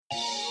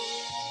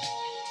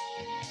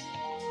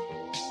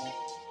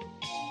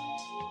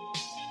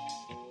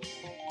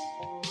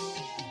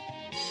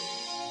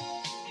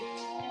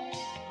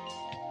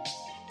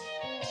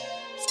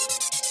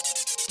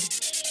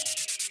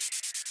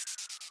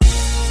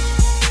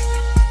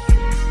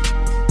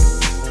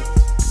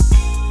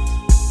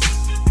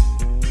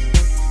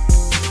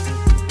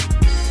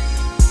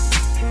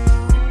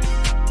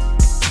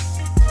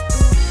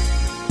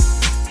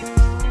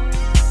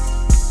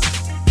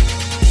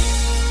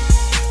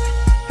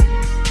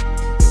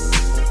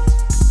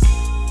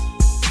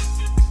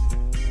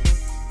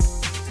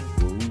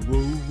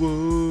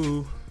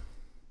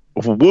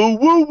Woo,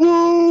 woo,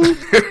 woo.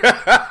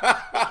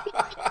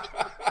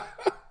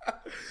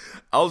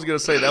 I was going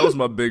to say that was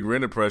my Big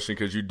Ren impression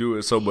because you do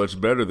it so much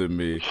better than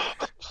me.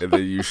 And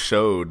then you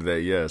showed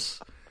that,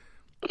 yes,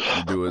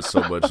 you do it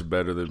so much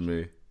better than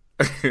me.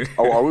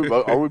 Oh,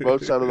 are we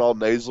both sounding all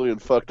nasally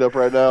and fucked up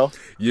right now?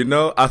 You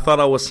know, I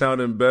thought I was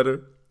sounding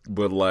better,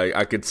 but like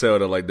I could tell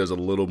that like there's a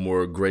little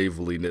more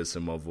graveliness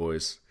in my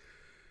voice.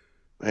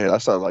 Man, I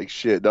sound like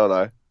shit, don't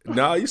I?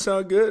 Nah, you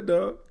sound good,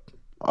 dog.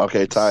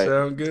 Okay, tight.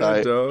 Sound good,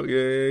 tight. dog.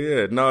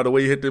 Yeah. Nah, the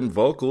way you hit them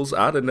vocals,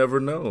 I'd have never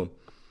known.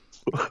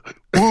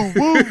 Woo,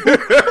 woo.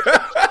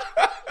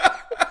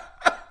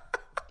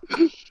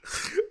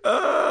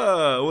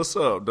 What's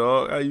up,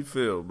 dog? How you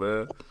feel,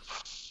 man?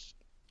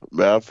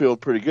 Man, I'm feeling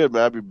pretty good,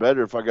 man. I'd be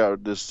better if I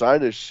got this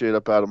sinus shit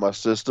up out of my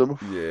system.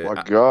 Yeah.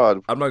 My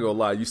God. I'm not gonna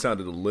lie, you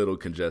sounded a little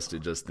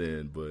congested just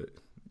then, but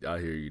I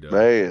hear you, though.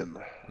 Man.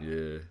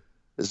 Yeah.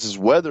 This is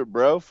weather,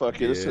 bro.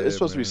 Fucking, Yeah, it's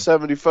supposed to be man.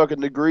 70 fucking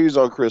degrees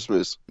on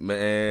Christmas.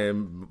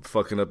 Man,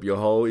 fucking up your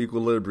whole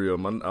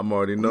equilibrium. I'm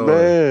already knowing.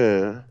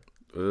 Man.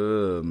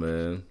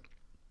 Man.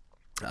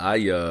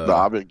 No,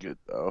 I've been good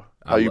though.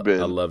 How you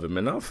been? I love it,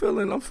 man. I'm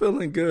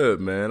feeling good,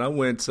 man. I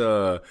went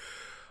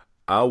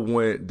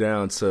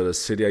down to the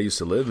city I used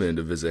to live in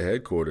to visit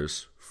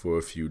headquarters for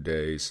a few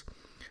days,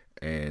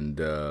 and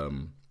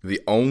the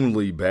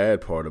only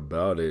bad part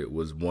about it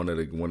was one of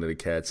the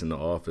cats in the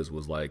office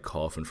was like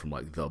coughing from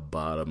like the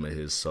bottom of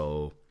his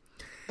soul.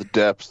 The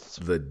depths.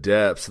 The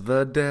depths.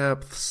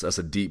 That's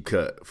a deep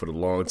cut for the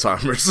long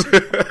timers.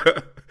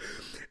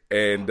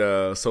 And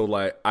so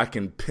like I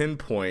can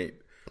pinpoint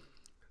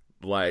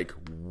like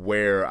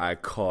where I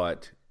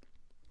caught,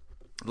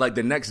 like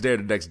the next day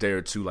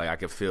or two, like I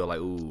could feel like,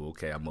 ooh,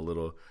 okay, got a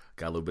little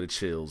bit of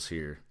chills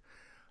here.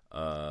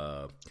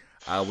 I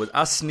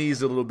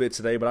sneezed a little bit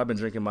today, but I've been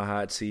drinking my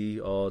hot tea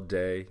all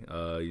day. You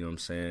know what I'm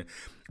saying?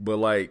 But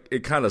like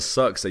it kind of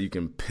sucks that you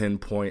can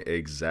pinpoint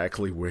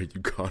exactly where you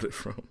got it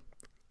from.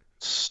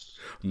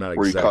 Not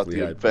where exactly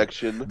you caught the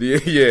infection.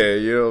 Yeah,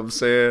 you know what I'm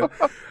saying?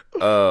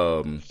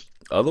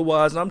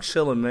 Otherwise, I'm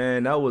chilling,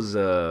 man. That was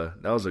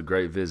a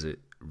great visit.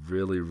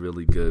 Really,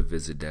 really good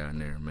visit down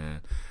there,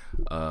 man.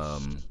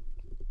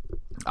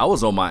 I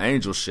was on my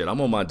angel shit. I'm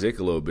on my dick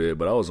a little bit,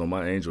 but I was on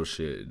my angel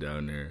shit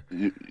down there.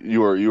 You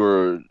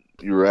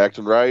were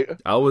acting right?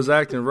 I was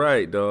acting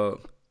right,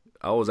 dog.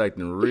 I was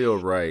acting real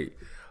right.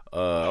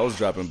 I was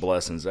dropping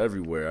blessings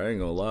everywhere. I ain't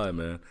gonna lie,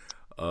 man.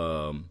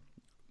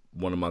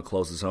 One of my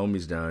closest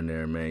homies down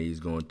there, man, he's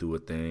going through a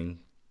thing.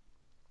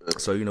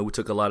 So, you know, we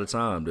took a lot of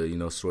time to, you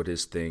know, sort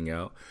his thing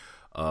out.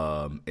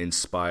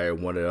 Inspire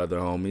one of the other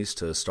homies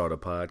to start a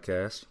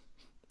podcast.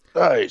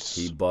 Nice.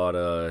 He bought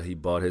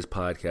his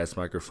podcast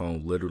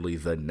microphone literally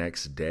the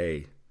next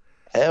day.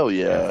 Hell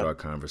yeah. After our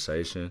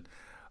conversation.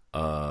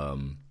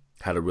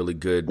 Had a really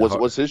good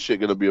What's his shit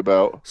gonna be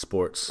about?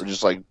 Sports. Or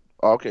just like,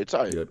 okay,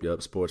 tight.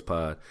 Yep, sports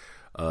pod.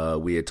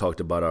 We had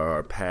talked about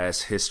our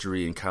past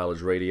history in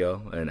college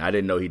radio, and I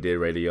didn't know he did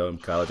radio in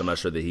college. I'm not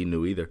sure that he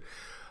knew either.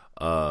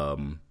 I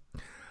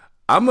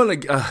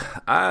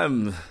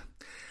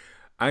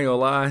ain't gonna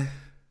lie,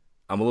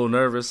 I'm a little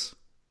nervous.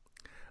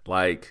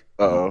 Like,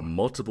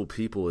 multiple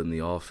people in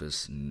the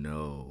office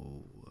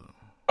know.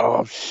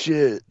 Oh,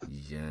 shit.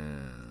 Yeah.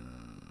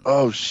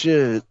 Oh,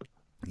 shit.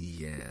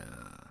 Yeah.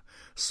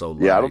 So,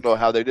 like, yeah, I don't know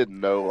how they didn't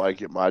know,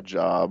 like, at my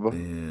job.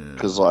 Yeah.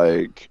 Because,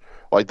 like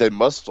they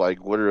must, like,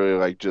 literally,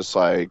 like, just,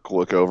 like,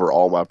 look over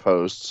all my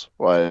posts.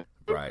 Like,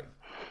 right.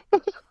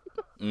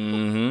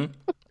 Mm-hmm.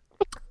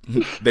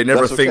 They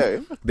never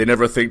They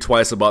never think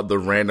twice about the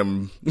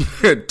random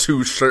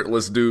 2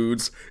 shirtless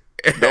dudes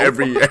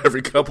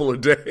every couple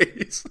of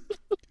days.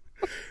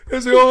 They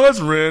say, "Oh, that's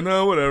Ren,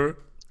 whatever."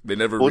 They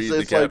never read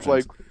the captions.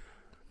 Like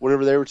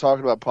whenever they were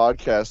talking about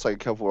podcasts,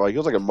 like it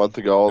was like a month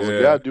ago. I was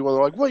like, "Yeah, I do one."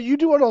 They're like, "What, you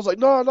do one?" I was like,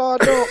 "No, I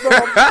don't. No,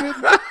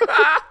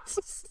 I'm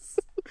just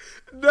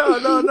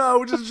kidding." No,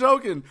 we're just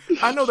joking.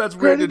 I know that's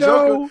weird to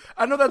joke.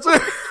 I know that's.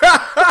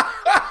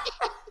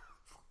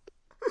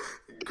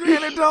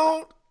 Granny,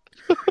 don't.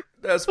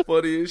 That's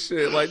funny as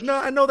shit. Like, no,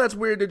 I know that's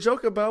weird to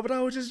joke about, but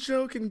I was just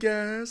joking,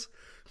 guys.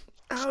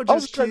 I was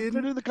just trying kidding. to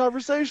finish the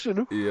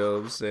conversation. You know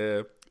what I'm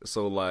saying?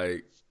 So,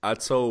 like, I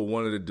told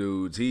one of the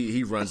dudes,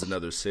 he runs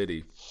another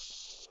city,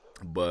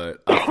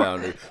 but I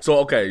found it. So,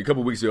 okay, a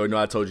couple weeks ago,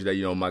 I told you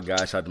that, my guy,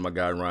 shout out to my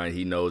guy Ryan,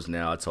 he knows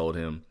now. I told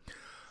him,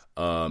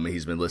 and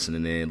he's been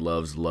listening in,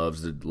 loves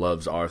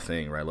our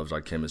thing, right? Loves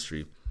our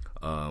chemistry,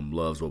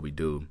 loves what we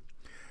do.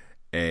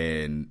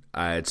 And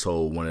I had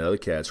told one of the other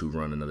cats who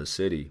run another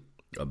city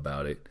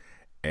about it,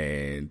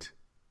 and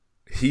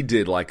he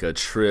did like a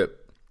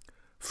trip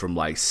from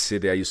like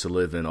city I used to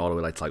live in all the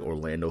way like to like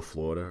Orlando,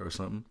 Florida or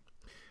something.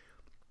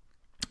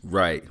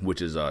 Right,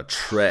 which is a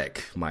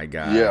trek, my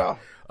guy. Yeah.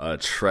 A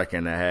trek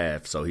and a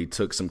half. So he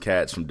took some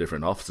cats from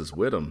different offices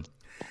with him.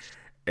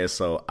 And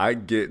so I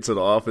get to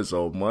the office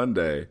on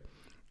Monday,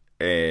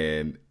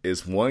 and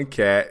it's one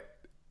cat.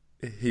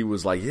 He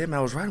was like, "Yeah, man,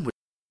 I was riding with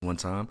one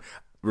time."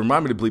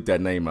 Remind me to bleep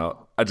that name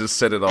out. I just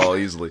said it all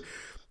easily.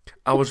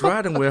 I was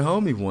riding with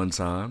homie one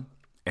time,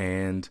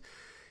 and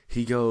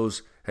he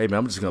goes, hey, man,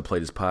 I'm just going to play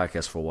this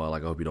podcast for a while.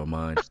 Like, I hope you don't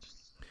mind.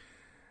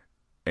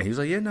 And he's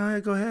like, yeah,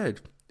 no, go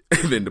ahead.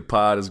 And then the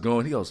pod is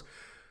going. He goes,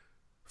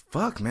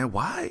 fuck, man,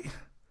 why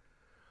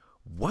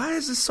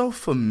is this so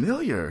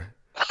familiar?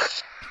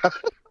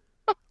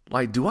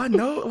 Like, do I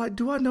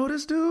know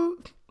this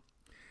dude?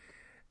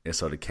 And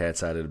so the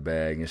cat's out of the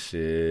bag and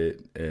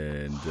shit.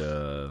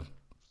 And,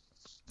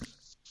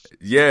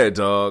 yeah,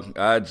 dog.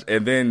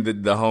 And then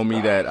the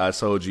homie that I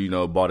told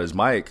you, bought his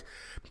mic.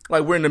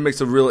 Like, we're in the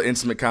mix of real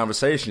intimate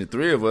conversation, the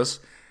three of us.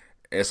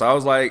 And so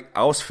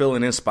I was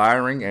feeling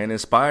inspiring and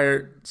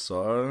inspired.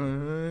 So,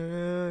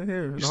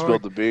 here. You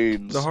spilled the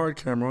beans. The hard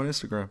camera on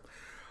Instagram.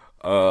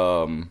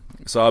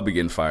 So I'll be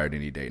getting fired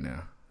any day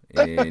now.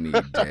 Any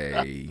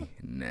day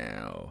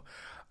now.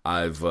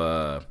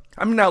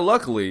 Now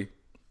luckily,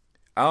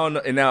 I don't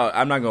know, and now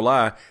I'm not gonna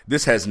lie,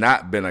 this has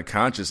not been a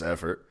conscious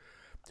effort,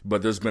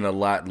 but there's been a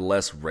lot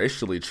less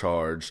racially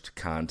charged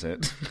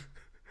content.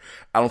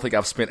 I don't think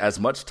I've spent as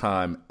much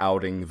time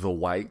outing the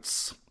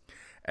whites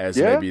as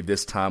maybe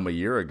this time a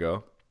year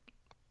ago.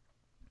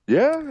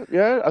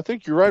 Yeah, I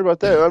think you're right about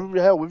that. I mean,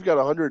 hell, we've got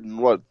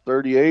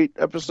 138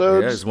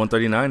 episodes. Yeah, it's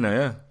 139 now,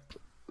 yeah.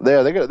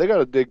 Yeah, they got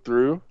to dig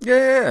through.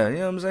 Yeah, you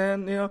know what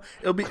I'm saying?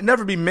 It'll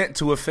never be meant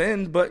to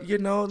offend, but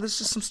there's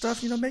just some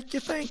stuff, make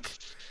you think.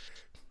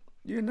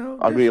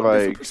 I mean,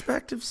 like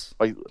perspectives.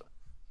 Like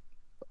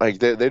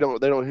they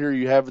don't hear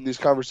you having these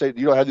conversations.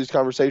 You don't have these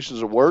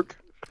conversations at work.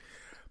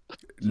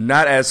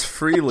 Not as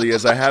freely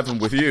as I have them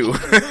with you.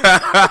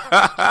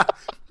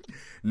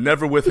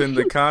 Never within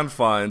the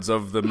confines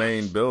of the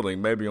main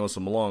building. Maybe on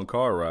some long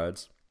car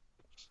rides.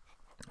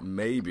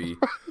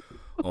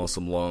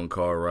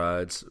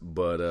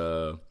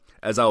 But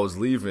as I was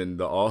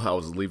leaving I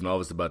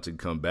was about to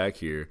come back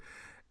here,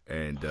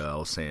 and I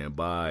was saying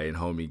bye, and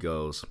homie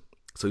goes,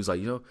 so he's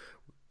like,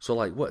 so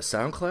like what,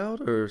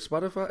 SoundCloud or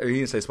Spotify? Or he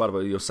didn't say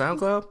Spotify,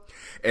 SoundCloud?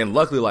 And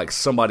luckily, like,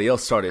 somebody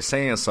else started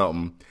saying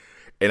something,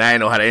 and I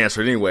didn't know how to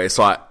answer it anyway,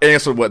 so I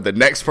answered what the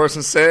next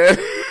person said.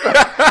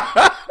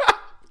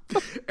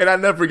 And I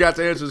never got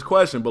to answer his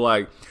question, but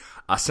like,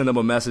 I sent him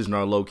a message in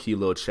our low-key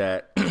little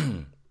chat.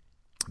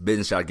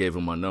 Business chat, gave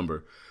him my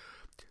number.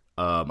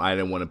 I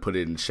didn't want to put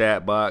it in the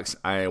chat box.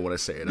 I didn't want to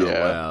say it out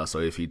loud. So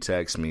if he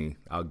texts me,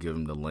 I'll give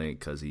him the link,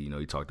 because he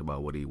talked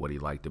about what he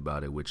liked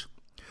about it, which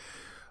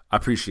I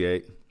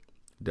appreciate.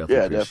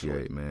 Definitely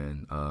appreciate,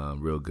 man.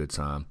 Real good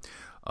time.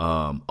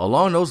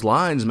 Along those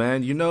lines,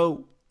 man,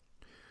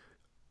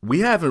 we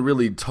haven't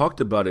really talked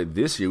about it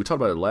this year. We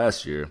talked about it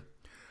last year,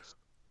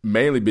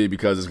 mainly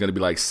because it's going to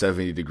be like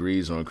 70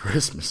 degrees on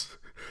Christmas.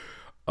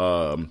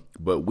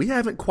 But we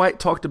haven't quite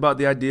talked about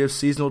the idea of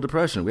seasonal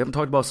depression. We haven't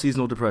talked about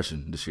seasonal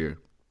depression this year.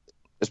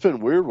 It's been a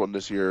weird one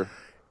this year.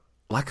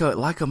 Like a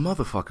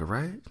motherfucker,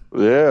 right?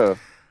 Yeah.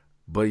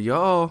 But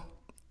y'all,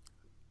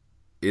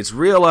 it's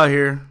real out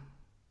here.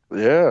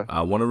 Yeah.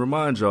 I want to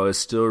remind y'all, it's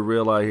still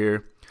real out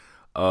here.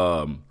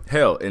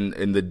 Hell,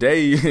 in the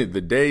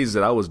days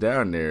that I was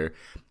down there,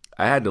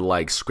 I had to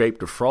like scrape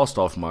the frost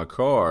off my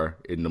car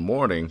in the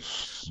morning,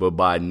 but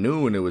by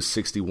noon it was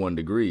 61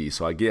 degrees.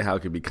 So I get how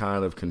it could be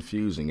kind of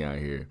confusing out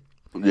here.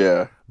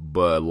 Yeah.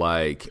 But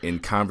like in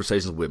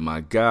conversations with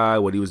my guy,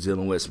 what he was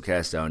dealing with, some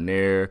cats down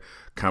there,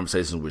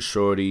 conversations with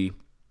Shorty,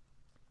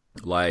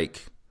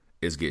 like,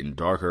 it's getting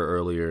darker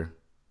earlier.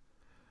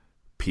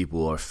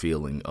 People are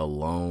feeling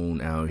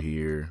alone out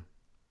here.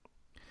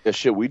 Yeah,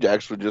 shit, we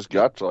actually just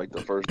got to like the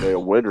first day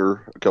of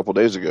winter a couple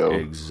days ago.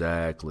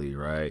 Exactly,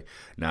 right.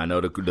 Now, I know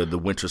the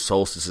winter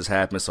solstice is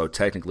happening, so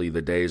technically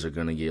the days are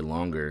going to get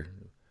longer.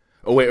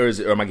 Oh, wait,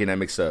 or am I getting that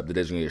mixed up? The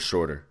days are going to get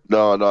shorter.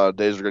 No, the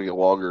days are going to get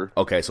longer.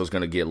 Okay, so it's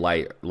going to get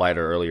lighter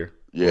earlier?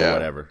 Yeah. Or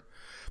whatever.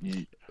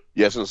 Yeah,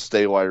 it's going to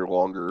stay lighter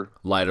longer.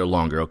 Lighter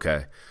longer,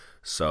 okay.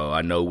 So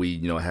I know we,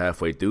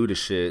 halfway through the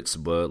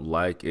shits, but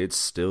like, it's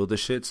still the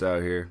shits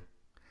out here.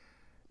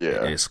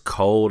 Yeah. It's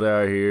cold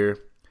out here.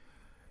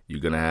 You're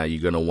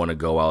gonna want to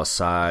go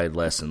outside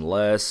less and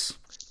less.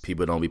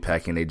 People don't be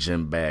packing their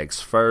gym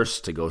bags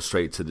first to go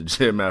straight to the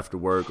gym after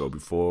work or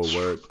before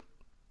work.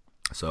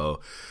 So,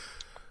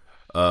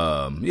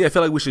 I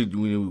feel like we should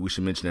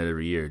mention that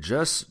every year.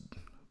 Just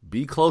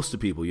be close to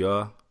people,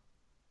 y'all,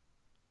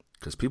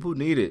 because people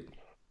need it.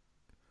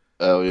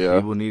 Oh yeah,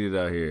 people need it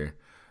out here.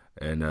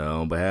 And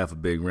on behalf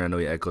of Big Rando,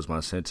 he echoes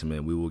my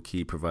sentiment. We will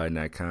keep providing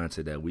that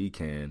content that we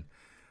can.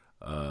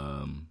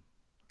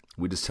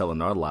 We just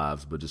telling our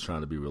lives, but just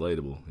trying to be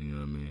relatable. You know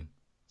what I mean?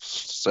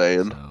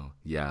 Saying. So,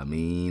 I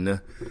mean.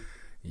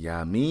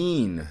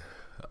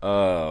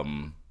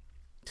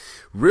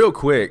 Real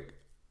quick,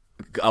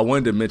 I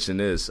wanted to mention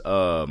this.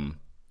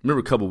 Remember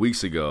a couple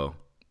weeks ago,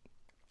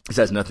 this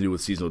has nothing to do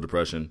with seasonal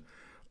depression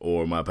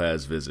or my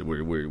past visit.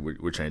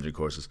 We're changing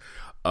courses.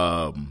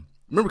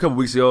 Remember a couple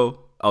weeks ago,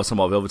 I was talking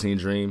about Velveteen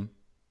Dream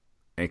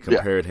and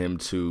compared him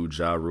to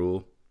Ja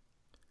Rule?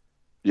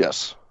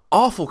 Yes.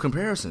 Awful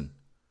comparison.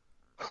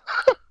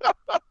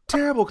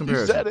 Terrible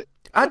comparison. You said it.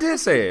 I did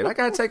say it. I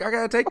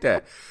gotta take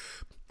that.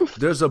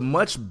 There's a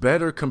much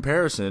better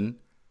comparison,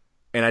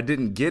 and I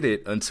didn't get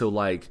it until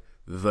like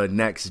the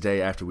next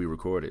day after we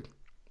recorded.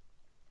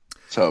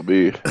 That's how it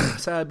be.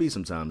 That's how it be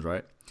sometimes,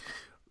 right?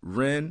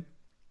 Ren,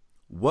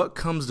 what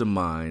comes to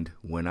mind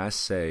when I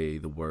say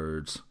the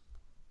words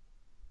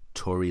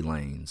Tory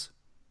Lanez?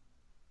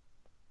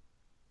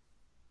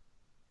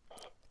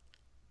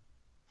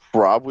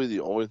 Probably the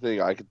only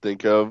thing I could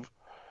think of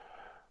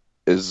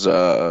is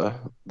the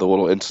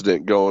little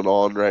incident going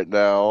on right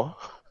now.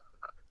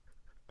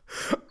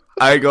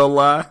 I ain't gonna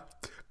lie.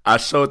 I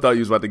sure thought you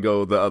was about to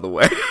go the other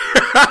way.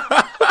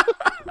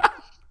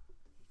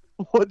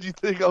 What do you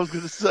think I was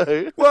going to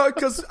say? Well,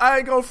 because I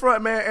ain't gonna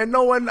front, man. And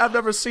no one, I've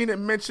never seen it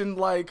mentioned,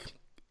 like,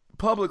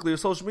 publicly or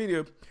social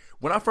media.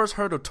 When I first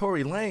heard of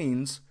Tory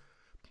Lanez,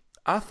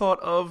 I thought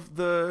of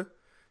the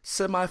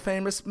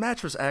semi-famous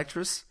mattress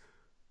actress,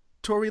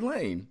 Tory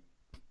Lane.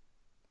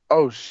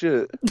 Oh,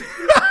 shit.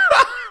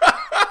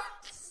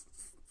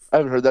 I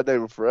haven't heard that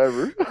name in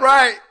forever.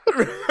 Right.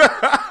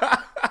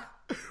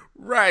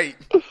 Right.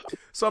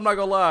 So I'm not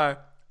gonna lie.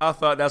 I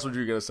thought that's what you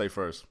were gonna say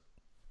first.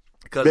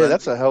 Man,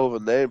 that's a hell of a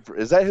name.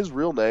 Is that his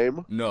real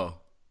name? No.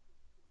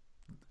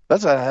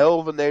 That's a hell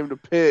of a name to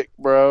pick,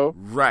 bro.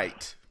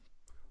 Right.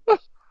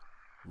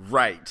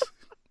 Right.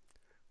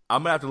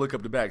 I'm gonna have to look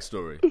up the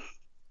backstory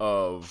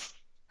of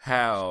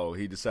how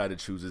he decided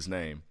to choose his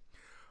name.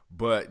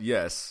 But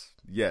yes,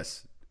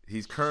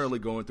 he's currently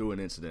going through an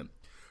incident.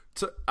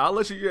 I'll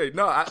let you. Yeah,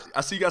 no, I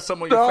see you got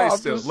something on your face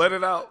still. Let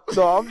it out.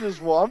 No, I'm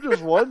just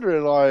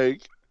wondering,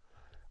 like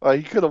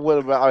he could have went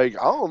about, like,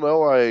 I don't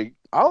know,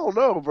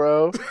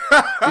 bro.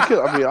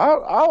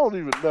 I don't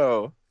even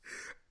know.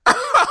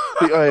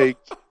 Cause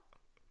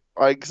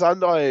I'm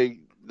like,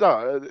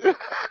 no.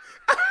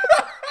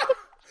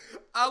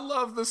 I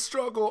love the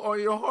struggle on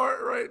your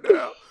heart right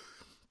now.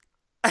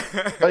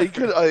 He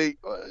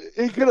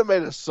could have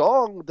made a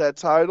song with that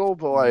title,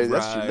 but like,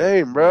 that's your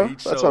name, bro.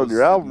 That's on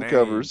your album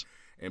covers.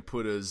 And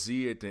put a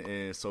Z at the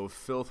end, so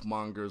filth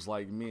mongers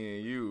like me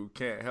and you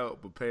can't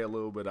help but pay a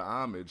little bit of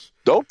homage.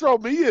 Don't throw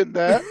me in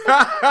that.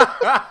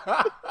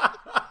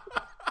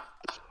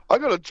 I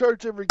go to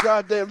church every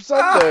goddamn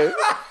Sunday.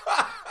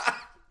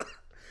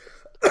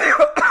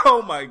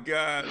 Oh my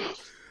God.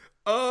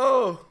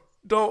 Oh,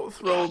 don't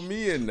throw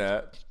me in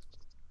that.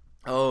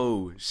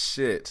 Oh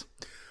shit.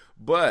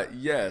 But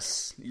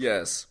yes.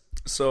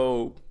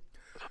 So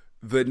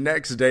the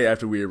next day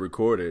after we had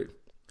recorded,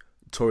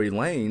 Tory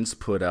Lanez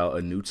put out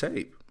a new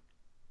tape.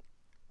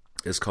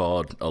 It's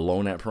called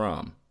Alone at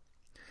Prom.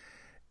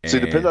 See,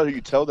 depending on who you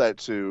tell that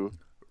to.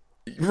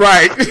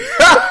 Right.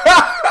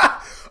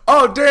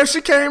 Oh, damn, she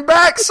came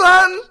back,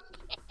 son.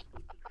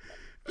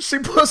 She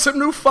put some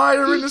new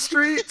fire in the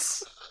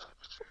streets.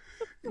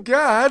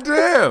 God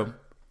damn.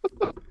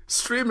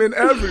 Streaming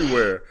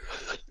everywhere.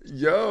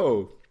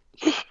 Yo.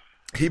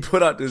 He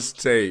put out this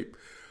tape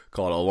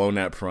called Alone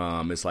at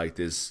Prom. It's like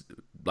this,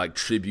 like,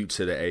 tribute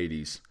to the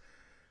 80s.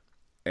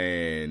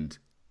 And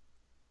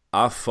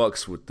I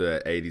fucks with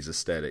the 80s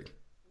aesthetic.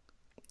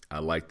 I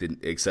like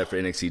except for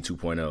NXT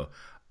 2.0.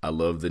 I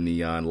love the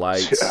neon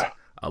lights. Yeah.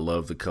 I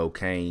love the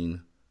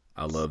cocaine.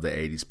 I love the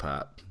 80s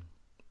pop.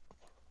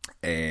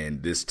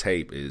 And this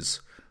tape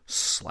is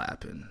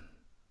slapping.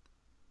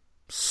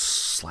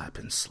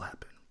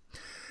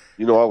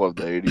 You know I love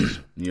the 80s.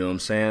 You know what I'm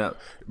saying?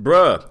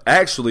 Bruh,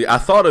 actually, I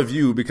thought of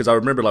you because I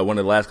remember, like, one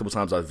of the last couple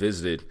times I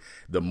visited,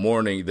 the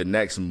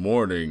next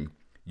morning,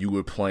 you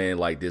were playing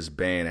like this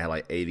band that had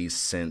like 80s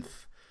synth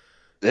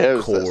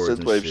chords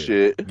and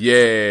shit.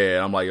 Yeah,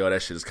 I'm like, yo,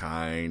 that shit is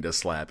kind of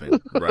slapping,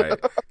 right?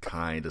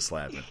 Kind of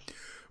slapping.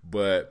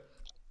 But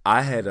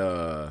I had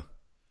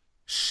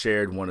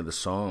shared one of the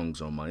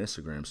songs on my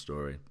Instagram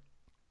story,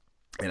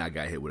 and I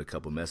got hit with a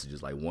couple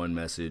messages. Like, one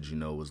message,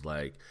 was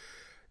like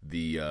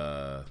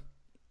the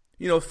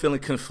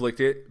feeling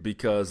conflicted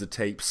because the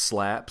tape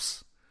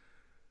slaps,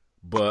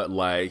 but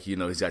like,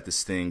 he's got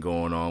this thing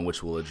going on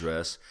which we'll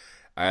address.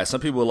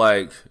 Some people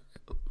like,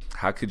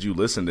 how could you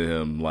listen to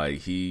him?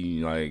 Like,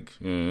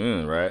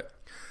 right?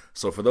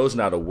 So for those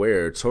not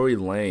aware, Tory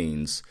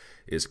Lanez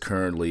is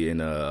currently in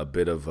a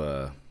bit of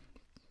a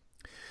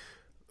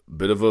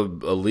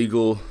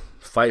legal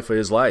fight for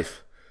his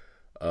life.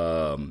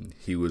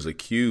 He was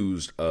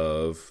accused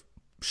of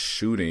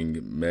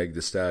shooting Meg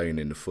Thee Stallion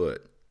in the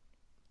foot.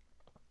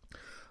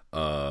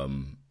 I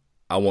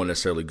won't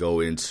necessarily go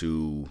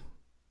into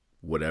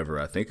whatever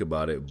I think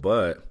about it,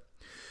 but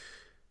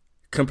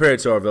compared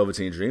to our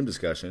Velveteen Dream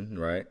discussion,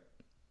 right?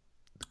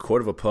 The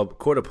court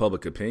of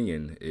public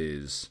opinion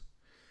is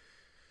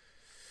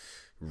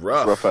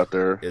rough. It's rough out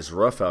there. It's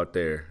rough out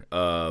there.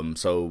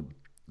 So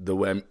the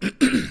way,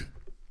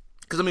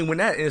 because when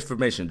that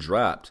information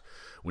dropped,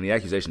 when the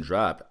accusation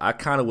dropped, I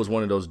kind of was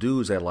one of those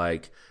dudes that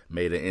like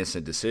made an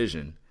instant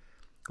decision.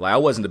 Like, I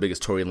wasn't the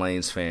biggest Tory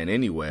Lanez fan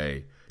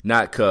anyway.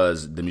 Not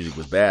because the music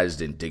was bad, I just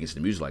didn't dig into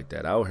the music like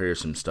that. I'll hear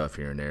some stuff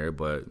here and there,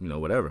 but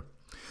whatever.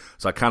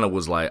 So I kind of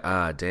was like,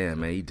 damn,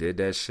 man, he did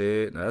that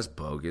shit. That's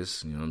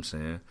bogus. You know what I'm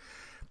saying?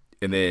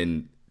 And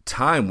then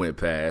time went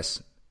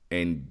past,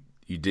 and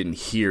you didn't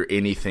hear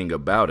anything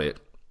about it,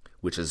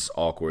 which is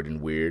awkward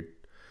and weird.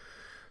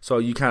 So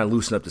you kind of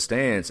loosen up the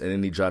stance, and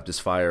then he dropped this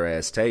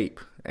fire-ass tape.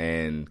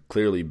 And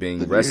clearly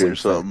being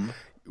wrestling,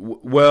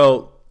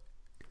 Well,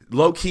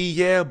 low key,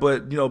 yeah,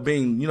 but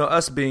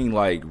us being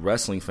like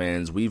wrestling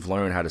fans, we've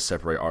learned how to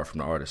separate art from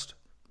the artist.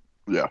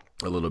 Yeah,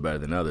 a little better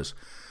than others.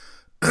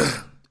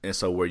 And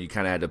so where you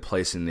kind of had to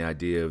place in the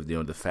idea of,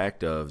 the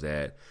fact of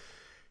that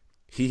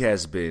he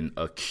has been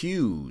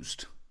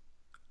accused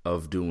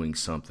of doing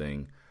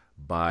something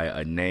by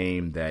a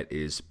name that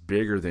is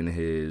bigger than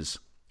his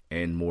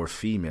and more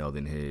female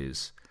than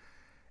his.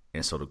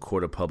 And so the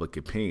court of public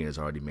opinion has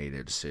already made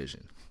their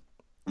decision.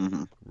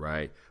 Mm-hmm.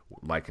 Right?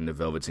 Like in the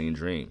Velveteen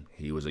Dream.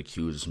 He was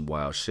accused of some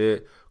wild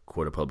shit.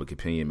 Court of public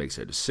opinion makes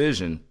their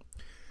decision.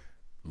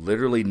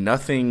 Literally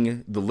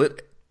nothing,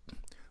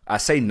 I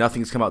say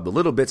nothing's come out. The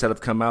little bits that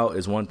have come out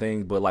is one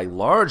thing, but like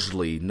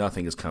largely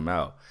nothing has come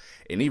out.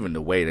 And even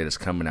the way that it's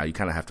coming out, you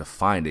kind of have to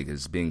find it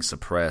because it's being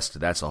suppressed.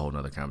 That's a whole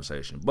nother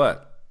conversation.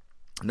 But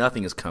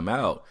nothing has come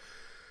out.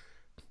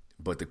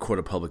 But the court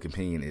of public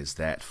opinion is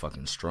that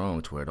fucking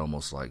strong to where it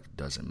almost like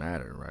doesn't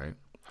matter, right?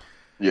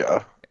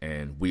 Yeah.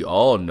 And we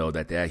all know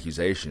that the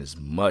accusation is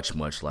much,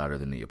 much louder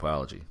than the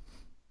apology.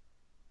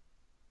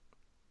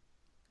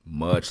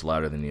 Much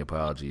louder than the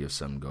apology if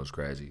something goes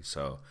crazy.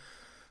 So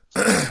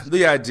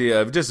the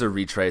idea of just a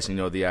retrace,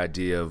 the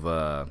idea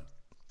of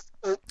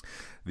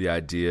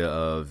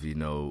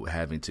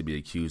having to be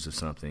accused of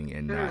something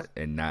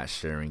and not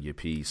sharing your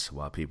piece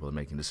while people are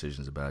making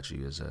decisions about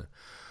you is a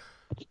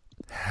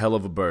hell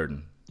of a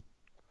burden.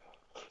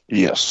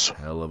 Yes.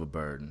 Hell of a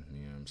burden.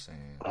 You know what I'm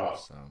saying?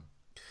 So,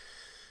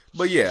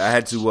 but yeah, I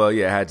had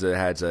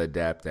to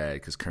adapt that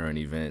because current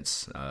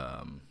events.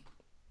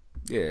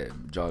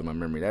 Jogged my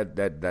memory.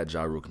 That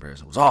Ja Rule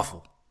comparison was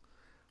awful.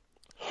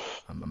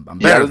 I'm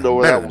better. I didn't know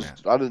where that was.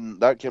 That.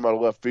 That came out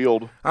of left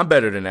field. I'm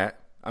better than that.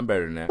 And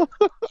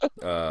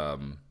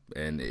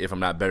if I'm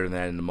not better than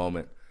that in the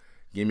moment,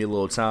 give me a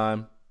little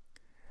time.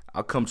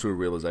 I'll come to a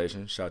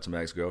realization. Shout out to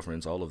my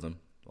ex-girlfriends, all of them,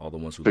 all the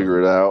ones who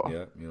figure it out.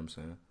 Yeah, you know what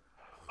I'm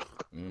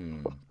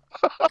saying.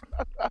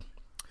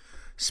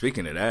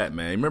 Speaking of that,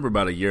 man, you remember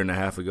about a year and a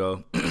half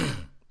ago,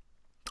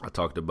 I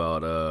talked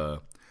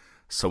about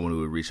someone who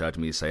would reach out to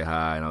me and say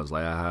hi, and I was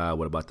like, hi,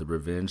 what about the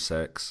revenge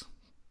sex?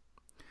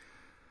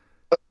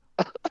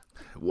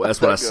 Well,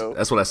 that's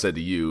what I said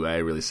to you. I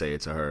didn't really say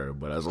it to her,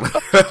 but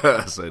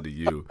I said to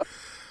you.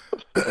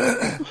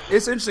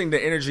 It's interesting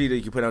the energy that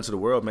you put out into the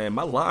world, man.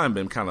 My line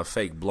been kind of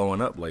fake blowing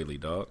up lately,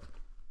 dog.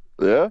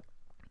 Yeah?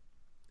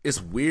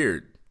 It's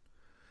weird.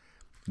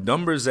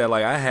 Numbers that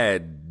like I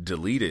had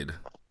deleted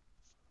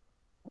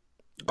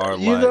are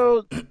I'm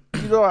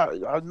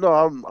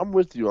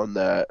with you on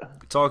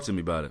that. Talk to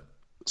me about it.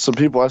 Some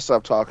people I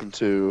stopped talking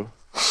to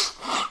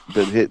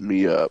been hitting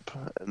me up,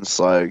 and it's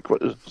like,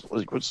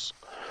 what's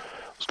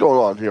going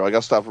on here? I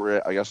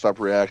gotta stop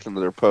reacting to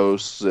their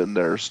posts and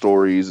their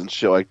stories and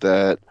shit like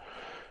that.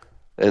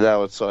 And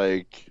now it's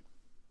like,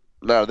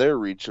 now they're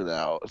reaching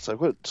out. It's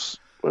like, what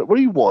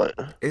do you want?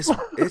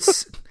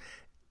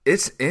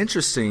 It's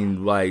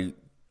interesting. Like,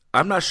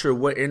 I'm not sure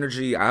what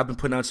energy I've been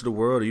putting out to the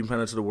world or you've been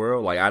putting out to the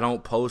world. Like, I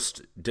don't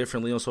post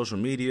differently on social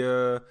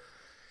media.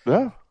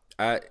 Yeah.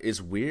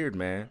 It's weird,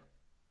 man.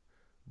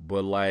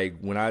 But like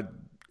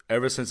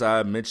ever since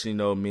I mentioned,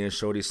 me and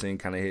Shorty thing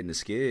kind of hitting the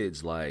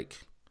skids, like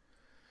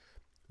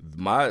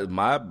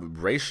my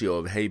ratio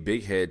of hey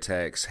big head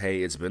text,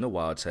 hey it's been a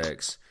while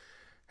text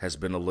has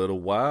been a little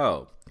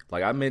wild.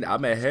 Like I'm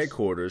at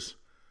headquarters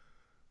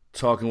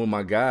talking with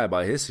my guy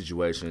about his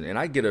situation, and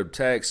I get a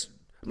text.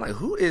 I'm like,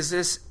 who is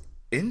this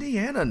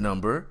Indiana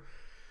number?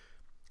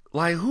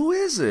 Like, who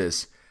is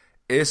this?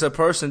 It's a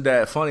person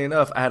that, funny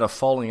enough, I had a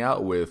falling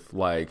out with,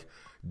 like,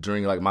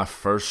 during, like, my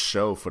first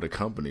show for the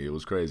company. It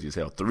was crazy as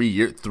hell. 3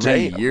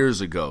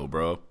 years ago,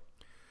 bro.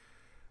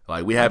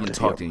 Like, we haven't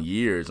talked in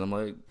years. I'm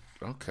like,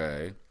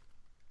 okay.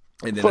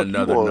 And then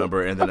another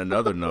number, and then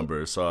another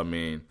number. So, I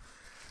mean,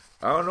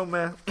 I don't know,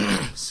 man.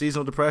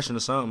 Seasonal depression or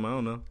something. I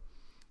don't know.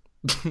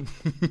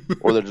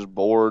 Or they're just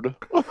bored.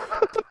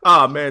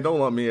 Ah, man, don't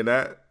lump me in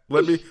that.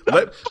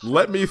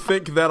 Let me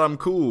think that I'm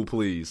cool,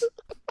 please.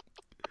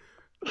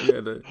 You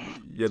had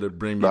to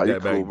bring me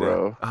that back,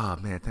 bro. Oh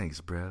man,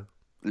 thanks, bro.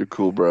 You're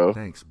cool, bro.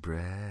 Thanks,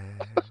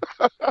 Brad.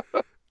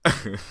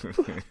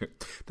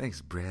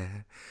 Thanks,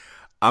 Brad.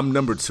 I'm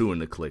number 2 in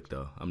the clique,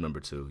 though. I'm number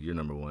 2. You're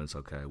number 1. It's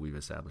okay. We've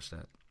established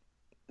that.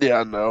 Yeah,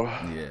 I know.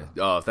 Yeah.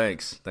 Oh,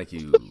 thanks. Thank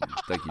you.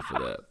 Thank you for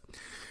that.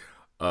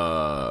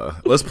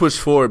 Let's push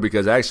forward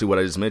because actually, what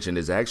I just mentioned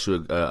is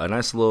actually a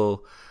nice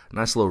little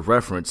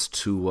reference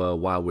to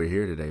why we're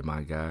here today,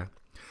 my guy.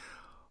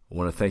 I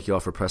want to thank you all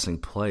for pressing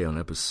play on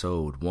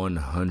episode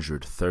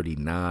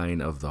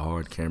 139 of the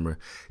Hard Camera.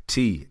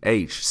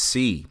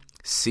 CXXXIX,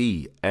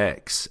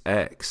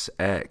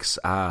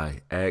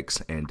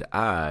 and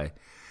I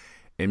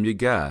am your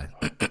guy.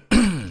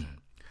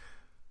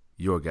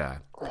 Your guy.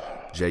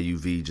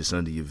 JUV, just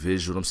under your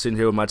visual. I'm sitting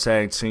here with my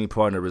tag team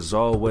partner as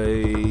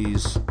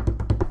always,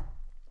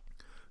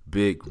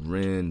 Big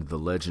Ren, the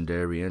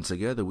legendary, and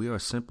together we are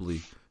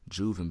simply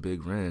Juve and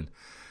Big Ren.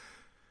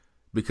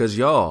 Because,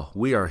 y'all,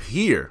 we are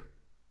here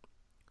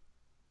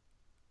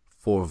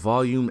for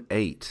Volume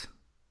 8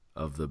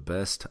 of the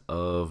Best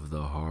of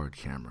the Hard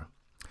Camera.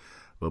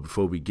 But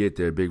before we get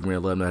there, Big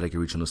Ren, let them know how they can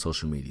reach on the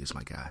social medias,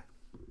 my guy.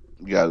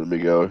 Got it,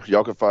 amigo.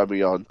 Y'all can find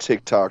me on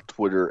TikTok,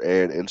 Twitter,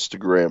 and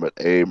Instagram at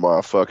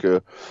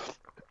A_motherfucker,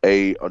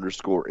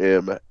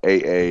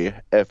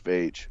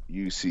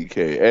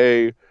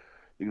 A_MAAFHUCKA.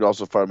 You can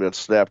also find me on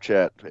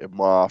Snapchat at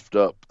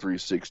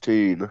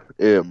MoffedUp316,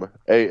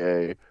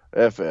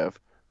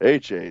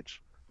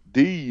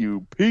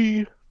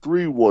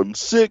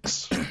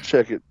 MAAFFHHDUP316.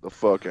 Check it the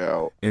fuck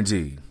out.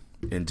 Indeed.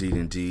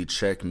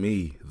 Check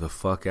me the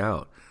fuck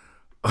out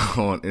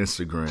on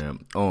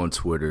Instagram, on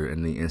Twitter,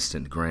 and the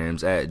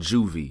Instagrams at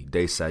Juvie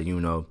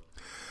Desayuno.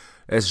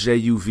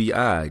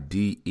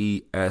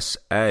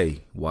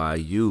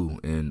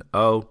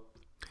 SJUVIDESAYUNO.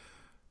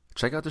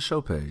 Check out the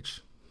show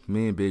page.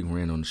 Me and Big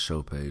Ren on the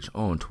show page,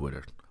 on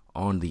Twitter,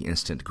 on the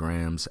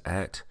Instagrams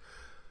at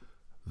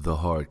The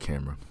Hard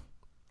Camera.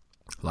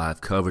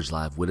 Live coverage,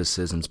 live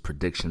witticisms,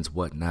 predictions,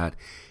 whatnot,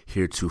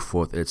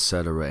 heretofore,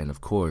 etc., and of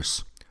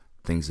course,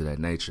 things of that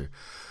nature.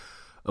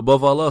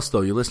 Above all else,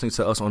 though, you're listening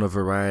to us on a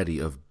variety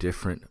of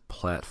different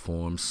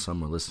platforms.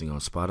 Some are listening on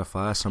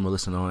Spotify, some are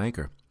listening on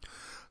Anchor,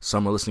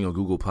 some are listening on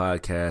Google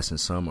Podcasts, and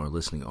some are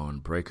listening on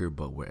Breaker.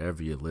 But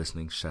wherever you're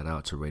listening, shout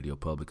out to Radio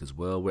Public as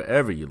well.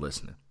 Wherever you're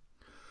listening,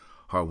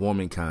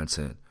 heartwarming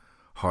content,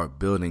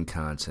 heart-building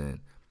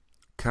content,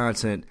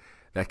 content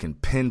that can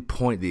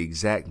pinpoint the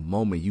exact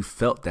moment you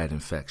felt that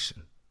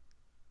infection.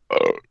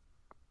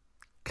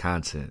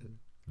 Content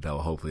that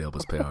will hopefully help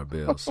us pay our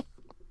bills.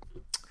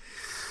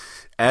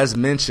 As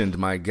mentioned,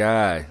 my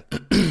guy,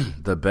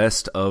 the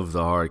best of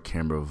the Hard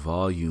Camera,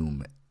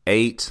 Volume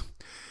 8.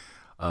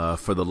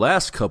 For the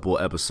last couple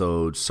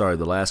episodes, the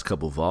last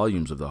couple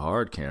volumes of the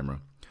Hard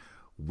Camera,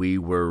 we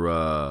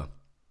were,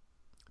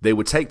 they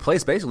would take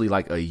place basically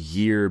like a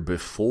year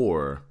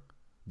before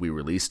we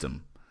released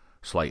them.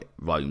 So like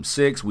Volume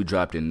 6, we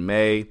dropped in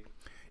May.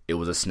 It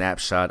was a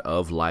snapshot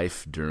of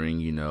life during,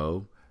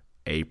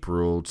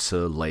 April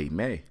to late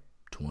May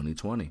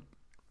 2020.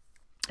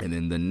 And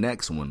then the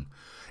next one,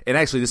 and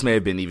actually this may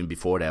have been even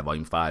before that,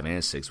 Volume 5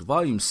 and 6.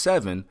 Volume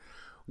 7,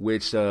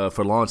 which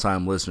for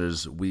longtime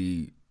listeners,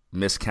 we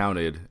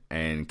miscounted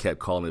and kept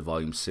calling it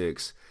Volume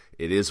 6.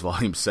 It is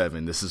Volume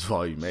 7. This is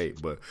Volume 8.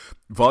 But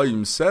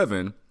Volume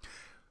 7,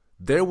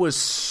 there was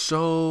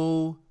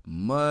so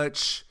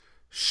much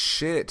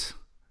shit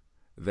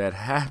that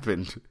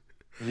happened.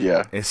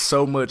 Yeah. And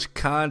so much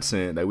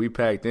content that we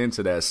packed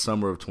into that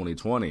summer of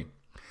 2020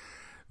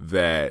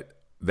 that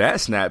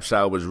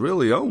snapshot was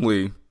really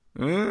only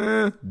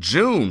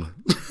June.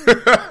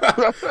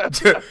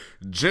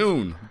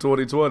 June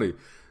 2020.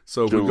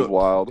 So June was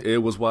wild. It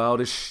was wild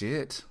as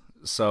shit.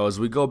 So as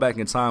we go back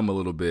in time a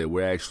little bit,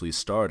 we're actually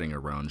starting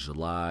around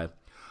July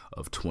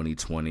of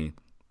 2020.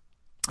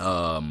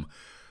 To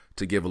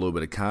give a little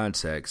bit of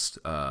context,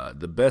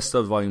 the best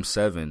of Volume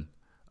 7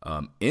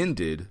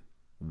 ended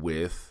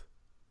with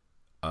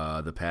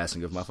the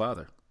passing of my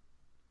father.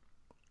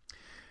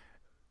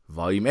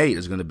 Volume 8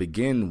 is going to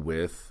begin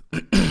with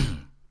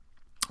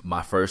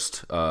our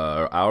first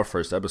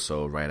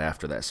episode right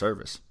after that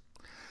service.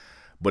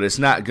 But it's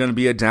not going to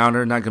be a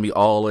downer, not going to be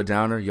all a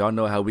downer. Y'all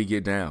know how we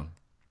get down.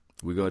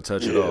 We're going to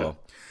touch it all.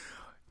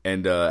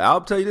 And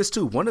I'll tell you this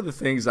too. One of the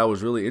things I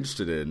was really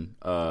interested in,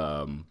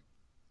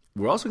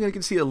 we're also going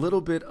to see a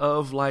little bit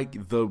of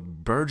like the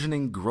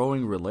burgeoning,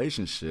 growing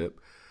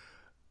relationship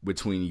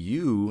between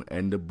you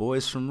and the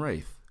boys from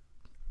Wraith.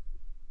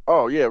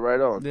 Oh, yeah,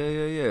 right on.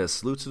 Yeah.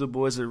 Salute to the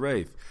boys at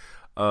Wraith.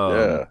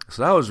 So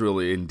that was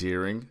really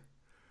endearing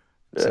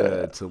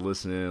to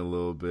listen in a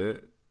little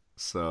bit.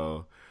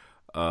 So,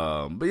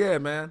 but yeah,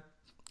 man,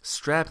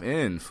 strap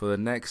in for the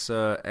next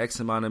X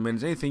amount of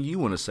minutes. Anything you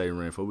want to say,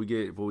 Ren, before we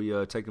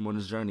take him on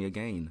this journey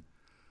again?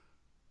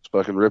 Let's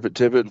fucking rip it,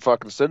 tip it, and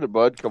fucking send it,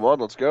 bud. Come on,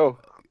 let's go.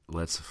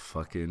 Let's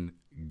fucking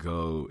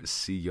go.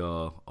 See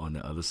y'all on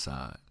the other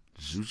side.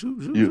 Det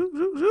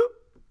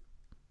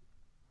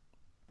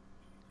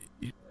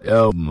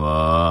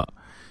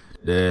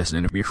är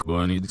en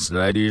vision I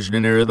sliders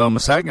den rhythm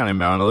second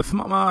man lift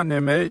my mind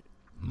mate.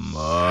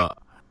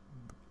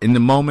 In the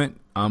moment,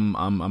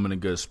 I'm in a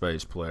good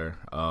space, player.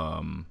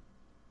 Went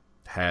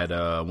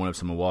up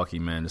to Milwaukee,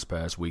 man, this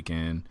past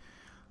weekend.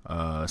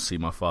 See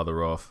my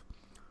father off.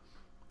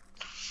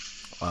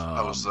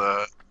 I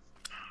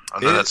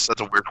know that's a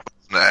weird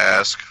question to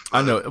ask.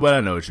 I know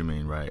what you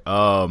mean, right?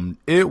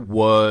 It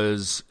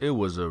was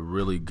a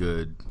really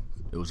good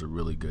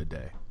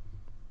day.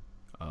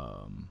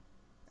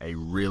 A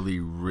really,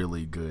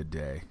 really good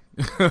day.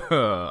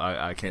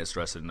 I can't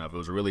stress it enough. It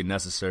was a really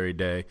necessary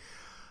day.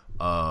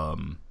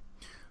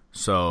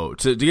 So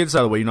to get this out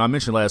of the way, I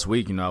mentioned last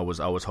week, I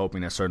was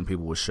hoping that certain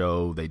people would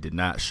show. They did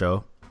not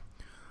show.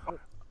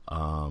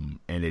 And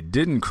it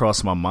didn't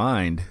cross my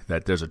mind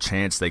that there's a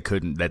chance they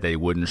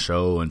wouldn't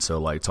show until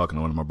like talking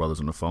to one of my brothers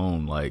on the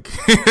phone. Like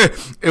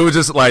it was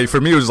just like,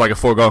 for me, it was just like a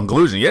foregone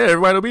conclusion. Yeah,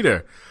 everybody will be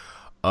there.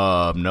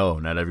 No,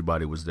 not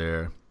everybody was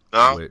there.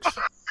 No. Which,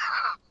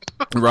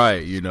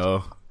 right,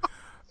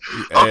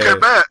 Okay,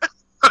 bet.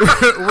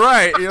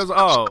 Right. It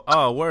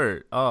was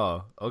word.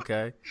 Oh,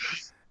 okay.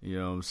 You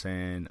know what I'm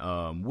saying?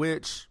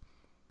 Which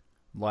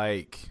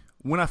like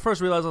when I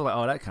first realized, I was like,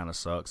 oh, that kind of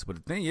sucks. But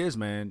the thing is,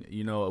 man,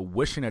 you know,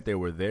 wishing that they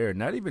were there,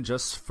 not even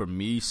just for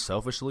me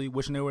selfishly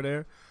wishing they were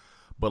there,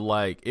 but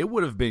like it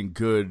would have been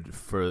good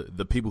for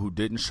the people who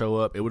didn't show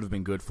up. It would have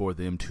been good for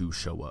them to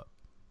show up.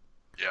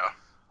 Yeah.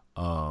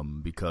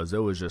 Because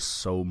there was just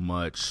so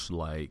much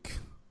like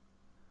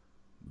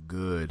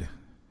good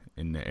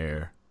in the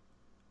air.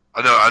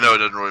 I know it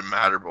doesn't really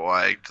matter, but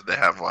like, did they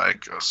have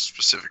like a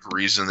specific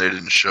reason they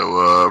didn't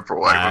show up,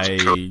 or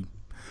like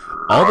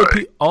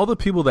all the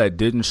people that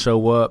didn't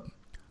show up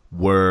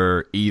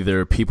were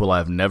either people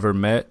I've never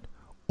met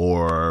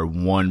or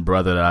one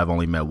brother that I've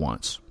only met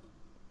once.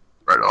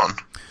 Right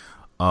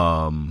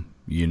on.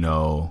 You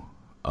know,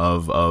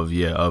 of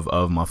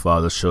my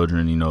father's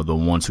children, you know, the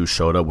ones who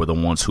showed up were the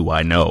ones who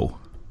I know.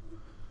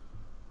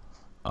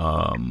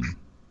 When's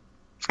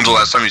the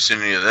last time you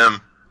seen any of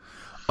them?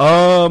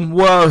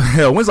 Well,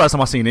 hell, when's the last time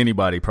I seen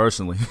anybody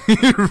personally?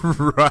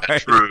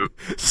 Right. True.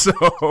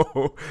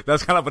 So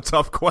that's kind of a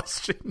tough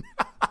question.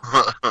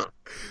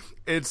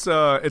 It's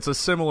a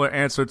similar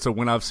answer to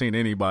when I've seen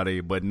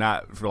anybody, but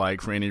not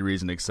for any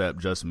reason except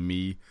just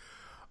me,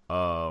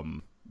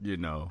 you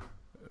know,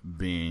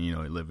 being, you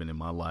know, living in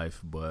my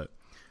life. But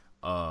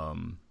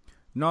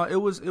no, it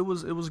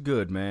was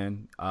good,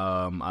 man.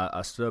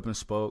 I stood up and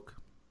spoke.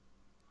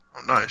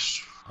 Oh,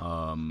 nice.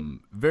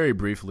 Very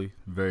briefly.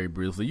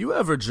 You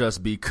ever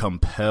just be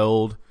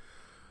compelled,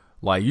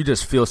 like you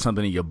just feel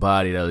something in your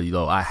body that, you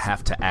know, I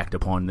have to act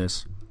upon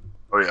this?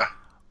 Oh yeah,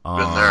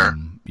 been there.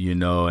 You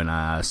know, and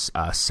I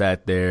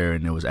sat there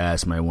and it was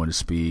asked me I wanted to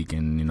speak,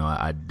 and you know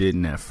I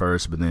didn't at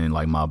first, but then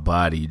like my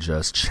body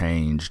just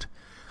changed.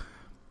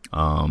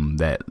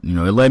 That, you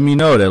know, it let me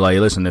know that, like,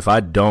 listen, if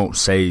I don't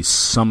say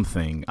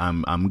something,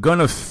 I'm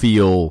gonna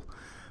feel.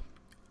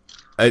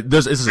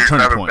 This is a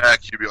turning point.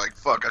 Back, you'd be like,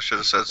 "Fuck, I should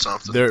have said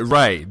something."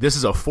 Right. This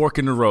is a fork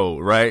in the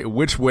road, right?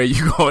 Which way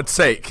you gonna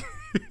take?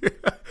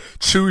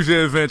 Choose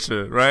your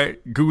adventure,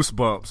 right?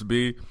 Goosebumps,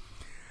 B.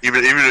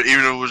 Even if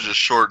it was just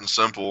short and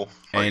simple,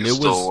 like, and it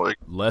was like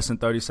less than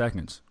 30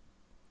 seconds.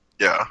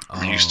 Yeah,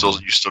 I mean, you still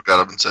got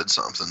up and said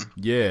something.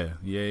 Yeah,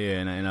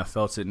 and I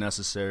felt it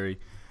necessary,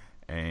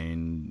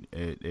 and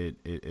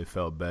it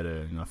felt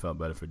better, and I felt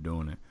better for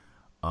doing it.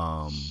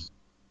 I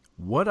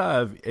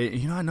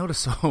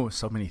noticed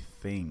so many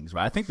things,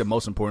 right? I think the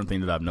most important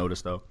thing that I've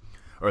noticed, though,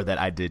 or that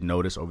I did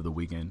notice over the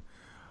weekend,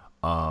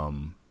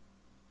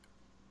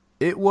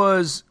 it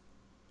was,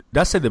 did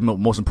I say the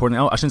most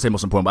important? I shouldn't say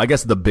most important, but I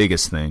guess the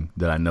biggest thing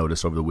that I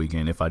noticed over the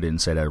weekend, if I didn't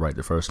say that right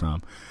the first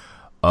time,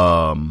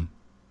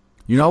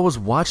 you know, I was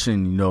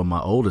watching, you know,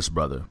 my oldest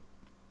brother.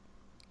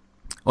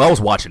 Well, I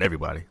was watching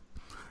everybody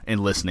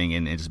and listening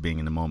and just being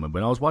in the moment,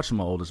 but I was watching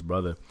my oldest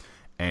brother.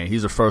 And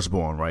he's a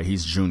firstborn, right?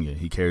 He's junior.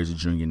 He carries a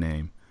junior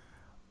name.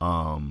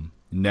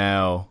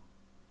 Now,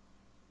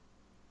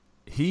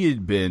 he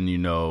had been,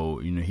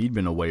 he'd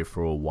been away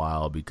for a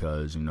while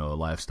because, you know, a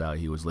lifestyle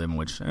he was living,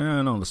 which I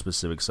don't know the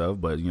specifics of,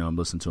 but, you know, I'm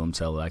listening to him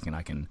tell it.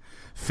 I can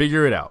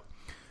figure it out.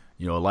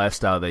 You know, a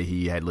lifestyle that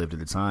he had lived at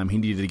the time, he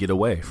needed to get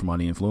away from all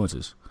the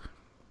influences.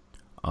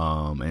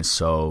 And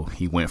so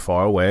he went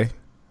far away,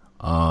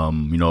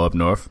 you know, up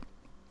north.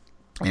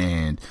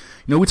 And,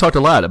 you know, we talked a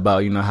lot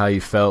about, you know, how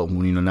he felt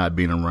when, you know, not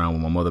being around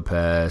when my mother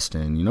passed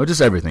and, you know, just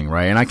everything,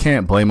 right? And I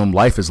can't blame him.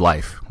 Life is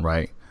life,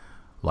 right?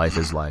 Life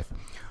is life.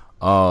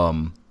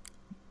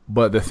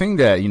 But the thing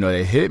that, you know,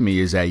 that hit me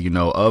is that, you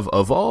know,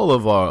 of all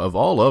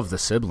of the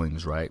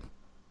siblings, right?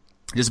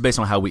 Just based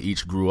on how we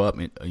each grew up,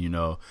 you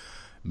know,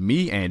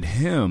 me and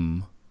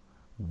him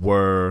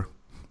were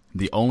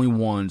the only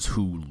ones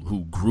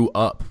who grew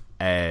up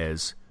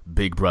as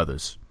big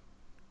brothers.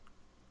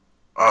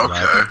 Okay.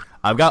 Right?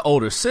 I've got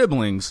older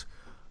siblings,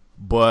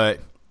 but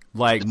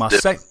like my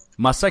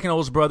second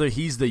oldest brother,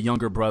 he's the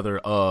younger brother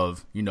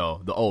of, you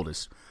know, the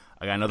oldest.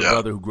 I got another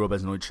brother who grew up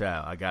as an only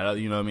child. I got,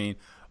 you know what I mean?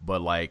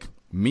 But like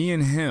me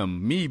and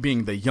him, me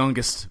being the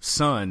youngest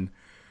son,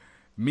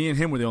 me and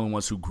him were the only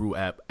ones who grew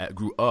up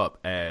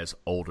as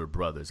older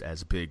brothers,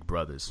 as big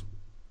brothers.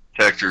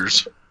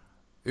 Hectors.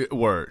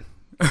 Word.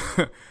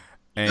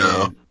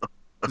 And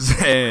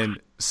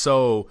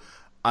so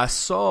I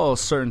saw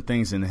certain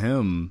things in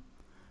him,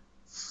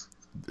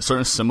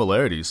 certain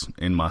similarities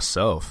in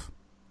myself.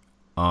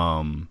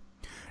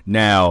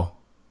 Now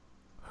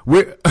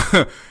we're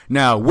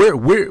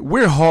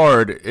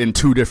hard in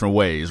two different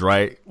ways,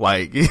 right?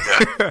 Like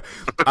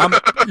I'm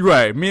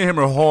right. Me and him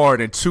are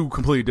hard in two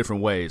completely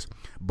different ways,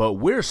 but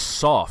we're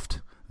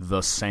soft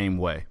the same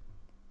way.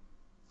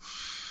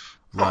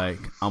 Like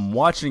I'm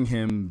watching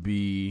him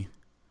be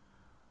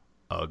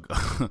a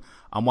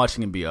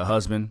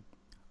husband.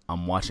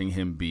 I'm watching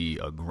him be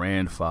a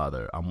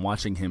grandfather. I'm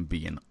watching him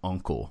be an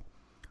uncle.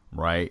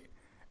 Right,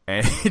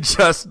 and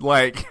just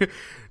like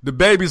the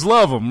babies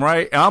love him,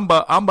 right? And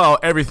I'm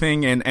about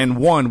everything and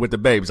one with the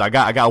babies. I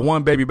got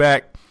one baby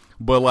back,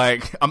 but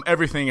like I'm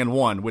everything in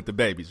one with the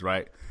babies,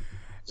 right?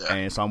 Yeah.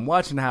 And so I'm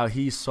watching how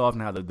he's soft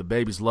and how the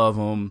babies love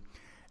him,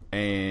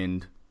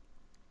 and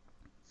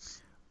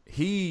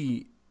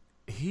he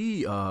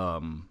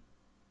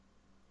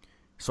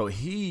So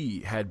he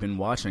had been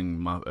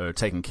watching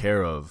taking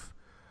care of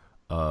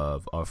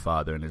our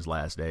father in his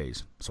last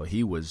days. So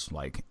he was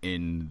like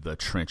in the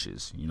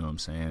trenches, you know what I'm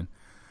saying?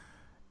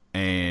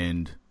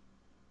 And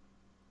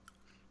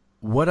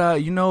what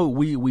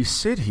we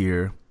sit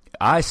here,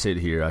 I sit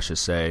here, I should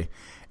say,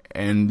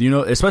 and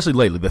especially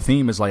lately, the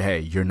theme is like, hey,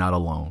 you're not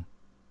alone,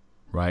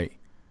 right?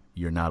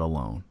 You're not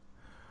alone.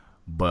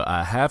 But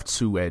I have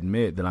to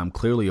admit that I'm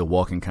clearly a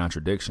walking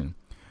contradiction,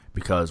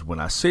 because when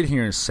I sit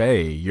here and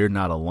say you're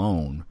not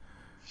alone,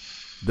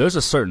 there's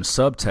a certain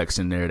subtext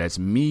in there that's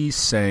me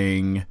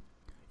saying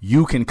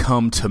you can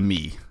come to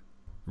me,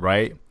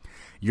 right?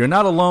 You're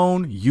not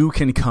alone, you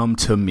can come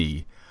to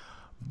me.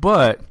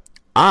 But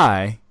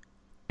I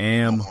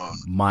am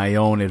my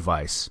own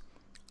advice.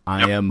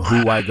 I am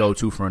who I go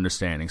to for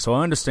understanding. So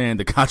I understand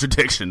the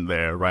contradiction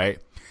there, right?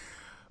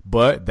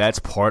 But that's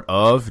part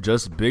of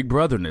just big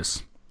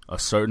brotherness, a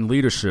certain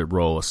leadership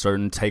role, a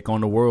certain take on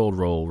the world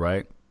role,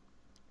 right?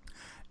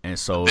 And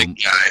so, big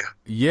guy.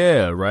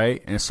 Yeah,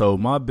 right. And so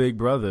my big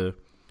brother,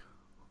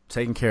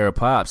 taking care of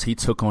Pops, he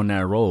took on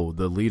that role,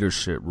 the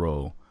leadership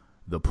role,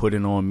 the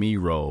putting on me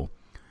role.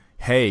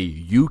 Hey,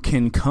 you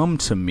can come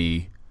to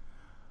me.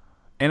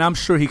 And I'm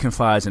sure he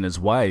confides in his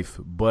wife,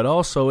 but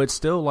also it's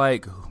still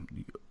like,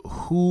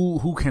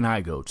 who can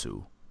I go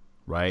to,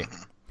 right?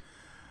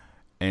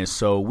 And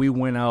so we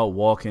went out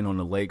walking on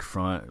the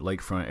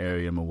lakefront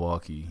area in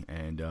Milwaukee,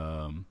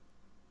 and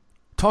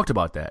talked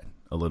about that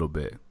a little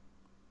bit.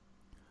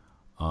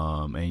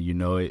 And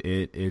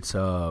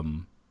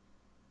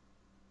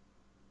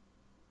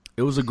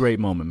it was a great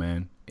moment,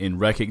 man, in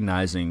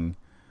recognizing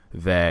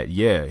that,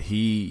 yeah,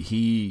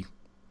 he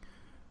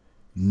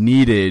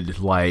needed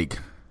like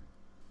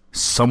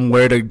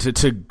somewhere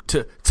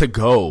to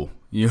go,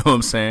 you know what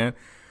I'm saying?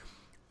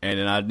 And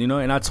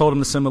then I told him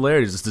the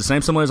similarities. It's the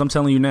same similarities I'm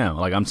telling you now.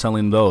 Like, I'm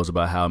telling those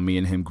about how me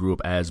and him grew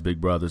up as big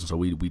brothers, and so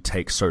we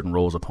take certain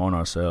roles upon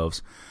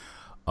ourselves.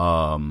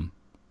 But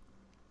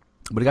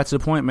it got to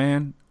the point,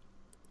 man.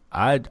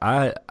 I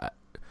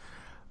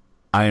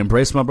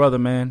embraced my brother,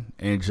 man,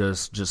 and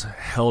just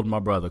held my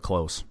brother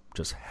close.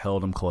 Just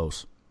held him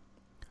close.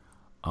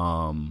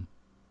 I'm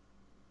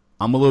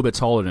a little bit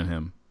taller than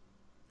him.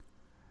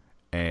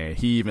 And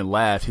he even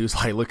laughed. He was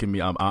like, "Look at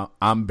me.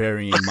 I'm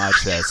burying my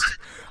chest.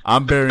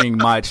 I'm burying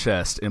my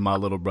chest in my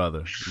little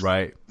brother,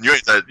 right?" You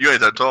ain't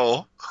that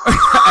tall.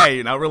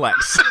 Hey, now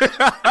relax.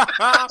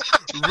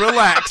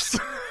 Relax.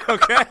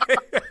 Okay?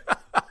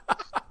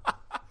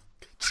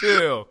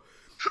 Chill.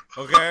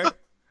 Okay?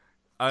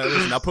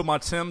 Listen, I put my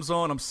Timbs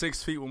on. I'm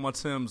 6 feet with my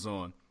Timbs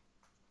on.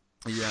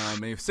 Yeah, I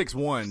mean,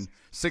 6'1",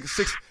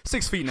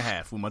 6 feet and a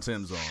half with my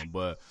Timbs on.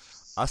 But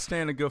I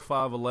stand a good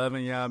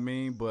 5'11", yeah, I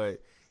mean,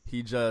 but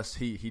he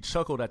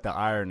chuckled at the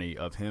irony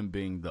of him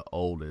being the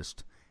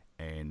oldest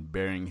and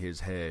burying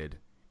his head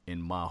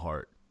in my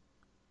heart.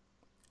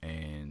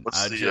 And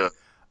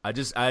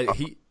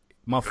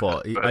my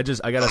fault. I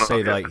gotta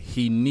say, like,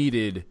 he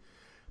needed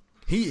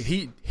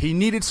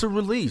to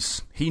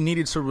release. He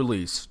needed to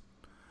release.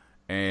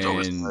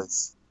 And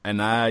nice.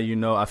 And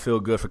I feel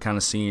good for kind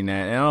of seeing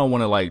that. And I don't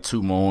want to like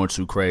toot my horn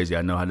too crazy.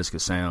 I know how this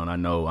could sound. I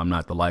know I'm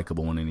not the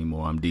likable one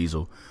anymore. I'm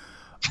Diesel.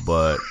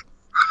 But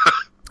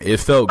it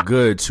felt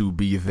good to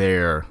be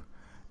there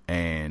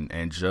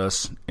and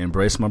just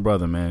embrace my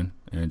brother, man,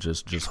 and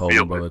just hold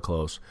my brother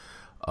close.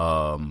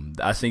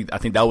 I think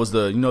that was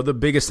the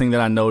biggest thing that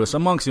I noticed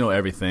amongst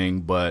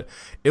everything, but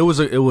it was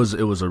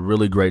a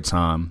really great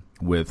time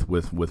with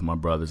my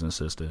brothers and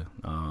sister.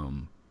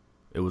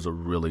 It was a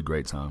really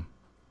great time.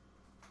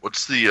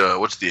 What's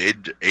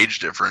the age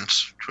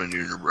difference between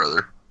you and your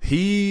brother?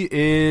 He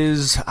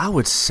is, I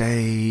would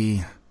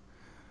say,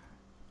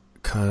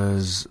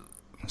 because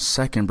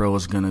second bro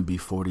is going to be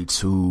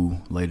 42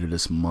 later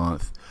this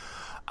month.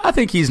 I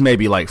think he's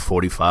maybe like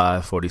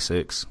 45,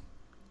 46.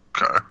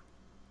 Okay.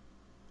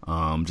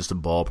 Just to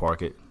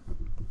ballpark it,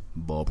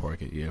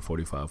 yeah,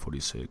 45,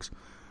 46.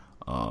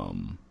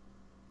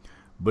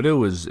 But it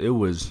was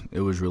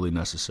really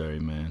necessary,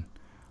 man.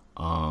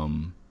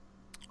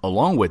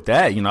 Along with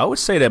that, I would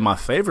say that my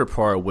favorite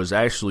part was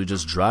actually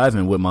just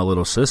driving with my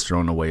little sister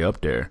on the way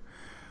up there.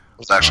 I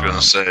was actually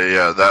going to say,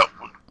 yeah,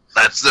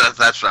 that's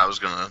what I was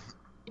going to,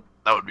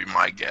 that would be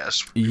my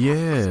guess.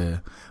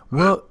 Yeah.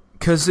 Well,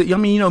 because,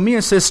 me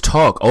and sis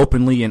talk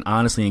openly and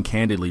honestly and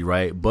candidly,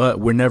 right? But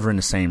we're never in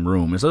the same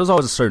room. And so there's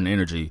always a certain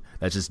energy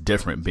that's just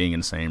different being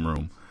in the same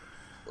room.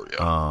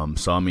 Oh, yeah.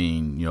 So,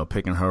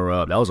 picking her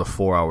up, that was a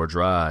 4-hour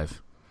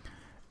drive.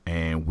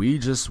 And we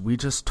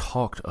just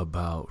talked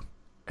about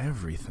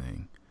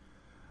everything.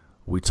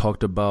 We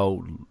talked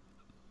about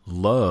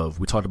love.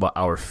 We talked about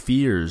our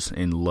fears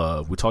in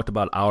love. We talked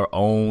about our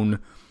own,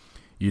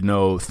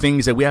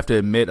 things that we have to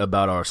admit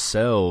about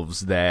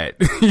ourselves that,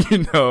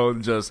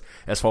 just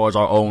as far as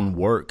our own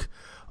work.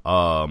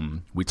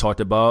 We talked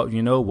about,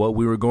 what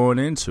we were going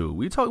into.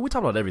 We talked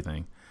about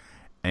everything.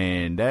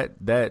 And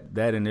that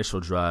initial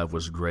drive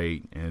was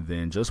great. And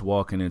then just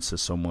walking into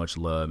so much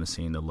love and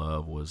seeing the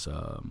love was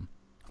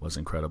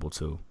incredible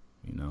too,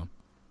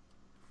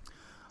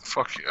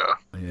 Fuck yeah.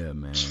 Yeah,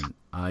 man.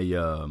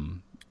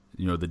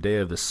 the day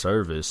of the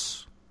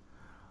service,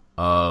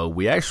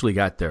 we actually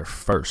got there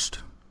first.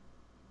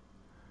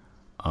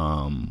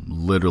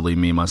 Literally,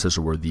 me and my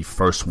sister were the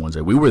first ones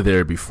there. We were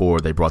there before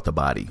they brought the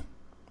body.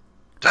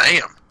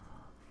 Damn.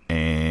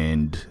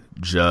 And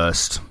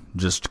just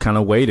kind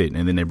of waited,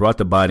 and then they brought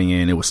the body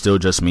in. It was still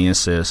just me and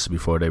sis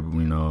before they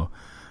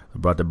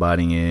brought the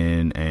body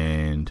in,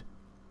 and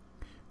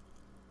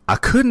I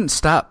couldn't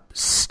stop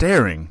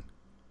staring.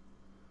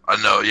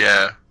 I know,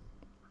 yeah.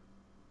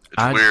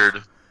 It's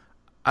weird.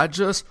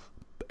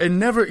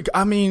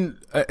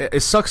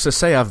 It sucks to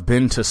say I've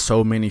been to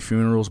so many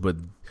funerals, but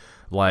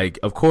like,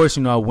 of course,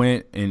 I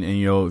went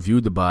and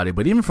viewed the body,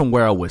 but even from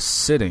where I was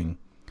sitting,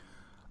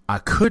 I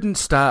couldn't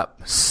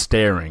stop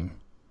staring.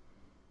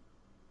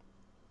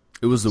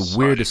 It was the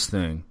weirdest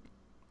thing.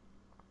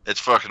 It's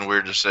fucking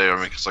weird to say. I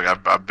mean, because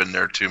like I've been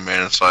there too,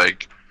 man. It's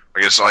like,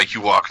 I guess like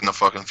you walk in the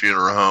fucking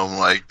funeral home,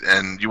 like,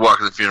 and you walk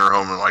in the funeral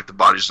home, and like the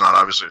body's not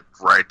obviously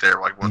right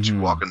there. Like once you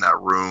walk in that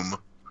room,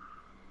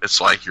 it's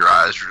like your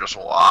eyes are just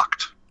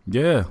locked.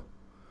 Yeah.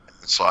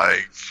 It's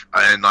like,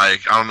 I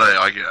don't know,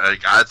 like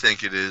I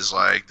think it is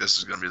like this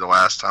is gonna be the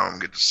last time I'm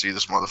gonna get to see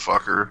this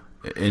motherfucker.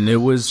 And it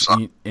was,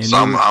 I'm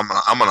gonna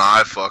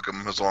eye fuck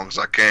him as long as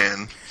I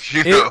can.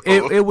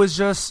 It was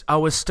just, I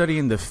was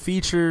studying the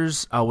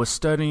features. I was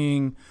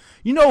studying.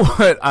 You know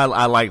what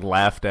I like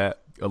laughed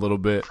at a little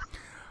bit,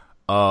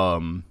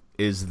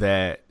 is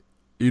that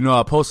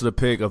I posted a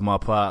pic of my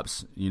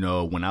pops,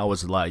 when I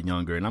was a lot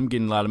younger, and I'm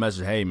getting a lot of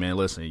messages. Hey man,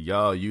 listen,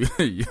 y'all, you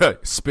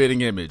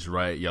spitting image,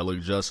 right? Y'all look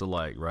just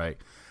alike, right?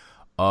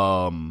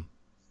 The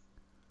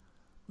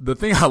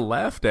thing I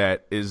laughed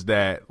at is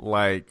that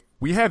like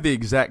we have the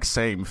exact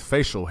same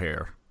facial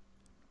hair.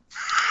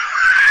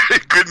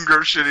 Couldn't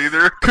grow shit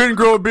either. Couldn't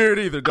grow a beard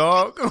either,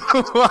 dog.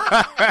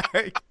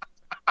 Like,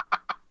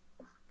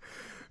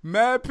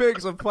 mad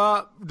pics of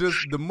Pop, just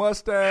the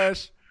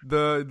mustache,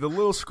 the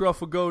little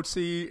scruff of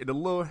goatee, and the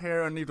little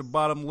hair underneath the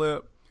bottom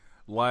lip.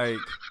 Like,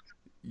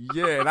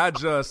 yeah, and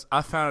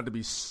I found it to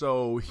be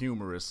so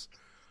humorous.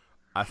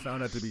 I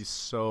found it to be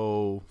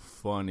so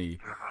funny.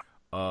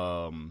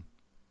 Hey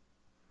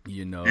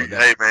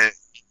man,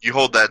 you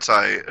hold that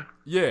tight.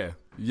 Yeah.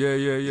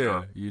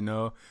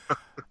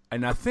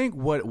 And I think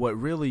what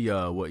really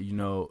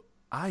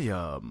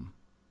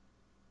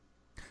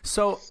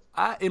so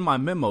I in my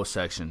memo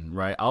section,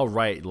 right, I'll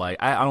write like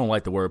I don't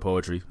like the word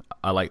poetry.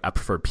 I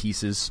prefer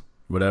pieces,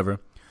 whatever.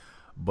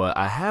 But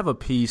I have a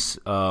piece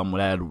that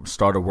I had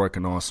started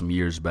working on some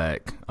years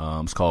back.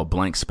 It's called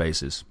Blank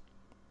Spaces.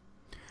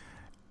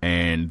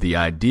 And the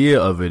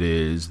idea of it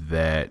is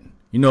that,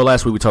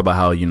 last week we talked about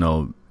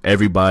how,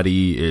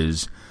 everybody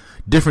is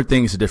different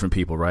things to different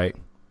people, right?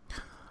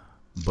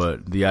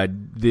 But the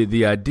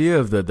idea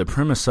of the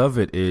premise of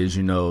it is,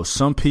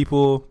 some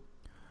people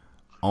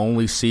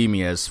only see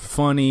me as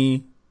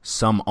funny.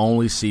 Some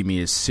only see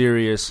me as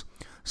serious.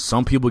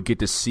 Some people get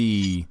to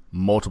see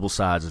multiple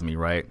sides of me,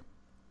 right?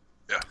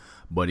 Yeah.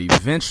 But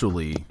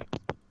eventually,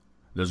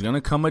 there's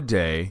gonna come a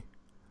day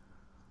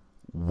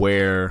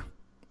where,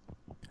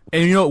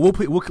 and we'll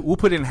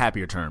put it in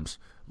happier terms.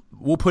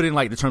 We'll put it in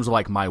like the terms of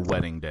like my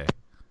wedding day.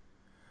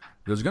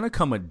 There's gonna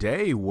come a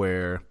day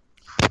where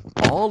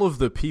all of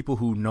the people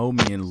who know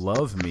me and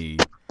love me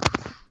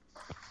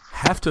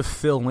have to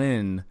fill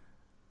in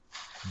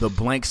the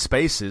blank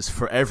spaces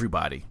for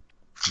everybody,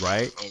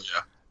 right? Oh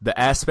yeah. The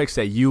aspects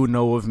that you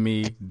know of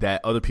me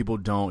that other people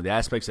don't, the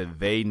aspects that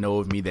they know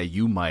of me that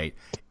you might.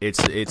 It's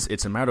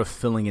a matter of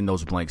filling in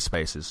those blank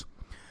spaces.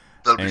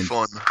 That'll be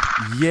fun.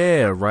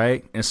 Yeah,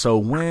 right. And so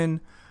when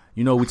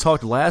we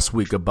talked last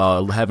week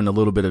about having a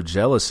little bit of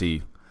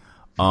jealousy,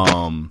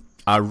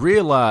 I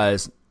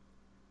realized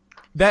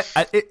that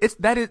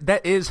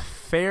that is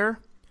fair,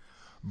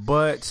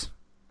 but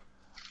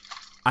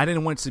I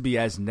didn't want it to be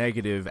as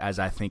negative as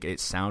I think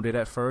it sounded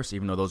at first,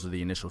 even though those are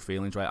the initial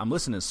feelings, right? I'm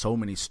listening to so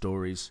many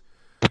stories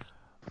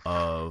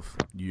of,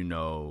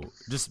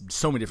 just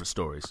so many different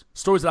stories.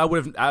 Stories that I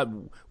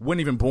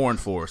wouldn't even born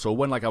for, so it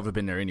wasn't like I would have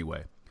been there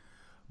anyway.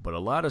 But a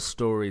lot of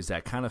stories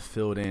that kind of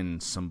filled in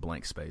some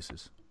blank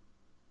spaces.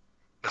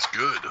 That's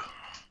good.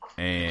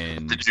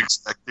 And did you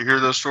expect to hear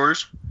those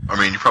stories? I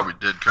mean, you probably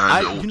did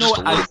kind of.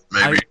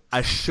 Maybe.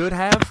 I should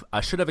have.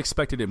 I should have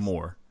expected it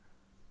more.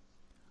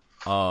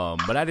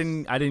 But I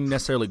didn't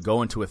necessarily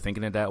go into it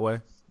thinking it that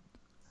way.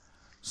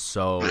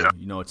 So,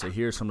 yeah. To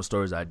hear some of the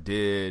stories I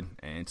did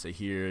and to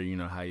hear,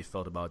 how you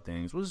felt about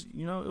things was,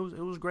 it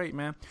was great,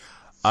 man.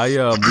 We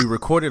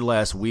recorded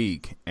last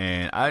week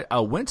and I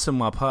went to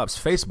my pop's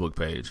Facebook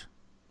page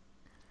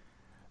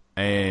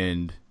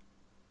and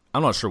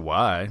I'm not sure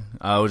why.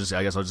 I guess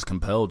I was just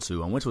compelled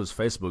to. I went to his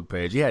Facebook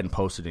page. He hadn't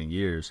posted in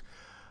years,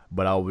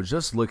 but I was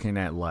just looking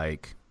at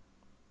like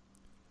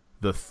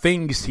the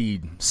things he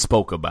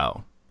spoke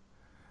about.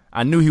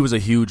 I knew he was a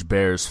huge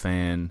Bears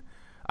fan.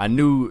 I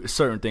knew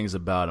certain things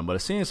about him,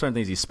 but seeing certain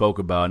things he spoke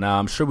about, now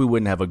I'm sure we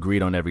wouldn't have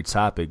agreed on every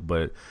topic,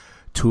 but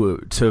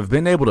to have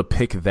been able to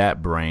pick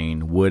that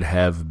brain would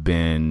have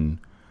been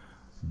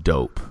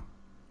dope.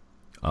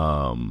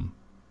 That'd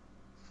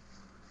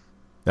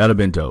have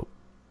been dope.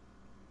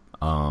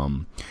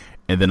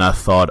 And then I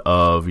thought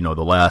of,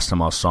 the last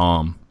time I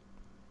saw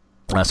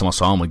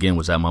him again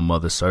was at my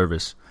mother's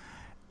service.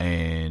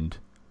 And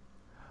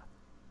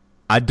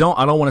I don't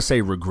want to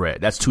say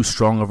regret. That's too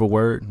strong of a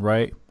word,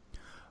 right?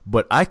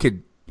 But I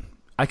could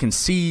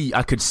see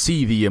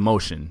the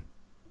emotion,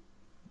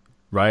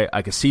 right?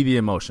 I could see the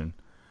emotion.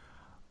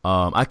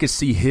 I could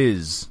see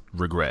his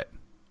regret.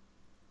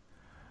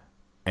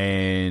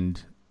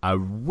 And I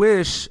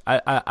wish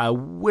I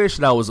wish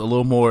that I was a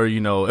little more,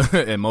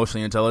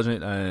 emotionally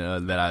intelligent,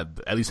 that I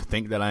at least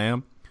think that I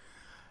am.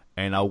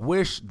 And I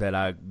wish that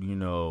I,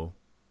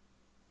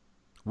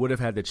 would have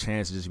had the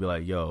chance to just be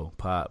like, yo,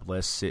 Pop,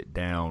 let's sit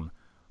down,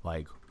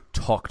 like,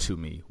 talk to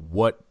me.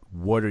 What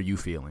are you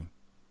feeling?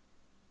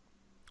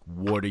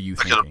 What are you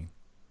thinking?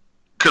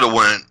 Could have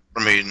went,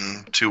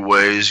 two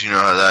ways. You know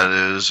how that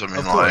is.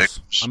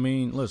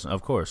 Listen,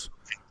 of course.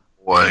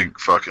 Like,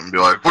 fucking be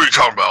like, what are you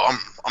talking about?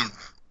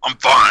 I'm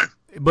fine.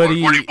 But what are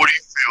you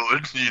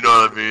feeling? You know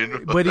what I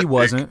mean? But he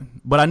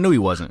wasn't. But I knew he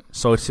wasn't.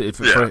 So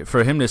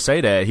for him to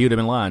say that, he would have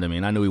been lying to me,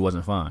 and I knew he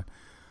wasn't fine.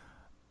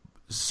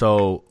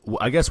 So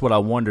I guess what I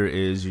wonder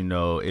is,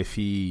 if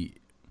he,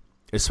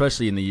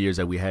 especially in the years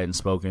that we hadn't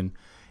spoken,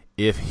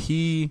 if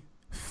he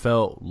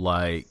felt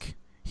like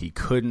he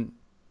couldn't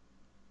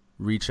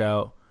reach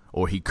out,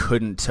 or he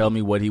couldn't tell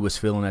me what he was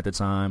feeling at the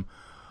time,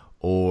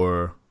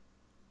 or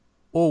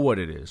what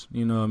it is.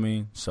 You know what I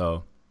mean?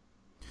 So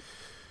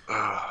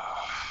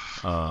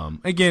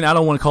again, I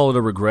don't want to call it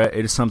a regret.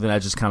 It is something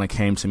that just kind of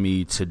came to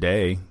me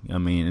today.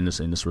 In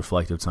this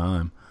reflective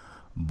time.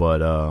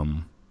 But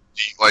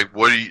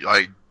what do you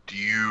like? Do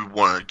you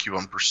want to keep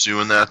on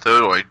pursuing that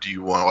though? Like, do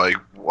you want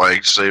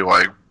to say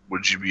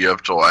would you be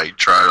up to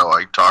try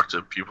to talk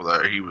to people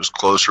that he was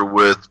closer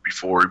with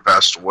before he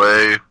passed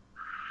away?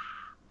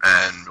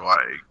 And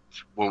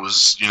what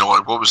was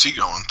what was he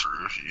going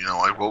through?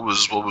 What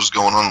was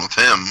going on with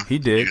him? He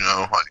did.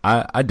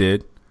 I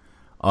did.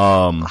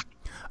 I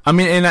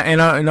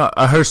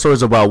heard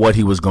stories about what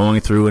he was going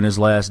through in his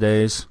last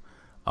days,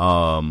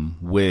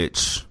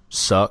 which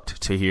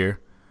sucked to hear.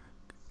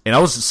 And I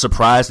was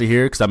surprised to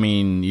hear because, a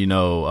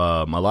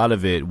lot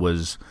of it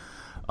was,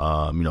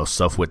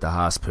 stuff with the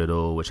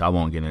hospital, which I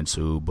won't get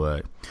into.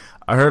 But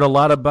I heard a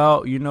lot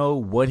about,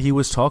 what he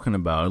was talking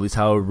about, at least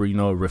how it,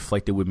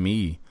 reflected with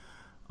me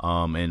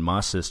and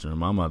my sister and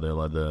my mother,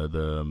 like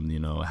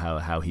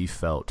how he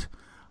felt.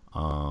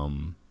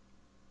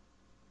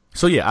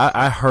 So yeah,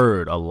 I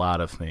heard a lot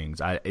of things.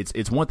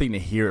 It's one thing to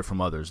hear it from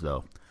others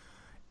though.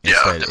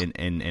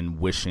 And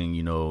wishing,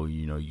 you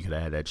could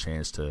have had that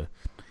chance to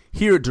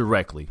hear it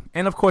directly.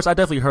 And of course I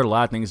definitely heard a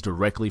lot of things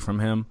directly from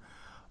him.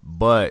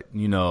 But,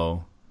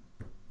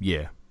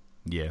 yeah.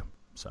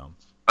 So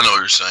I know what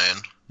you're saying.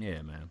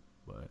 Yeah, man.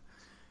 But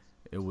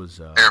it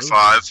was Air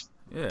 5.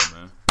 Yeah,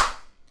 man.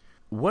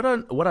 What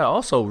I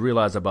also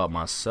realized about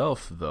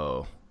myself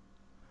though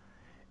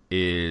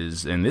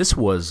is, and this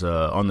was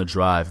on the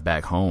drive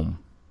back home,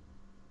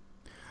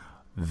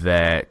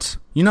 that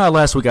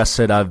last week I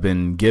said I've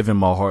been giving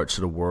my heart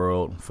to the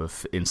world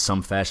in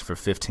some fashion for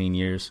 15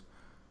 years.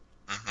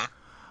 Mm-hmm.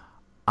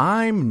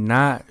 I'm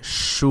not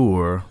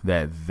sure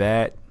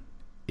that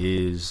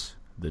is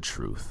the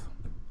truth.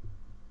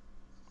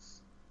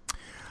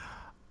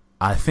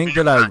 I think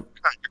that you're kind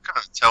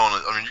of telling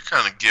it. You're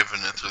kind of giving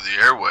it through the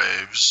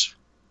airwaves.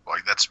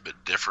 That's a bit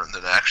different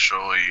than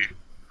actually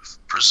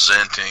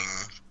presenting.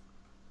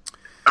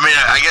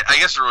 I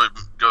guess it really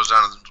goes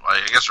down to,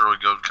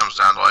 comes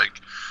down to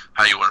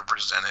how you want to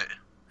present it.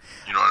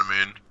 You know what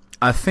I mean?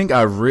 I think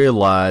I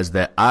realized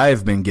that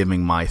I've been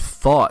giving my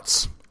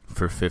thoughts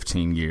for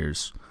 15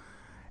 years,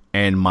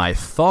 and my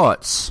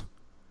thoughts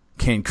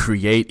can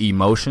create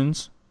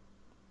emotions.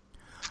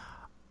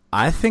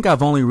 I think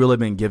I've only really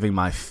been giving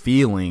my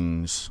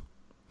feelings,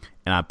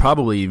 and I'm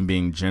probably even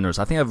being generous.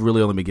 I think I've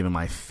really only been giving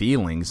my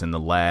feelings in the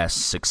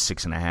last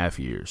 6.5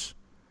 years.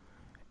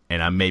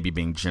 And I may be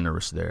being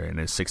generous there. And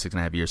it's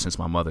 6.5 years since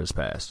my mother's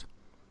passed.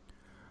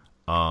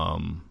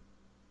 And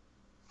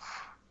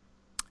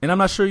I'm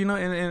not sure, it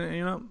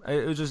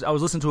was just, I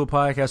was listening to a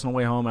podcast on the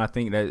way home, and I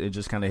think that it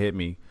just kind of hit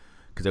me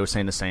because they were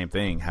saying the same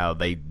thing, how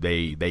they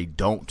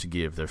don't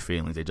give their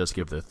feelings, they just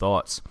give their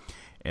thoughts.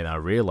 And I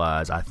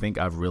realized I think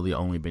I've really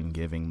only been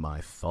giving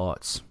my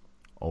thoughts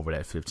over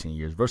that 15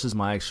 years versus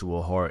my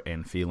actual heart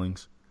and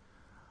feelings,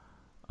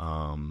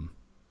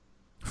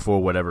 for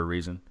whatever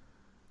reason.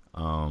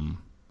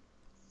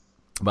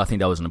 But I think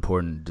that was an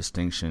important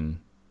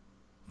distinction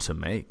to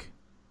make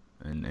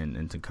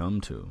and to come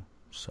to.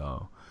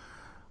 So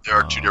there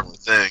are two different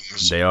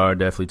things. They are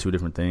definitely two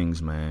different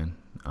things, man.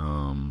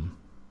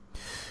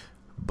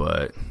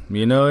 But,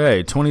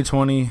 hey,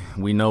 2020,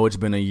 we know it's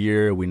been a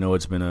year. We know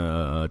it's been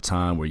a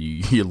time where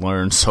you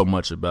learn so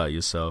much about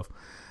yourself.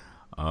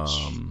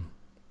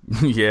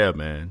 Yeah,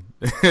 man.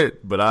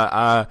 But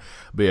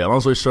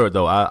long story short,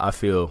 though, I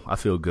feel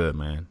good,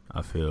 man.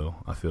 I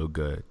feel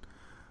good.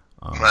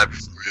 I'm happy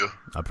for you.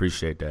 I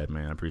appreciate that,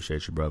 man. I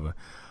appreciate you, brother.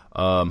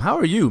 How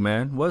are you,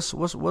 man? What's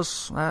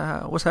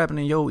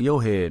happening in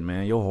your head,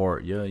 man? Your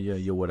heart,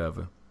 your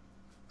whatever.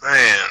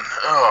 Man,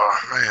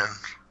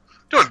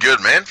 Doing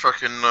good, man.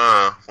 Fucking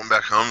went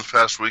back home this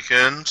past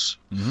weekend.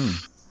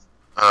 Mm-hmm.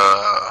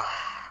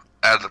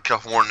 Added a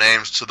couple more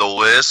names to the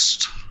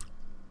list.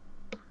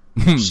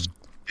 It's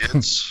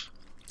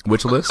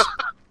Which list?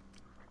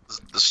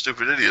 the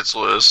stupid idiots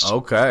list.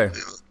 Okay.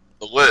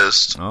 The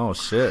list. Oh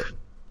shit.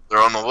 They're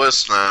on the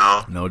list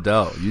now. No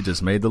doubt. You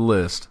just made the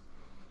list.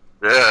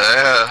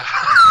 Yeah.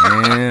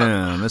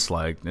 Damn. It's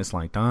like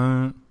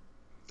done.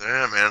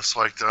 Yeah, man. It's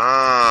like It's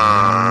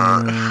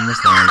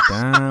like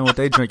done. What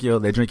they drink your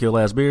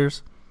last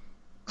beers?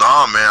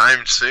 Nah, man. I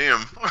didn't even see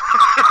him.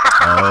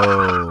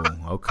 Oh.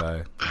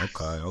 Okay.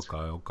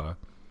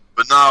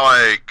 But now,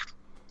 like,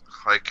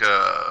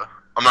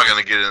 I'm not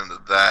gonna get into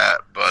that.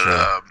 But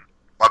Sure.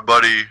 my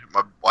buddy,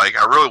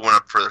 I really went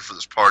up further for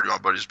this party. My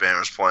buddy's band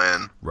was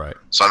playing, Right.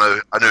 so I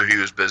knew he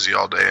was busy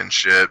all day and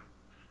shit.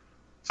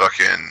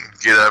 Fucking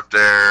get up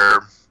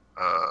there,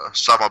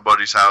 stop at my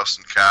buddy's house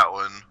in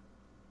Catlin.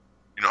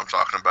 You know what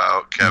I'm talking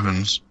about,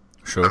 Kevin's.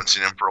 Sure. Haven't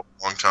seen him for a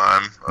long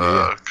time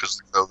Yeah. because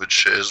of the COVID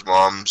shit. His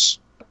mom's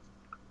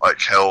like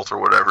health or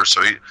whatever,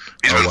 so he's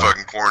been wow.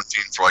 fucking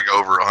quarantined for like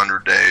over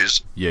 100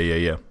 days.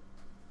 Yeah.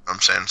 I'm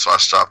saying, so I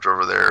stopped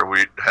over there.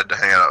 We had to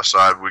hang out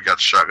outside. We got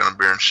shotgun a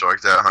beer and shit like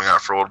that. Hung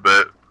out for a little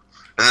bit.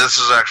 And this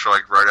is actually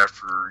like right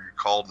after you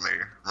called me.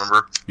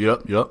 Remember?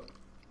 Yep.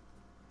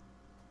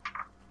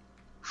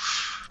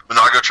 But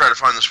now I go try to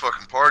find this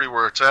fucking party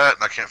where it's at,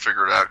 and I can't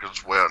figure it out because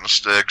it's way out in the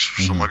sticks.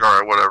 So I'm like, all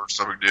right, whatever. It's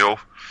no big deal.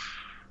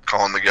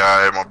 Calling the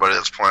guy, my buddy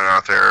that's playing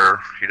out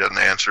there. He doesn't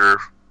answer.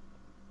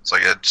 It's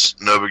like it's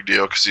no big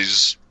deal because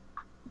he's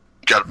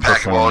got to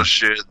pack up all his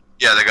shit.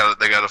 Yeah, they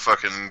got to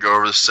fucking go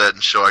over the set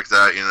and shit like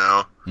that, you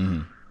know.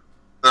 Mm-hmm.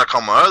 Then I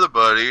call my other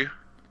buddy.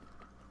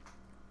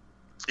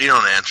 He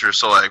don't answer.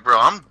 So like, bro,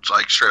 I'm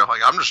like straight up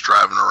like I'm just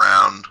driving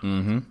around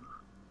Mm-hmm.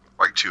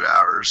 like 2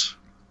 hours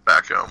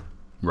back home.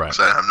 Right. Because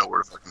I didn't have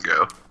nowhere to fucking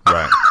go.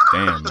 Right.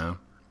 Damn, man.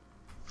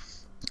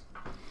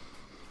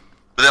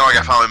 But then like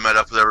I finally met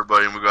up with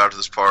everybody and we go out to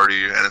this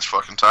party and it's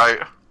fucking tight.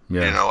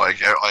 Yeah. You know, like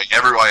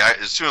everybody.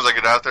 As soon as I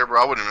get out there,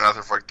 bro, I wasn't even out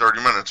there for like 30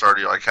 minutes.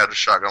 Already like had to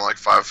shotgun like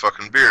 5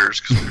 fucking beers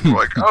because people were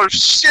like, "Oh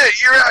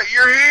shit, you're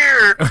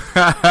here."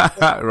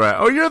 Right.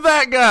 Oh, you're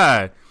that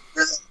guy.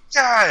 You're that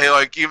guy.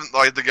 Like even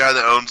like the guy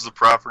that owns the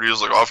property was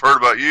like, "Oh, I've heard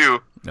about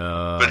you.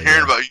 Been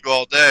hearing about you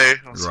all day."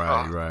 I was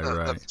Right, like, right.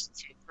 That makes me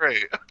feel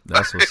great.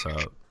 That's what's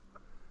up.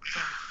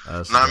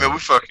 I mean, we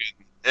fucking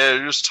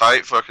it was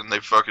tight. Fucking they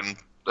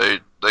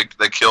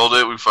killed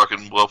it. We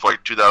fucking blew up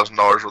like $2,000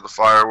 worth of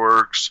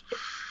fireworks.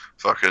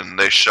 Fucking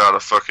they shot a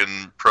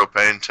fucking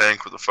propane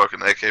tank with a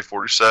fucking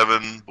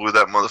AK-47. Blew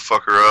that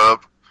motherfucker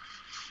up.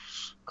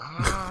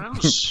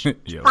 It was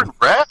pretty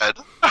rad.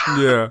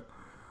 Yeah.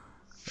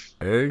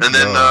 Hey, And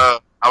then I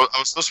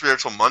was supposed to be there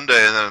till Monday,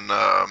 and then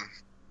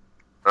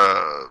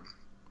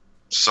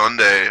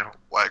Sunday,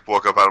 like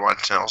woke up out of my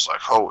tent. I was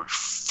like, holy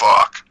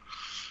fuck.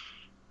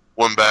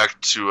 Went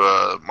back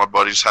to my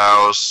buddy's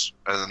house,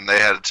 and then they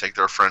had to take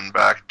their friend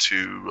back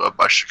to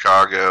by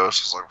Chicago.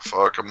 So I was like,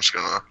 fuck, I'm just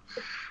gonna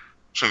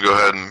go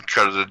ahead and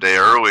cut it a day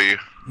early,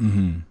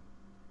 and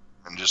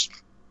just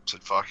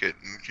said fuck it,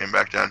 and came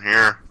back down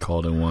here.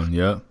 Called it one,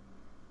 yeah.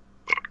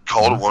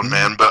 Called it one,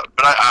 man. But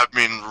I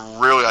mean,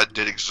 really, I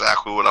did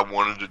exactly what I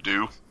wanted to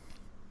do.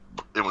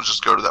 It was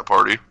just go to that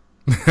party.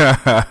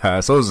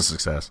 So it was a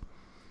success.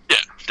 Yeah,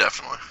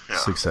 definitely. Yeah.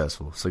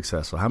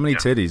 Successful. How many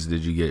titties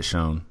did you get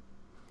shown?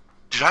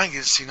 Dude, I didn't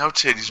get to see no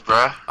titties,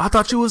 bruh. I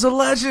thought you was a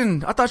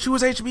legend. I thought you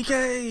was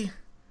HBK.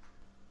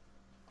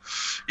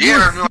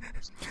 Yeah,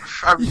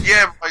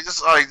 yeah,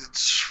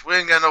 we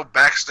ain't got no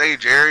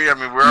backstage area. I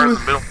mean, we're in the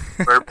middle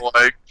where,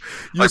 like...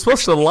 You were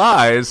supposed to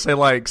lie and say,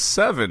 like,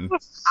 7.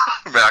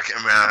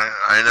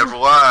 I ain't never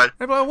lied.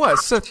 Hey, but what?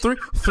 So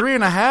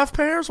 3.5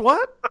 pairs?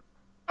 What?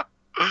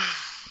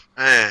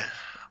 Man,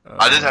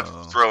 I did have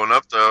to throwing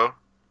up, though.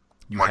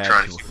 I'm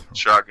trying to keep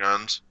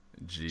shotguns.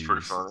 Jeez. It's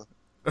pretty funny.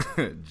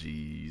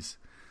 Jeez.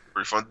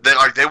 Pretty fun.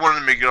 They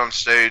wanted me to get on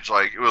stage,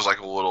 like, it was like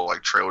a little,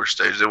 like, trailer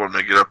stage. They wanted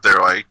me to get up there,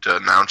 like, to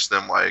announce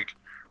them, like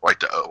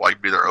to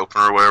be their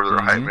opener or whatever, their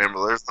hype man.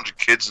 But there's a bunch of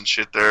kids and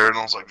shit there, and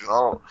I was like,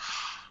 oh,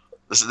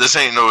 this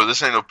ain't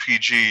no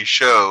PG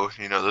show.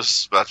 You know,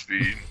 this is about to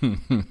be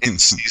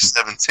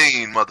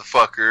NC-17,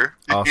 motherfucker.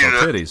 Also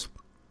titties.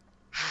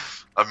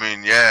 I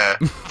mean, yeah.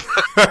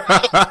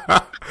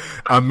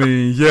 I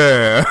mean,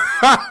 yeah.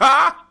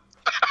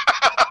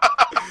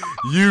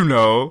 You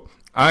know,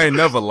 I ain't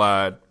never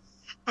lied.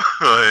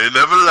 I ain't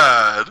never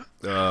lied.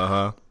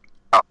 Uh-huh.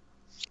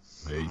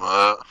 Hey.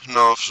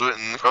 No,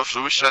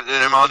 we shut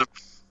them out.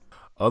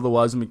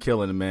 Otherwise, me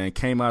killing it, man.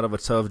 Came out of a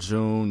tough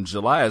June.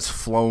 July has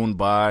flown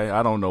by.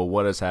 I don't know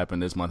what has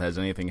happened this month. Has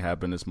anything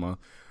happened this month?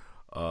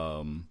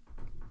 But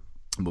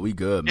we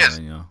good,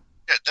 man. You know.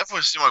 Yeah, it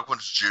definitely seemed like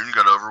once June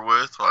got over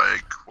with,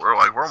 we're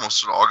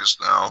almost in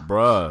August now.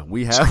 Bruh,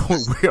 we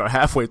are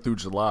halfway through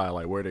July.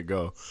 Like, where'd it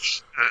go?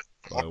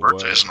 My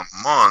birthday's in a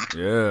month.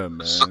 Yeah,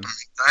 man.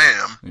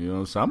 Damn. You know what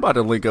I'm saying? I'm about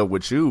to link up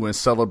with you and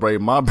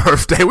celebrate my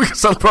birthday. We can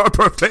celebrate our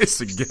birthdays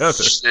together.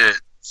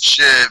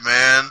 Shit,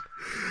 man.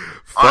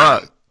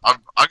 Fuck.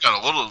 I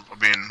got a little. I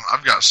mean, man,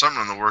 I've got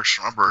something in the works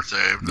for my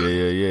birthday. But,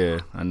 Yeah.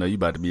 I know you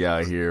about to be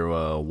out here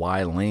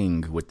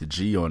Ling with the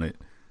G on it.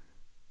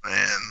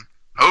 man,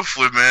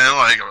 hopefully, man.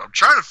 Like, I'm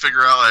trying to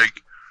figure out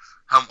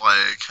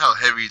how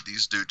heavy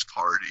these dudes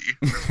party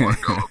before I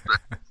go up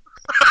there.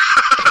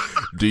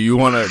 Do you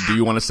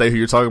wanna say who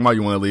you're talking about?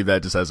 You wanna leave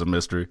that just as a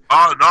mystery?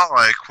 Oh, no, no,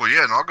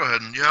 I'll go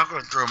ahead and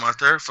throw them out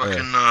there.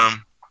 Fucking,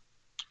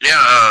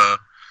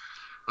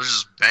 there's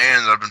this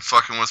band I've been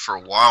fucking with for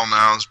a while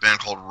now. This band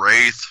called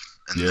Wraith,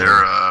 and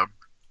their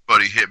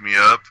buddy hit me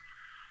up,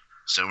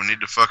 said we need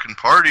to fucking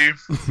party,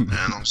 and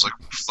I was like,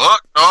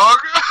 fuck, dog.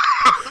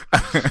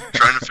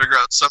 Trying to figure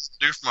out something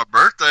to do for my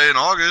birthday in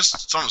August.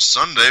 It's on a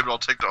Sunday, but I'll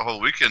take the whole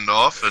weekend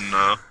off, and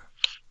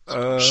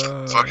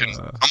fucking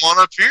come on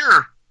up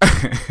here.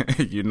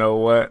 You know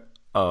what?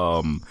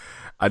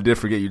 I did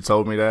forget you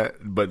told me that,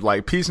 but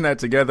like piecing that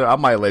together, I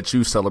might let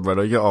you celebrate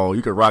on your own.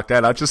 You can rock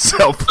that out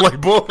yourself,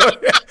 Playboy.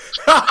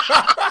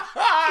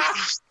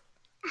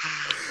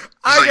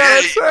 I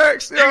got a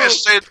text, yo. You can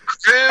stay at the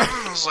crib.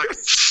 I was like,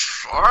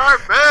 all right,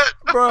 bet.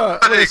 Bro,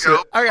 listen,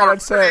 I got a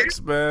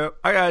text, man.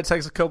 I got a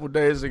text a couple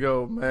days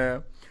ago,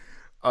 man.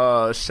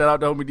 Shout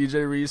out to homie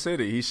DJ Reed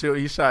City. He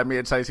shot me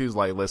a text. He was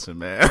like, listen,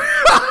 man.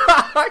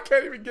 I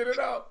can't even get it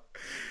out.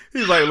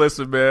 He's like,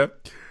 listen, man.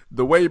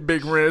 The way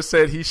Big Ren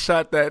said he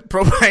shot that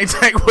propane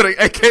tank with an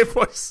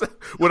AK-47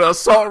 with an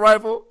assault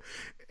rifle,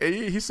 and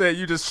he said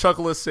you just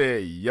chuckle and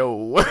said,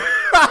 yo.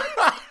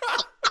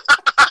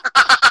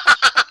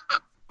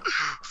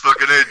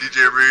 Fucking A,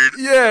 DJ Reed.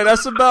 Yeah,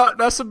 that's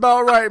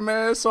about right,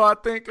 man. So I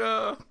think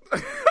you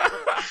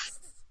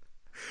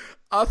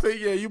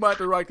might have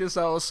to write this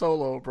out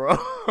solo, bro.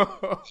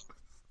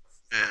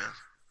 Yeah.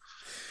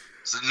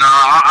 So, no,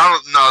 I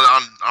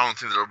don't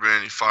think there'll be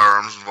any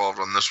firearms involved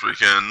on this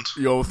weekend.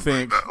 You don't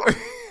think?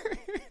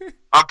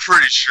 I'm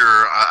pretty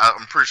sure.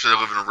 I'm pretty sure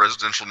they live in a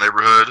residential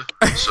neighborhood.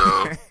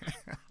 So.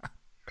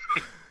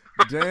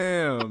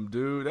 Damn,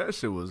 dude, that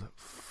shit was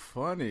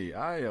funny.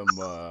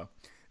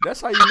 That's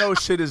how you know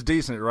shit is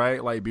decent,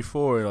 right? Like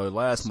before,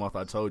 last month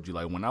I told you,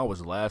 like when I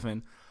was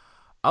laughing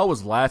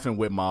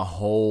with my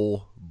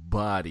whole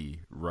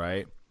body,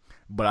 right?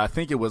 But I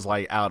think it was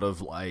like out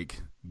of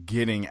like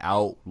getting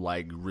out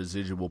like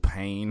residual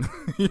pain.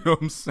 You know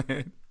what I'm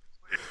saying?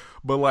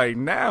 But like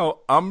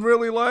now I'm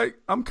really like,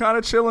 I'm kind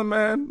of chilling,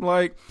 man.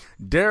 Like,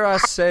 dare I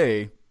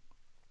say,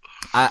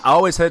 I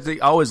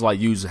always like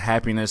use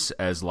happiness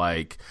as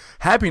like,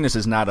 happiness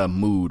is not a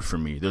mood for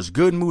me. There's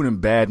good mood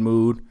and bad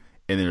mood,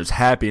 and there's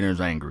happy and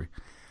there's angry.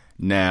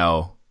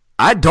 Now,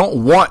 I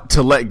don't want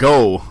to let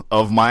go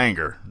of my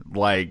anger.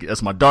 Like,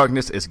 it's my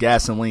darkness, it's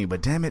gasoline,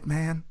 but damn it,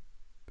 man.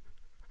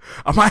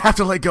 I might have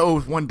to let go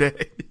one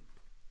day.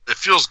 It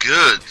feels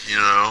good, you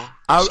know,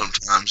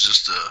 sometimes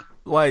just to...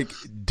 Like,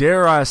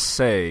 dare I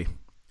say,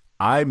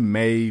 I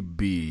may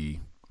be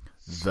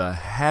the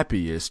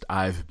happiest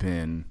I've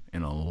been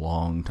in a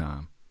long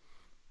time.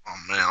 Oh,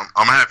 man,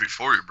 I'm happy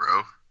for you,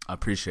 bro. I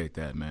appreciate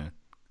that, man.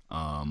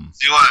 I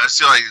feel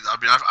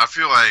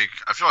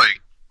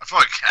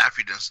like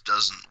happiness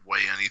doesn't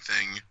weigh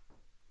anything.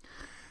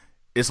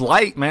 It's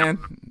light, man.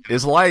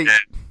 It's light. Yeah.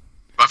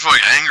 I feel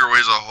like anger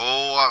weighs a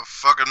whole lot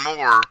fucking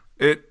more.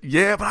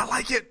 Yeah, but I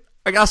like it.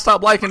 I gotta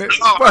stop liking it.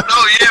 No, but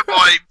you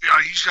gotta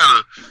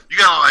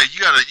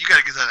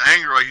get that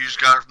anger like you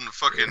just got from the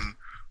fucking.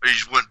 You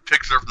just went and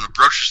picked it up from the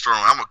grocery store.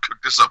 I'm gonna cook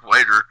this up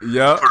later.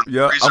 Yeah,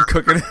 I'm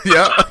cooking it.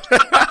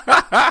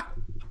 Yeah.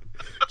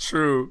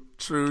 True.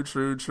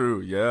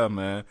 Yeah,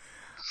 man.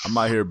 I'm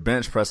out here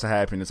bench pressing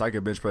happiness. I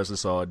can bench press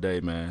this all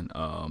day, man.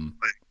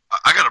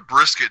 I got a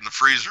brisket in the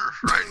freezer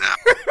right now.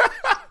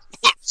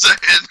 What I'm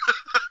saying.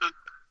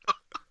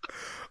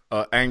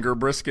 Anger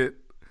brisket.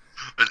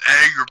 An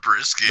anger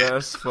brisket.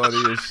 That's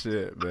funny as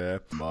shit, man.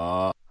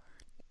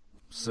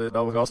 Said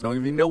I don't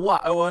even know why.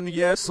 I want to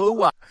guess so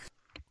why.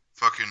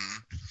 Fucking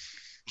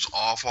was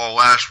off all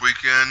last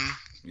weekend.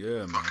 Yeah,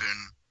 man.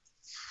 Fucking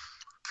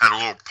had a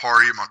little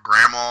party at my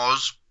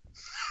grandma's.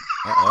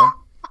 Uh-oh.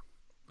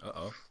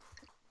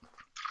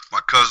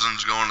 My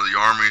cousin's going to the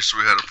army, so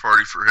we had a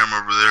party for him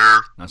over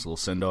there. Nice little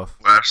send-off.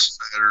 Last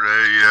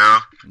Saturday,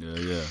 yeah.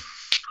 Yeah.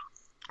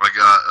 I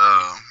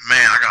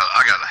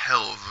got a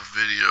hell of a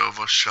video of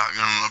us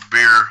shotgun and a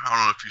beer. I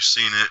don't know if you've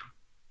seen it.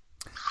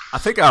 I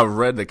think I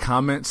read the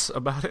comments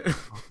about it.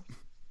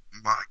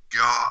 My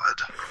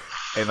God.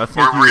 And I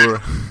think we're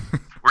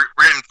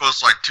getting close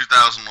to like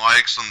 2,000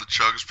 likes on the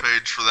Chugs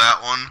page for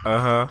that one.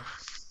 Uh-huh.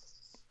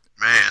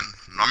 Man,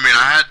 I mean,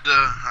 I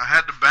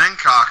had to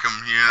Bangkok him,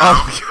 you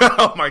know.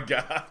 Oh my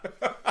God.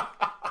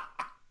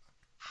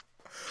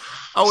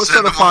 I was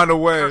trying to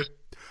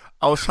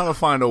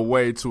find a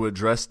way to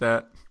address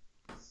that,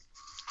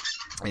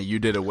 and you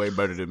did it way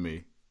better than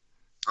me.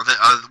 I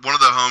think one of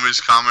the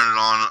homies commented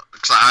on it,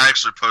 because I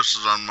actually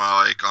posted on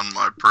my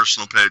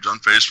personal page on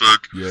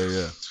Facebook.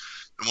 Yeah.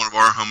 And one of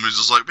our homies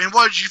was like, "Man,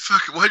 why'd you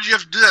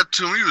have to do that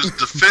to him? He was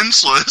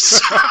defenseless."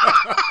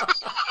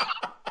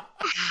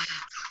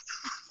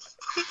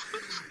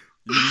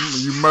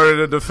 You murdered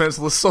a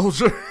defenseless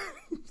soldier.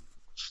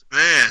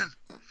 Man,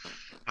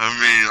 I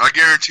mean, I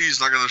guarantee he's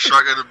not going to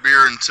shotgun a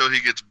beer until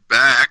he gets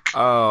back.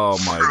 Oh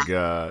my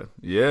god!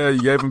 Yeah,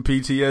 you gave him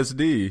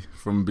PTSD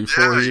from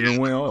before he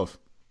even went off.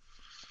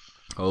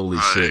 Holy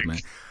shit, man!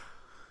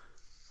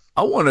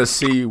 I want to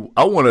see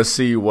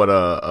what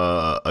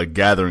a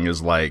gathering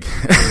is like.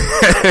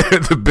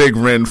 The Big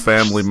Ren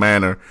family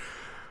manor.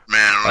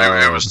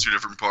 Man, it was two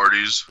different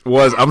parties.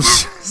 All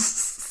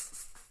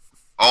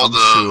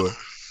the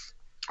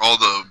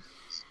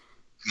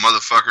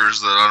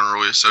motherfuckers that I don't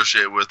really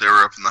associate with, they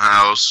were up in the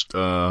house.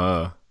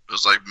 It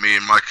was like me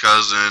and my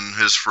cousin,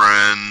 his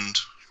friend,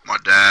 my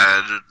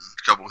dad, a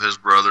couple of his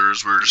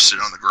brothers. We were just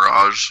sitting on the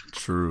garage,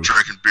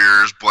 drinking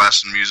beers,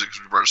 blasting music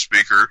because we brought a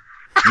speaker.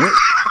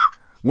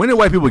 When did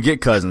white people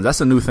get cousins?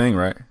 That's a new thing,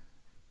 right?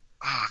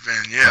 Oh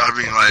man, yeah. I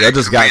mean, like y'all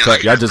just got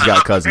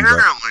cousins.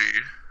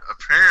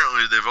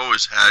 Apparently, they've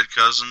always had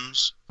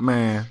cousins,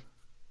 man.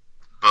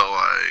 But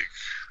like,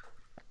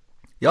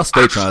 y'all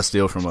stay trying to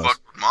steal from us. Fuck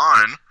with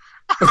mine.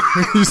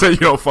 You say you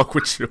don't fuck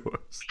with yours.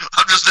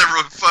 I've just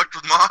never fucked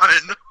with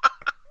mine.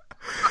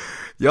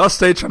 Y'all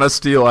stay trying to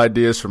steal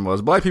ideas from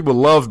us. Black people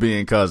love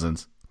being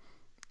cousins.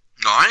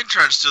 No, I ain't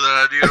trying to steal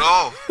that idea at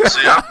all.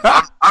 See,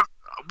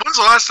 when's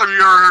the last time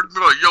you ever heard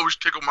me like, yo, we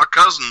should tickle my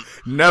cousin?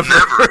 Never.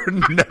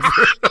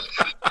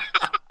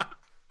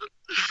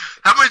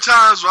 How many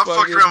times have I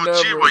fucked around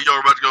with you while y'all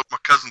were about to go to my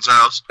cousin's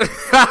house?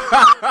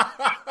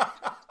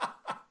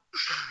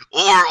 Or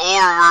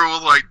we're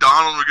with like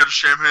Donald, we go to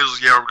Champagne,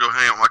 like, yeah, we're going to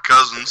hang out with my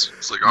cousins.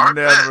 It's like, all right,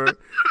 never.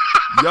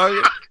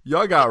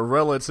 Y'all got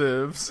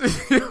relatives.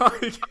 Yeah,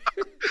 we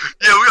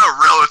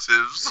got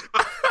relatives.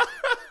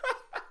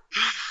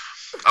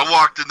 I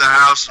walked in the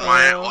house and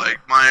my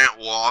aunt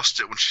lost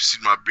it when she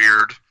seen my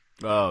beard.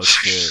 Oh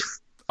shit!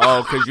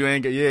 Oh, cause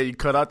you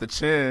cut out the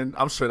chin.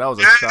 I'm sure that was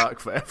a shock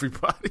for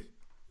everybody.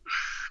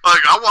 Like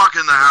I walk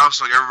in the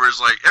house, like everybody's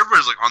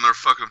like on their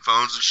fucking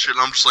phones and shit.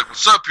 And I'm just like,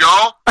 "What's up,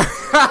 y'all?"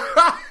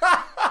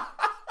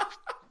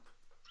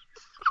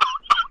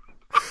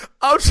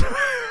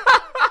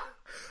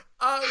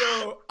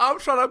 I'm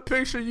trying to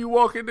picture you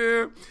walking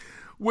in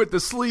with the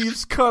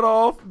sleeves cut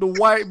off, the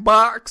white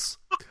box,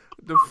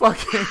 the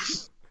fucking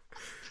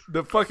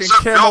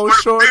camo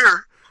shorts,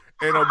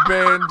 and a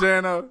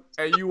bandana,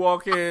 and you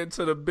walk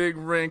into the Big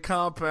Ren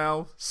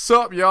compound.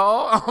 Sup,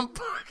 y'all? I'm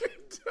fucking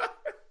done.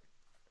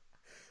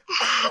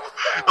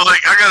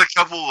 Like I got a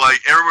couple, like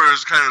everybody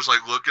was kind of just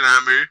like looking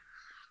at me.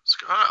 It's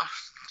like,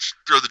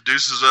 throw the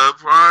deuces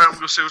up. All right, I'm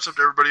gonna say what's up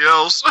to everybody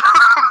else.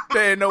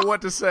 They didn't know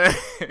what to say.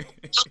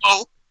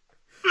 So,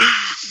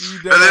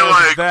 and then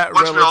like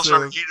once we all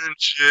started eating and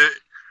shit.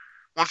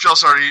 Once y'all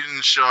started eating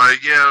and shit,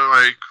 like, yeah,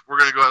 like, we're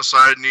gonna go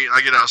outside and eat. I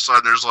get outside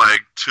and there's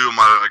like two of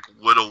my like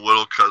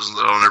little cousins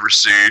that I'll never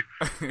see.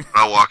 And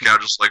I walk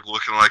out just like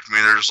looking like me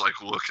and they're just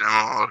like looking at me.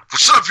 I'm like,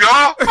 what's up,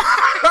 y'all?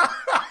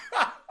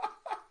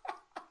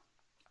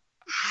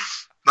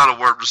 Not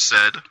a word was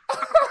said.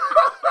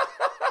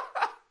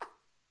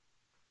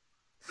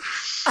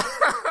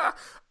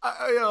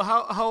 Yo,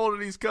 how old are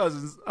these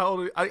cousins?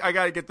 I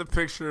gotta get the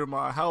picture in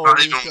mind. How old are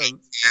these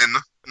cousins? 10.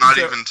 Not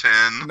even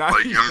 10.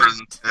 Like younger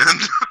than 10.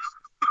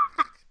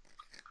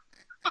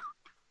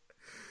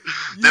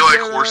 They like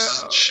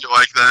horses and shit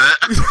like that.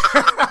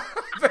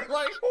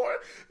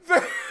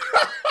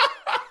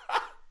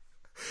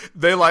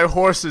 They like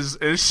horses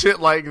and shit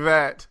like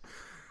that.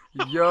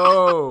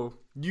 Yo,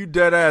 you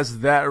dead ass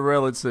that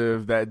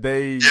relative that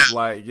they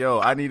like, yo,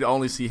 I need to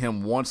only see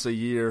him once a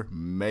year,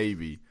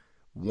 maybe.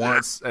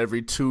 Once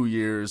every 2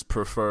 years,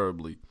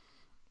 preferably.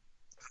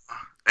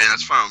 Hey,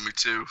 that's fine with me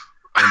too.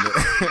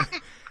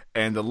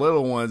 And the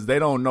little ones, they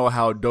don't know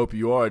how dope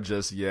you are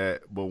just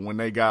yet. But when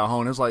they got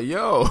home, it's like,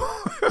 yo,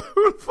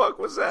 who the fuck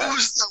was that? Who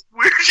was that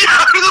weird?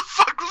 Yeah, who the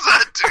fuck was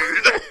that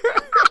dude?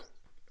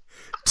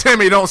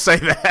 Timmy, don't say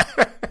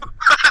that.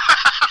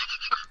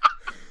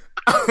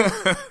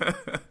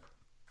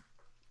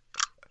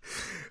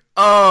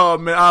 Oh,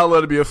 man, I'd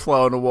love to be a fly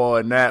on the wall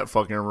in that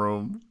fucking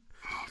room.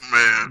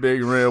 Man.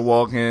 Big Red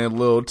walk in,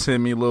 little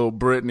Timmy, little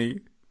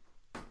Brittany.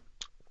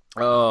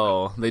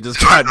 Oh, they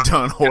just got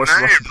done horse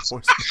riding.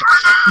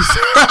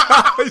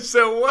 You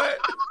said what?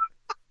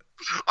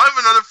 I have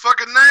another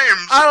fucking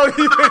names. I don't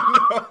even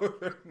know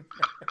their name.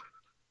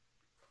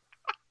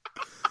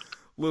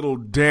 Little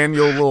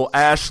Daniel, little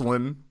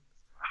Ashlyn.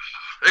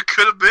 It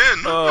could have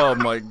been. Oh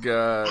my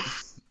god.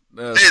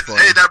 That's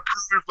hey, that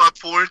proves my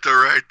point though,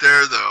 right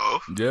there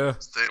though. Yeah.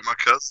 They my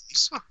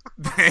cousins.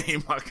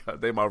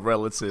 They my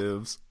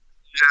relatives.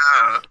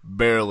 Yeah.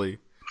 Barely.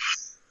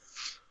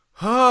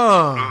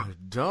 Oh,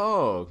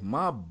 dog,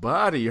 my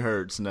body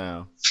hurts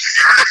now.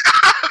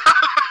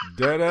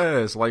 Dead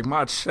ass. Like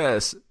my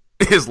chest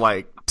is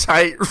like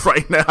tight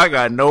right now. I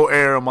got no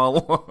air in my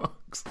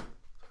lungs.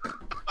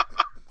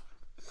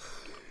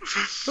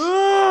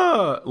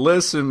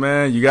 Listen,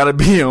 man, you gotta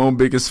be your own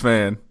biggest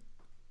fan.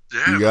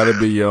 Yeah, you gotta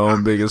be your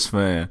own biggest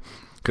fan.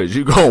 Cause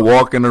you gonna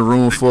walk in a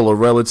room full of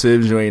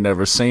relatives you ain't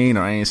never seen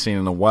or ain't seen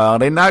in a while.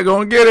 They not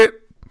gonna get it.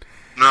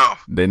 No,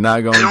 they're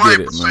not gonna get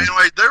it, man.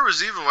 Like, there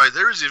was even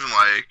relatives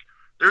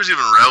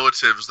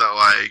that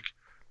like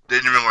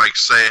didn't even like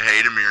say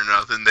hey to me or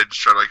nothing. They just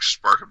try to like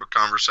spark up a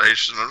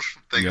conversation. I was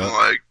thinking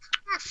like,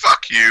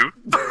 fuck you.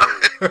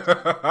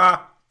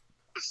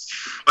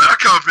 Like, I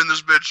come up in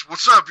this bitch,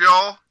 what's up,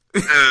 y'all?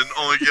 And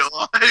only get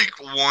like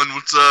one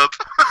what's up.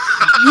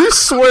 You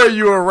swear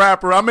you a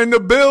rapper. I'm in the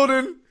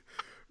building.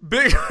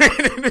 Big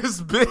Rain in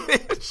this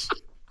bitch.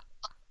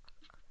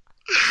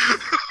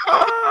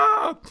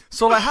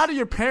 So like, how do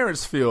your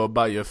parents feel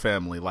about your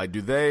family? Like,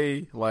 do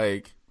they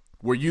like?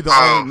 Were you the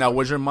only? Now,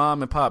 was your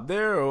mom and pop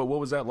there, or what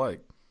was that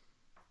like?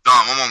 No,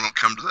 my mom don't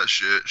come to that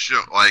shit. She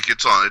don't like.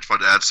 It's my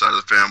dad's side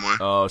of the family.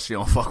 Oh, she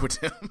don't fuck with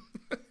him.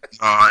 And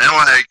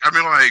like, I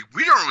mean, like,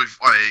 we don't really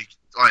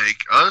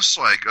like us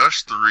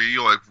three.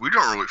 Like, we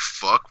don't really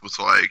fuck with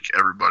like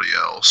everybody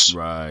else.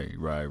 Right.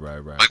 Like,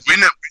 we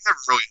never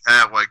really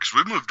had like, cause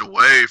we moved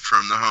away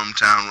from the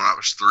hometown when I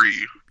was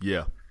 3.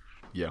 Yeah.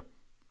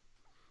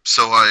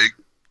 So like,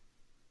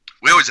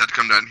 we always had to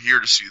come down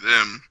here to see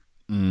them.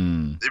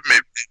 They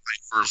maybe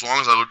like, for as long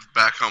as I lived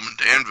back home in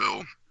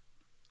Danville,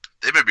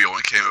 they maybe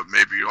only came up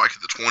maybe like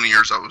in the 20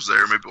 years I was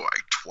there, maybe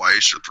like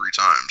twice or 3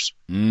 times.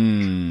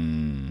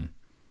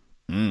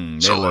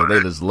 They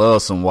just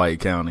love some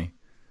White County.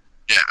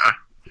 Yeah.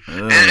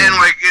 And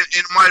like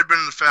it might have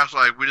been the fact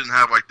like we didn't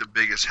have like the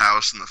biggest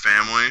house in the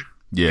family.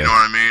 Yeah. You know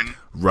what I mean?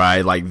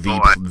 Right, like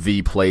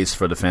the place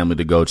for the family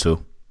to go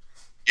to.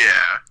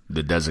 Yeah.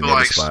 The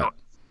designated spot.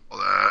 All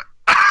that.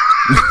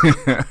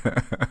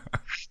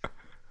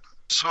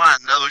 So I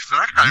know I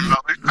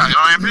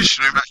can't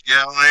ambition about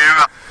yelling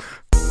there.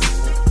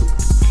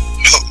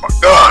 Oh my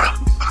god.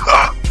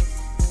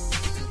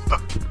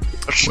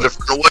 That's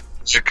different than a wedding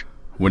dick.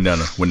 Went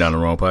down the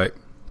wrong pipe.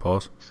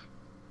 Pause.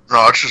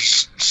 No, it's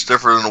just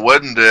stiffer than a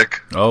wedding dick.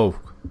 Oh.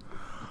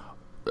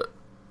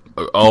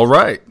 All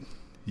right.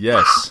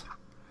 Yes.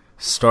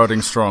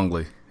 Starting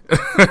strongly.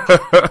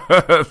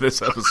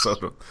 This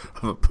episode of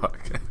the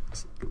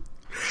podcast.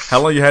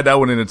 How long you had that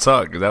one in the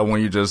tuck? Is that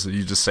one you just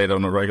say it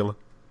on the regular?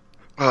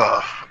 Dude,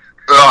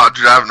 I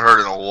haven't heard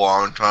it in a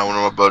long time. One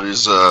of my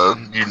buddies,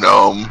 you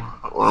know him.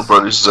 One of my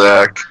buddies,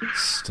 Zach.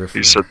 Stiffer.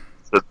 He said,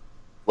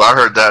 well, I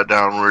heard that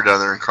down when we were down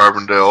there in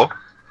Carbondale.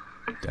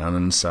 Down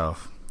in the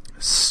south.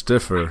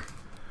 Stiffer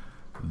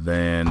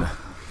than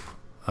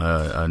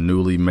a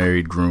newly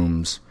married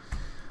groom's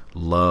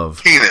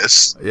love.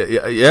 Penis.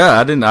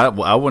 Yeah.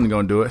 I wasn't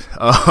gonna do it.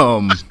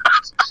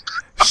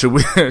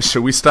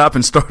 Should we stop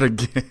and start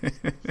again?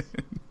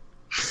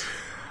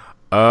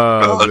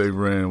 Big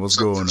Ren, what's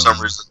going on?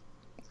 For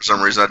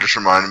some reason, that just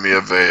reminded me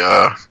of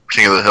a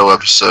King of the Hill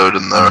episode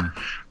in the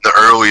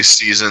early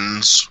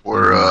seasons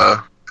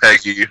where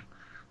Peggy,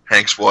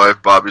 Hank's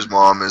wife, Bobby's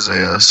mom, is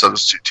a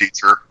substitute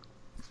teacher,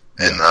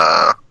 and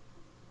the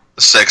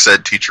sex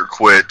ed teacher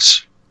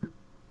quits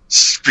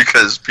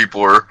because people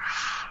are,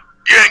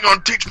 you ain't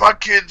gonna teach my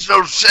kids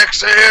no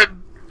sex ed.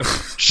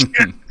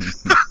 Shit.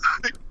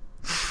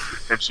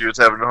 And she was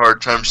having a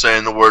hard time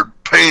saying the word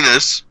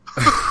penis.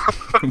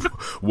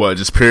 What,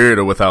 just period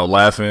or without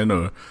laughing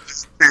or?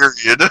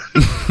 Period.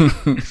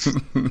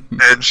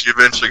 And she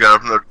eventually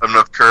got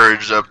enough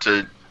courage up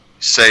to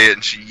say it,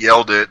 and she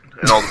yelled it,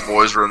 and all the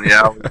boys were in the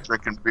alley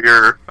drinking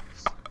beer,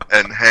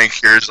 and Hank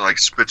hears and like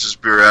spits his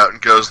beer out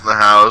and goes in the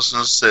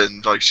house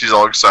and like she's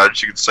all excited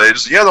she could say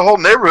it. Yeah, the whole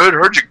neighborhood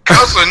heard you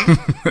cussing.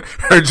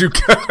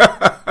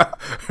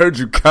 heard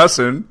you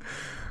cussing.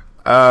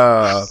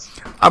 I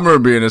remember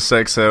being a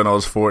sex ed when I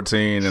was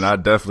 14, and I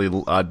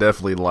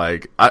definitely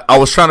like I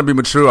was trying to be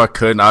mature. I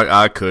couldn't.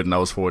 I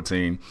was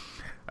 14.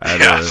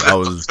 I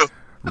was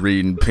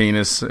reading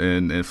penis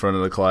in front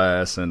of the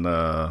class and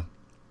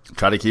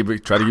try to keep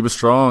it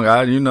strong.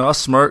 I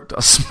smirked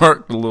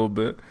a little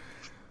bit.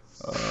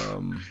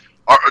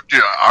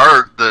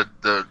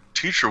 The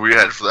teacher we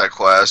had for that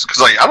class, because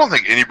like I don't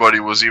think anybody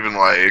was even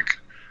like.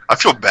 I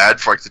feel bad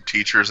for like the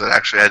teachers that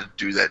actually had to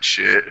do that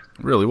shit.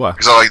 Really? Why?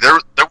 Because like there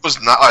was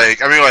not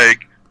like I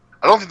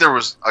don't think there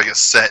was like a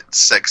set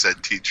sex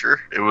ed teacher.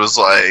 It was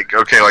like,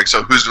 okay, like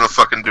so who's gonna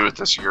fucking do it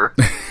this year?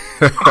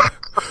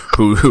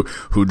 who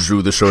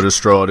drew the shortest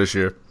straw this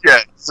year? Yeah,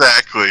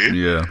 exactly.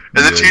 Yeah.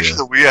 And the teacher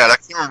that we had, I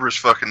can't remember his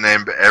fucking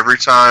name, but every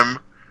time,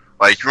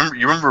 like you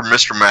remember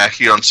Mr.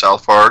 Mackey on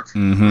South Park?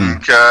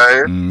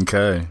 Mm-hmm.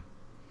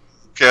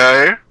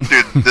 Okay,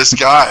 dude, this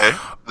guy,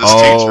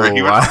 teacher,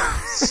 he would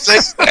say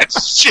that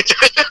shit.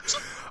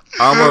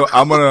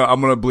 I'm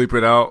gonna bleep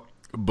it out,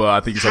 but I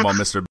think you're talking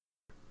about Mr.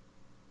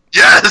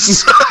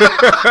 Yes.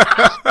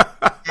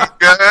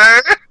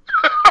 Okay.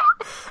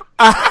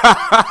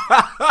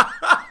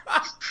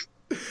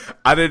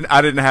 I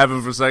didn't have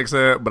him for sex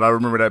ed, but I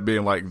remember that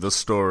being like the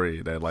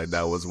story that like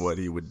that was what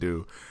he would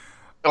do.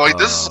 Like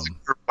this is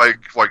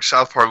like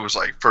South Park was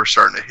like first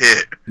starting to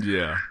hit.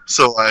 Yeah.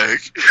 So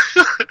like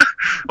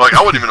like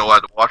I wasn't even allowed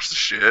to watch the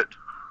shit.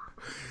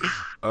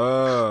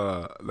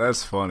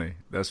 That's funny.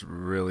 That's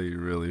really,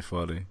 really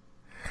funny.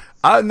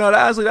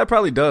 That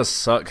probably does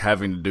suck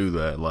having to do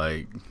that,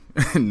 like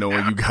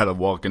knowing you gotta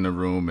walk in the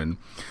room and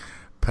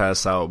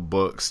pass out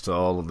books to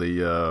all of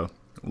the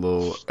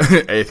little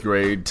 8th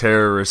grade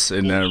terrorists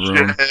in that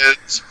room.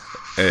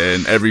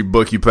 And every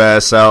book you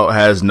pass out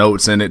has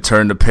notes in it.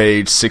 Turn to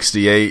page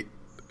 68.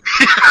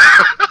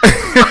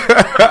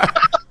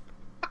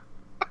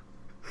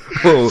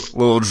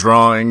 little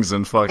drawings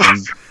and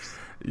fucking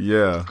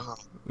yeah.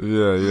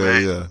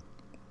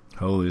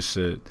 Holy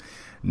shit.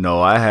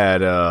 No, I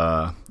had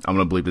I'm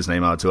gonna bleep this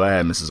name out too. I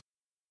had Mrs.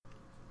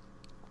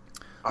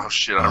 Oh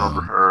shit, I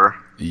remember her.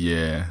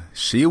 Yeah,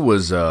 she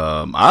was.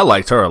 I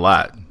liked her a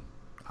lot.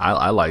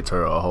 I liked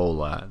her a whole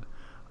lot.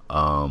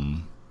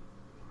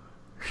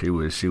 She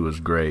was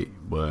great,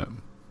 but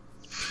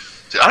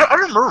I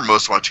remember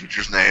most of my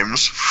teachers'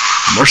 names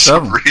for most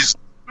some of them. reason.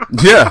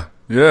 Yeah.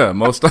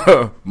 Most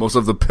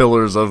of the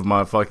pillars of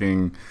my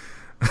fucking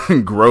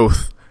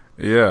growth.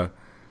 Yeah,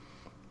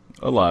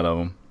 a lot of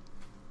them.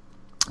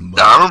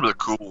 Yeah, I remember the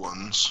cool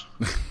ones.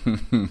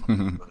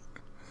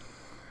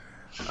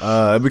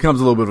 It becomes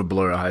a little bit of a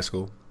blur at high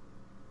school.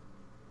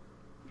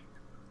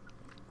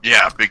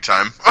 Yeah, big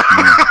time.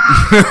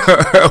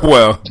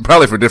 Well,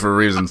 probably for different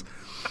reasons.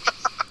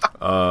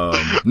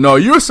 No,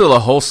 you were still a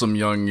wholesome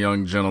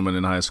young gentleman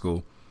in high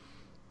school.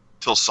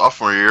 Till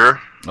sophomore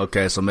year.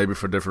 Okay, so maybe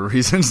for different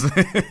reasons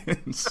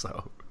then.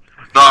 So.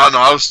 No,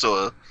 I was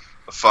still a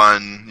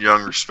fun,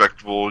 young,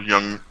 respectable,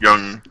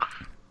 young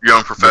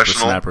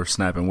professional. Snapper,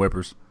 snapping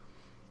whippers.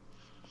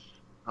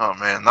 Oh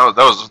man, that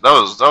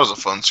was a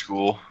fun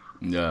school.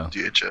 Yeah.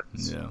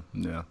 DHS.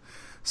 Yeah.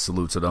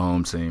 Salute to the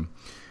home team.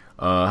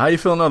 How you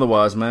feeling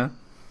otherwise, man?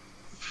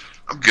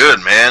 I'm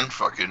good, man.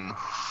 Fucking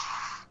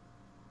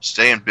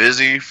staying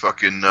busy.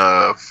 Fucking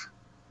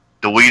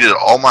deleted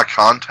all my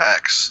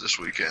contacts this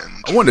weekend.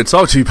 I wanted to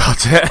talk to you about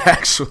that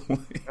actually.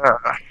 Yeah.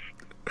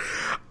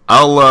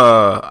 I'll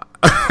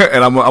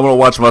and I'm gonna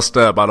watch my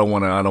step. I don't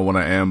wanna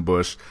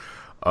ambush.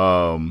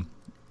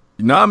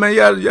 Nah, man,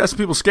 you had some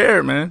people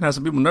scared, man. Had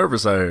some people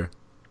nervous out here.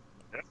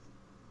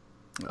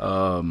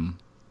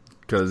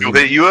 Cause Who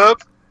hit you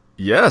up?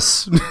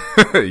 Yes,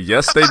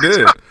 yes, they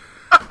did.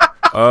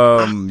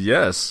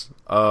 Yes,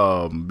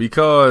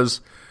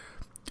 because.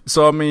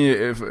 So I mean,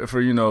 if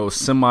for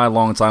semi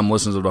long time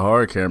listeners of the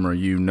Hard Camera,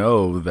 you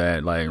know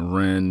that like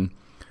Ren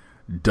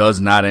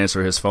does not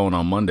answer his phone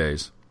on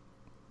Mondays.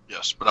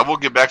 Yes, but I will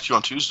get back to you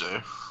on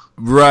Tuesday.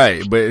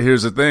 Right, but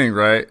here's the thing,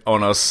 right?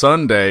 On a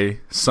Sunday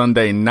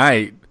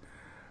night,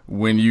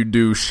 when you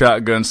do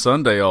Shotgun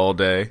Sunday all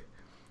day,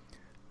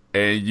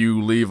 and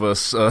you leave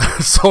us a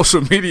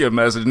social media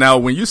message. Now,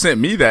 when you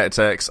sent me that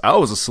text, I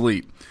was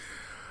asleep.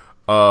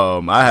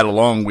 I had a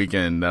long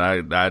weekend that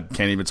I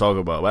can't even talk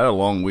about. But I had a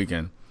long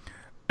weekend.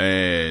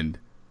 And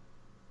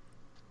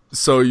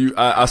so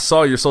I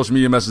saw your social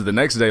media message the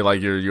next day,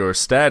 like your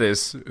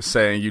status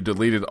saying you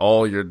deleted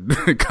all your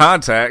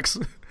contacts.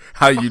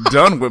 How you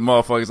done with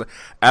motherfuckers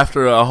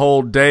after a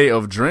whole day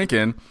of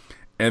drinking,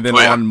 and then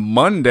on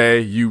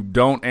Monday you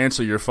don't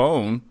answer your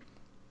phone?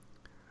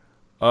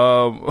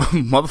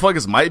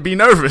 Motherfuckers might be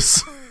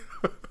nervous.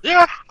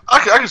 Yeah, I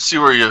can see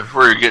where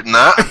you're getting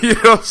at. You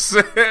know what I'm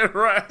saying,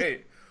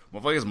 right?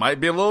 Motherfuckers might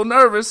be a little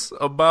nervous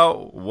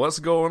about what's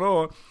going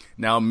on.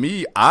 Now,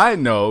 I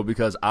know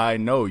because I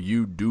know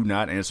you do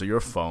not answer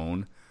your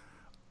phone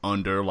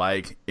under,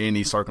 like,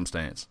 any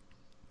circumstance.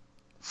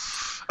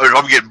 I mean, if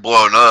I'm getting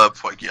blown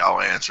up, like, yeah,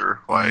 I'll answer,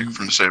 like,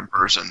 from the same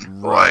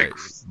person. Right, like,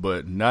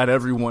 but not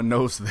everyone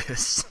knows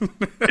this.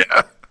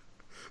 Yeah.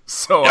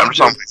 So yeah,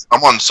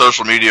 I'm on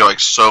social media, like,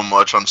 so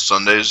much on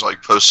Sundays,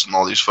 like, posting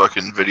all these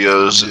fucking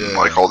videos and,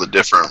 like, all the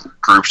different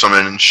groups I'm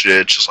in and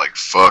shit. Just, like,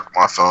 fuck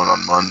my phone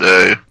on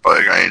Monday.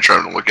 Like, I ain't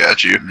trying to look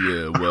at you.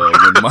 Yeah, well,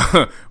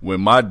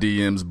 when my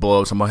DMs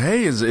blow up, I'm like,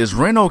 hey, is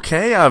Ren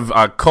okay?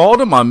 I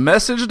called him, I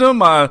messaged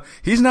him,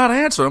 he's not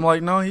answering. I'm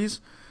like, no, it's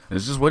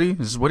just what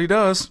he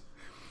does.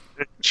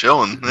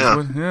 Chilling,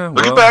 yeah. Yeah,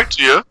 We'll get back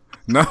to you.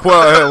 No,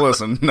 well, hey,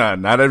 listen,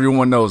 not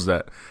everyone knows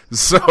that.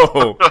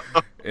 So,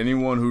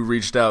 anyone who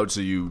reached out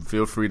to you,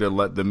 feel free to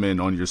let them in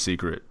on your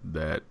secret.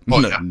 That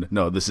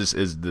no, this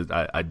is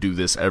I do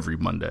this every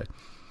Monday.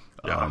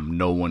 Yeah.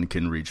 No one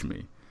can reach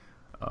me.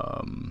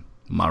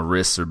 My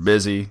wrists are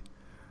busy.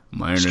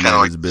 My internet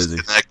like is busy.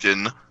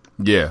 Disconnecting.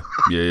 Yeah.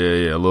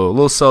 A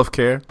little self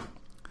care.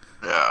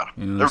 Yeah,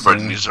 You know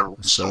everybody needs every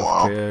once in a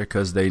while. self-care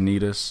because they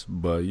need us,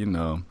 but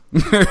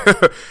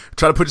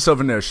try to put yourself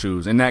in their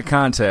shoes in that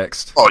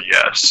context. Oh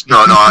yes, no,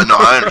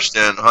 I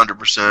understand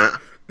 100%.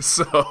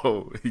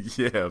 So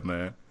yeah,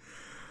 man.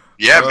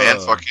 Yeah, man,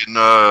 fucking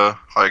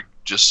like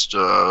just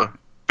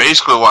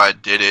basically why I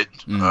did it.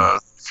 If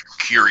you're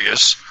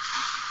curious,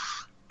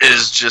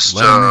 is just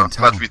I'm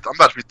about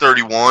to be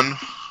 31.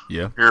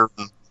 Yeah, here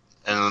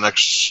in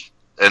less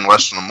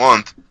than a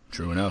month.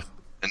 true enough.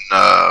 And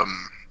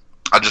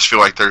I just feel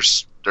like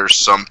there's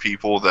some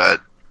people that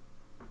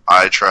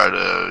I try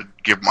to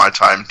give my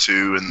time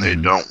to, and they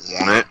don't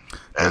want it,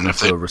 and if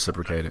they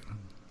reciprocate it.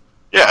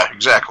 Yeah,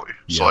 exactly.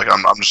 Yeah. So like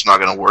I'm just not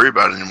gonna worry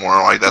about it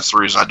anymore. Like that's the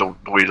reason I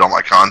don't delete all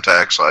my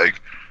contacts.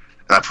 Like,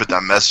 and I put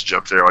that message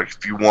up there. Like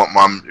if you want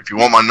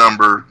my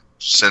number,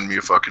 send me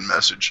a fucking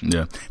message.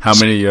 Yeah. How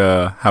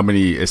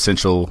many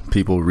essential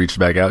people reached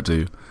back out to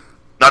you?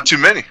 Not too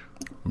many.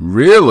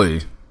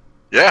 Really?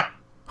 Yeah.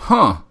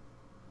 Huh.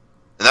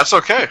 And that's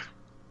okay.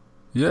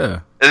 Yeah.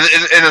 And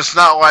it's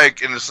not like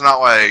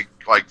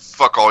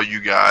fuck all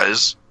you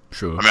guys.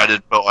 Sure. I mean, I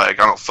did put like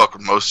I don't fuck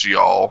with most of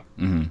y'all,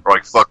 Mm-hmm. or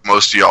like fuck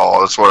most of y'all.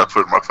 That's what I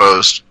put in my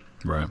post.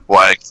 Right.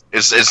 Like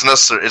it's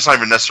necessary. It's not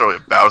even necessarily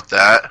about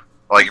that.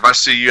 Like if I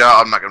see you out,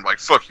 I'm not gonna be like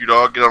fuck you,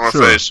 dog. Get on my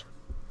face.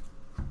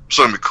 I'm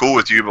still gonna be cool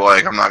with you, but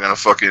like I'm not gonna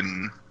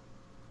fucking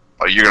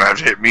like you're gonna have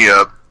to hit me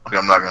up. Like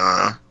I'm not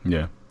gonna.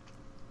 Yeah.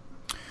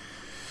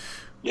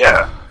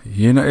 Yeah.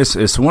 You know,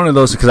 it's one of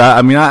those because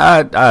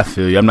I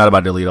feel you. I'm not about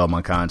to delete all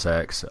my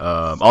contacts.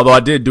 Although I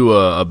did do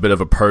a bit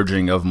of a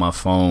purging of my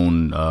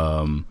phone.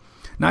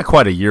 Not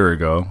quite a year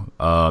ago.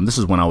 This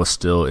is when I was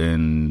still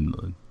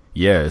in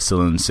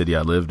the city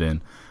I lived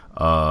in.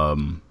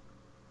 So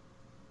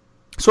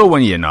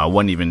when I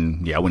wouldn't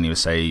even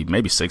say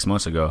maybe 6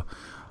 months ago,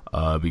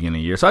 beginning of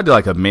the year. So I did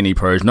like a mini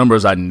purge,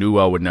 numbers I knew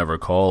I would never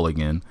call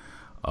again.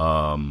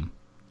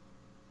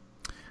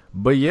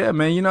 But yeah,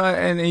 man, you know,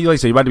 and like I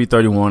said, you're about to be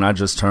 31. I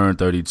just turned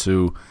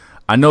 32.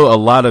 I know a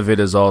lot of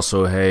it is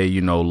also, hey, you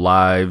know,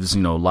 lives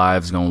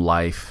gonna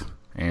life,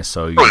 and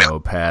so you know,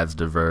 paths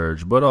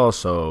diverge. But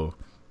also,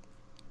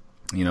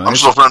 you know, I'm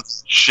still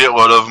friends with a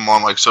shitload of them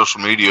on like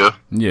social media.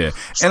 Yeah,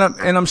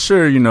 and I'm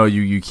sure you know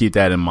you keep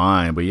that in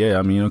mind. But yeah,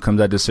 I mean, comes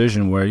that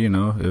decision where you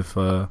know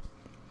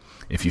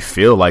if you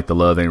feel like the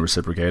love ain't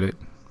reciprocated.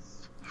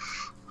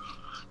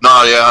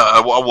 No, yeah,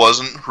 I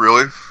wasn't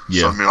really.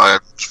 Yeah. So, I mean, I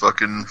just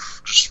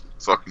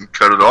fucking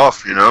cut it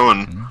off, you know,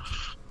 and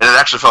it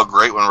actually felt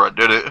great whenever I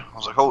did it. I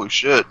was like, holy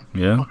shit.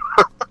 Yeah.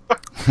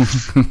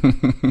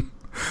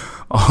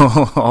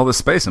 all the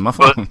space in my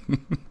phone.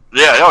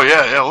 Yeah,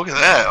 look at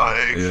that.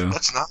 Like,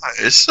 that's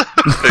nice.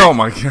 Like, oh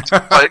my god.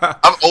 Like,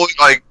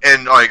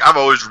 I've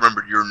always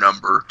remembered your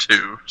number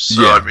too.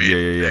 So yeah, I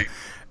mean, yeah.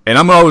 And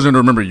I'm always going to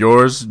remember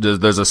yours.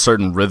 There's a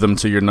certain rhythm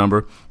to your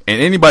number.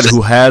 And anybody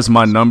who has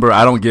my number,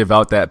 I don't give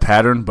out that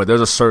pattern, but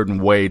there's a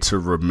certain way to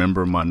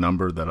remember my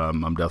number that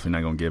I'm definitely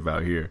not going to give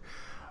out here.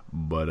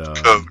 But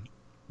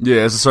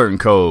yeah, it's a certain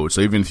code. So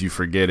even if you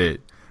forget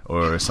it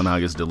or somehow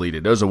it gets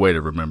deleted, there's a way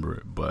to remember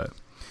it. But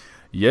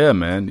yeah,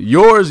 man,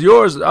 yours.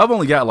 I've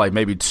only got like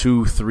maybe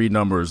 2-3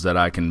 numbers that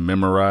I can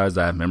memorize.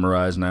 That I've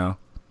memorized now.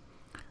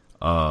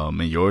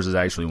 And yours is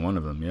actually one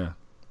of them. Yeah.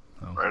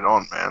 Oh. Right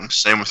on, man.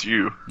 Same with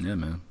you. Yeah,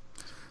 man.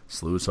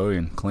 Salute,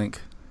 Sodian,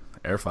 Clink,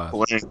 Air 5.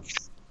 Clink.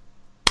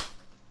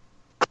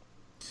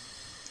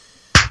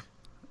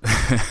 But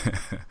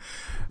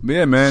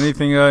yeah, man.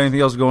 Anything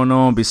else going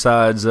on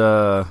besides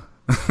you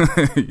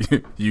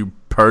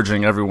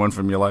purging everyone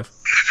from your life?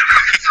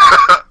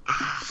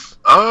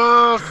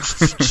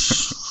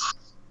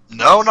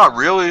 No, not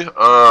really.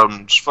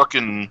 Just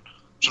fucking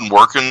been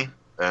working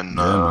and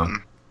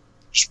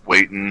just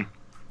waiting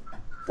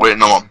on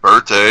my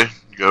birthday.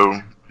 Go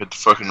hit the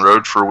fucking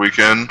road for a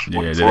weekend.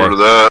 Looking forward to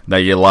that. Now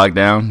you locked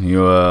down.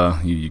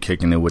 You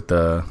kicking it with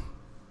who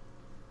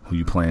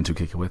you plan to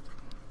kick it with?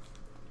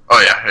 Oh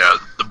yeah.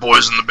 The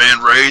boys in the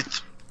band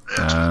Wraith.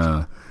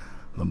 Yeah.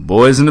 The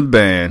boys in the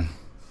band.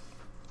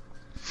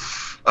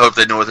 I hope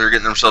they know what they're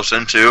getting themselves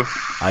into.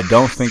 I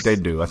don't think they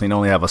do. I think they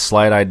only have a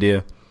slight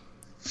idea.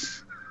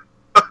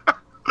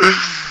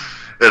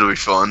 It'll be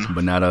fun,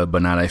 but not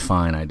a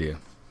fine idea.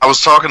 I was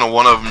talking to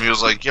one of them. He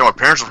was like, "Yeah, my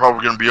parents are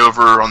probably going to be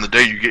over on the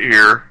day you get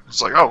here." It's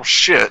like, "Oh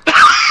shit!" Yeah.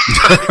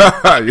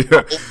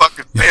 Whole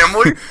fucking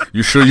family.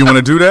 You sure you want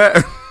to do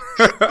that?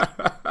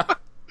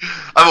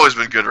 I've always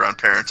been good around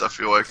parents. I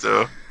feel like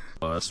though.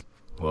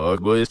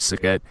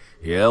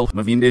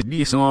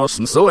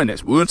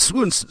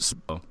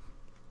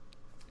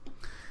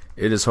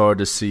 It is hard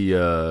to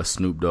see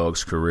Snoop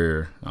Dogg's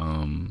career.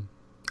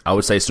 I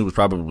would say Snoop is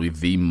probably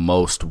the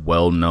most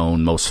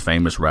well-known, most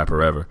famous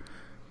rapper ever.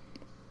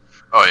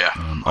 Oh yeah,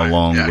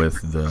 along with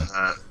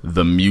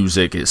the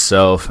music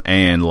itself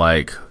and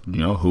like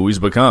who he's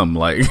become.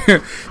 Like I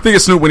think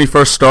of Snoop when he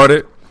first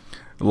started.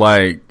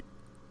 Like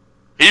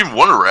he didn't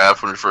want to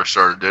rap when he first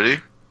started, did he?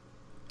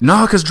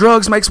 No, because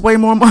drugs makes way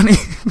more money.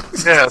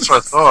 Yeah, that's what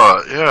I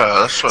thought. Yeah,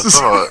 that's what I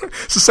thought.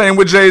 It's the same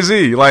with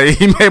Jay-Z. Like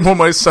he made more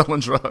money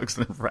selling drugs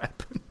than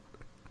rapping.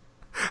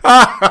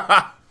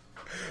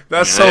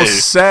 That's so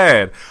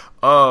sad.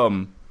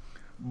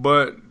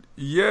 But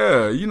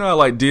yeah,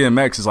 like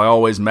DMX is like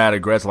always mad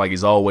aggressive, like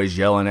he's always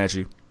yelling at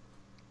you,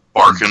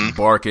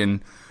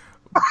 barking.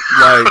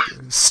 Like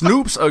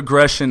Snoop's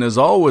aggression is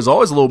always a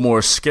little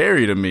more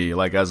scary to me.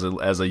 Like as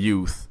a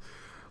youth,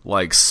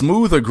 like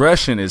smooth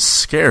aggression is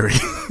scary.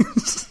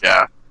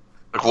 Yeah,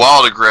 like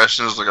wild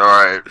aggression is like, all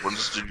right, when's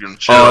this dude gonna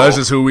chill? Oh, that's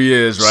just who he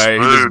is, right? He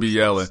just be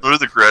yelling.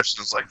 Smooth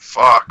aggression is like,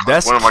 fuck.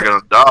 Like, when am I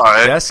gonna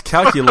die? That's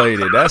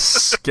calculated. That's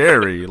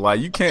scary. Like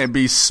you can't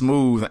be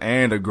smooth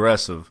and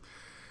aggressive.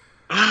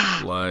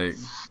 Like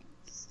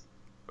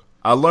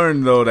I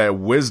learned though that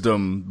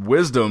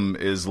wisdom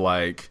is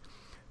like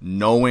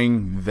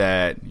knowing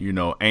that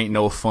ain't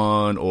no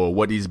fun or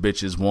what these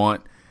bitches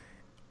want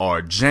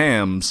are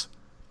jams,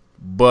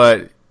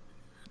 but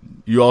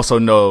you also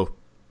know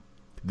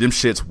them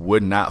shits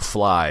would not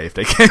fly if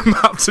they came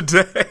out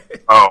today.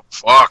 Oh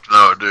fuck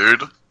no,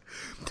 dude.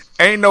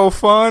 Ain't no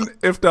fun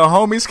if the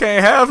homies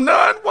can't have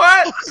none.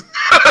 What?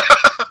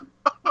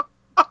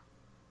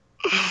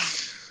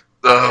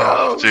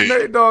 Dude.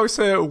 Nate Dogg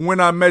said, "When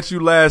I met you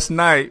last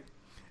night,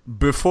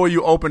 before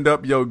you opened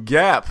up your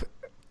Gap."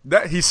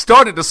 That he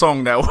started the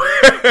song that way.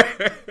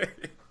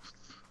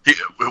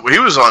 He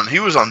was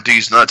on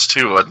D's Nuts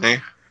too, wasn't he?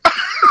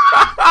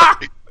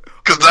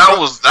 Because that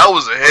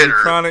was a hitter.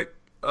 Chronic.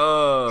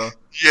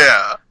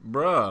 Yeah,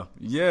 bruh.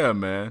 Yeah,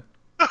 man.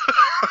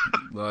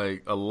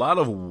 Like a lot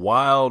of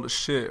wild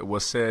shit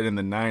was said in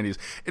the 90s.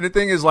 And the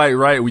thing is, like,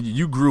 right, when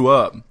you grew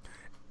up,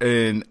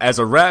 and as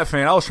a rap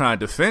fan, I was trying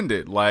to defend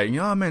it. Like,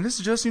 man, this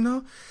is just,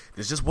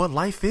 it's just what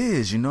life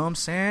is, you know what I'm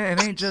saying?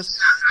 It ain't just,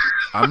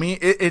 I mean,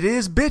 it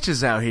is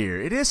bitches out here.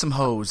 It is some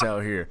hoes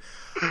out here.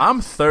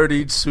 I'm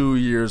 32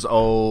 years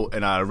old,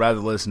 and I'd rather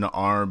listen to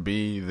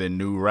R&B than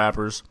new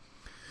rappers.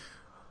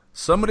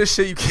 Some of this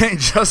shit you can't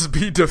just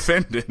be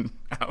defending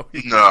out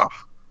here. No.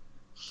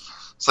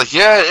 It's like,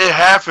 yeah, it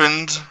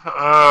happened.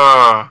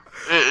 Yeah,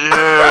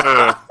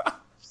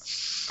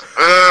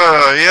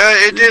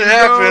 it did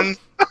happen.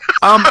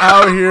 I'm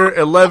out here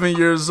 11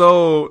 years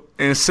old,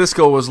 and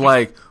Cisco was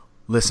like,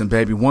 "Listen,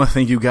 baby, one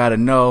thing you gotta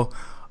know,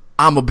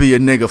 I'm gonna be a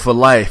nigga for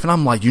life." And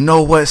I'm like, "You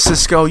know what,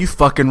 Cisco? You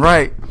fucking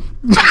right."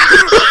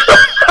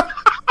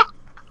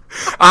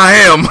 I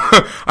am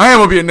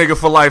gonna be a nigga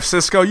for life,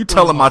 Cisco. You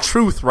telling my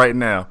truth right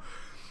now.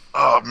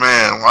 Oh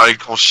man,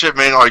 like, well, shit,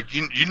 man, like,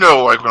 you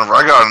know, like, whenever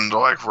I got into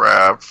like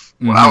rap,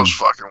 what I was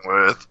fucking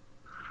with,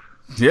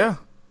 yeah,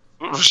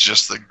 it was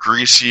just the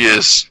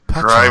greasiest,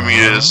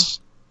 grimiest,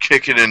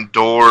 kicking in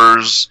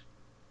doors,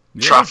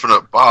 chopping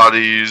up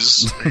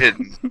bodies,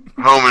 hitting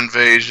home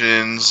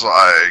invasions,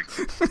 like,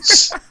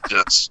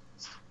 just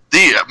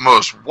the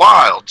most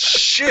wild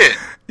shit.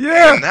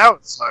 Yeah, and now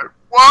it's like,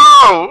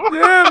 whoa,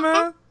 yeah,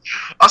 man.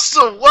 I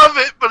still love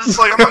it, but it's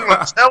like I'm not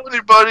gonna tell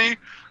anybody.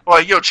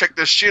 Like, yo, check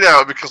this shit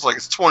out, because, like,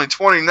 it's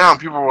 2020 now, and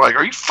people are like,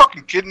 "Are you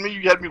fucking kidding me?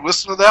 You had me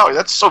listen to that? Like,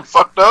 that's so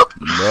fucked up."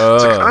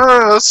 It's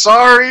like,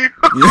 sorry.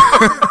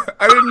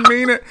 I didn't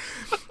mean it.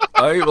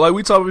 Like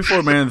we talked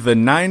before, man, the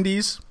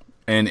 90s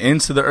and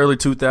into the early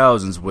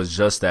 2000s was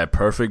just that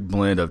perfect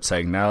blend of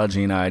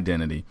technology and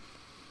identity.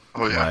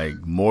 Oh, yeah.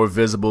 Like, more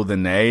visible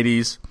than the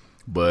 80s,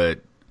 but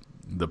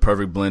the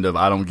perfect blend of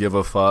I don't give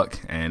a fuck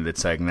and the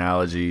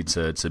technology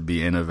to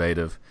be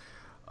innovative.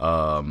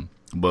 But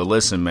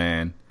listen,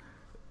 man.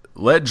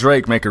 Let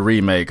Drake make a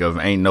remake of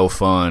Ain't No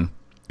Fun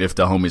if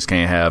the homies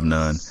can't have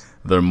none.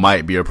 There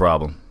might be a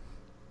problem.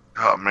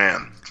 Oh,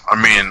 man. I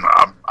mean,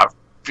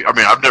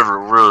 I've never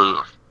really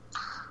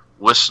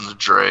listened to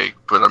Drake,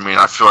 but, I mean,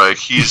 I feel like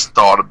he's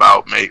thought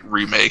about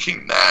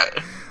remaking that.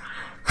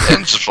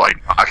 And just like,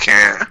 I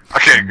can't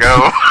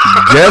go.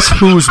 Guess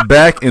who's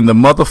back in the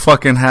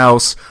motherfucking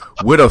house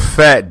with a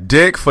fat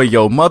dick for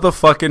your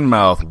motherfucking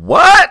mouth?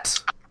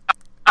 What?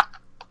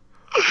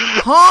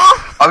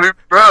 Huh? I mean,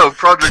 bro,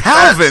 Project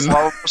Calvin.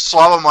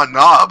 Swallow my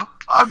knob.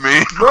 I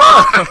mean, Bro.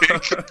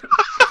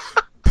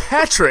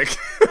 Patrick.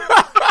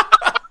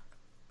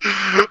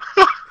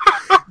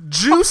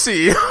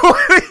 Juicy.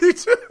 What are you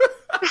doing?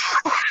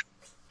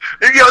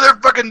 And, their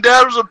fucking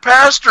dad was a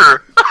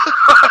pastor.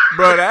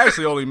 Bro, it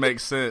actually only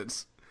makes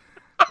sense.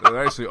 It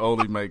actually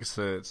only makes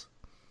sense.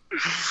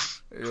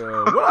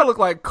 Yeah, what I look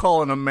like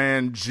calling a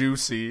man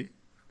Juicy?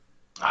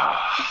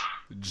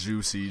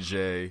 Juicy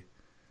J.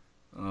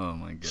 Oh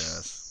my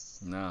gosh.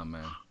 Nah,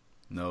 man.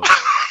 Nope.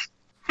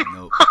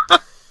 Nope.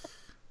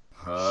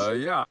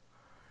 Yeah.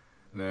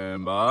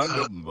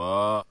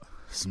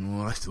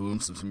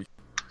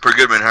 Pretty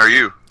good, man. How are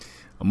you?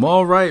 I'm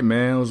all right,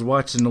 man. I was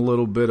watching a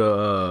little bit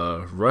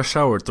of Rush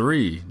Hour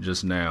 3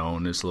 just now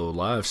on this little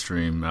live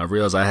stream. I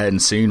realized I hadn't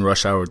seen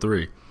Rush Hour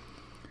 3.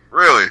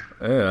 Really?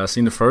 Yeah, I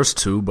seen the first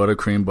two,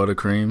 Buttercream,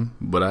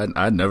 but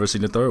I'd never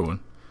seen the third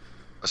one.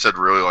 I said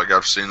really, like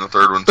I've seen the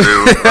third one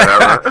too.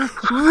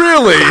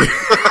 Really?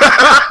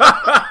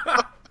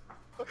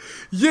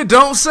 You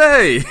don't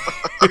say.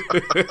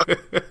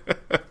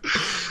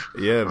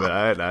 Yeah,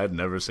 but I'd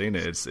never seen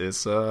it. It's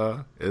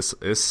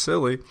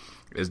silly.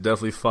 It's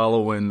definitely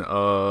following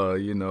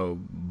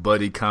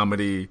buddy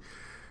comedy,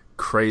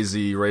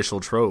 crazy racial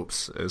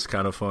tropes. It's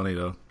kind of funny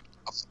though.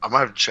 I might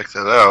have to check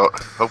that out.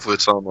 Hopefully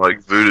it's on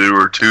like Vudu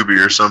or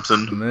Tubi or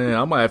something. Man,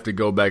 I might have to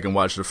go back and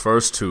watch the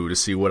first two to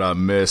see what I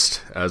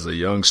missed as a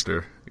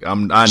youngster. I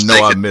know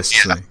I missed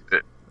something.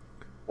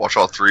 Watch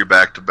all three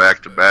back to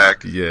back to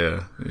back.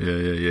 Yeah.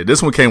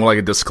 This one came with like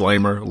a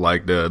disclaimer,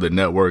 like the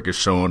network is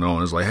showing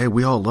on. It's like, hey,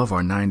 we all love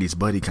our 90s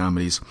buddy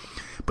comedies,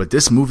 but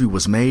this movie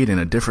was made in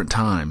a different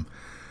time.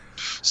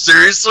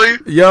 Seriously?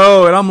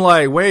 Yo, and I'm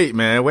like, wait,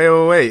 man,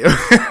 wait.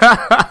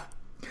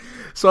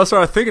 So I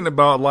started thinking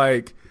about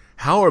like,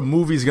 how are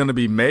movies going to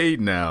be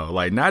made now?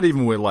 Like, not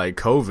even with like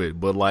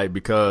COVID, but like,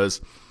 because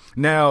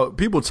now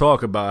people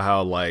talk about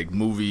how like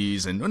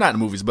movies and not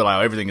movies, but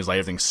like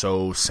everything's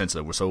so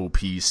sensitive. We're so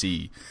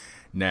PC.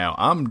 Now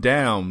I'm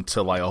down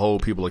to like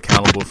hold people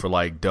accountable for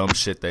like dumb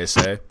shit they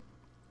say,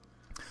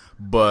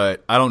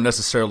 but I don't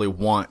necessarily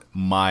want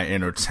my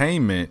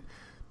entertainment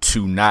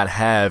to not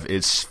have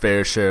its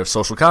fair share of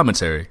social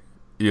commentary.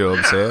 You know what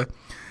I'm saying?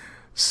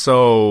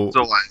 So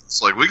like,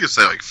 it's like we could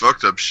say like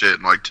fucked up shit,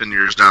 and like 10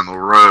 years down the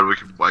road, we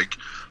could like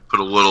put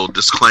a little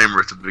disclaimer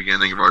at the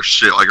beginning of our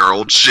shit, like our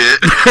old shit.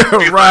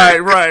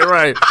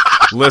 Right.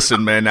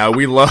 Listen, man. Now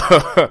we know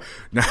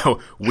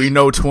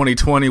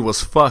 2020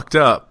 was fucked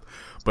up,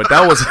 but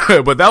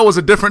that was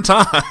a different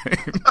time.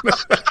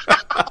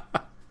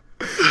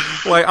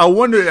 Like, I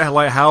wonder,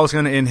 like, how it's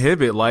going to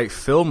inhibit, like,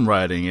 film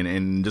writing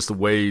and just the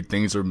way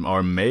things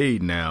are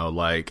made now.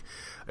 Like,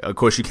 of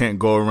course, you can't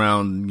go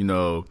around, you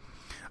know,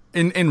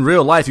 in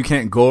real life, you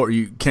can't go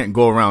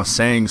around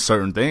saying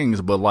certain things,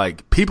 but,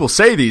 like, people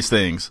say these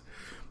things.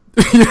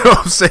 You know what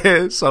I'm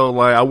saying? So,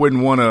 like, I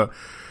wouldn't want to,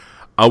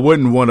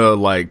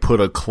 like,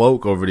 put a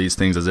cloak over these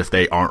things as if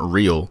they aren't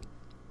real.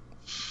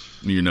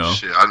 You know?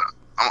 Shit,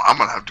 I'm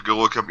gonna have to go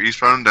look up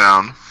Eastbound and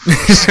Down.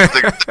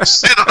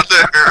 Sit on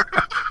there.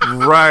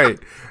 Right.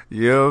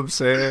 You know what I'm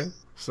saying?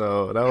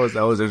 So that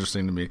was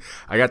interesting to me.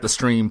 I got the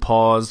stream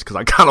paused because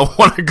I kind of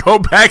want to go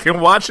back and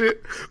watch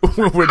it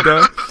when we're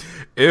done.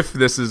 If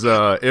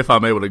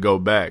I'm able to go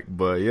back.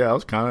 But yeah, I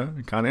was kind of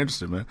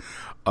interested, man.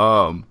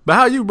 But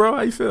how you, bro?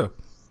 How you feel?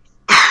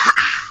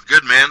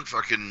 Good, man.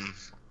 Fucking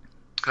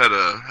had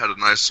a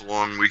nice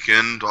long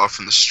weekend off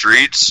in the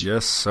streets.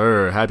 Yes,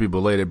 sir. Happy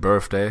belated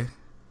birthday.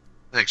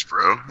 Thanks,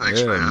 bro. Thanks,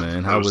 yeah,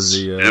 man. How was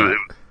the? It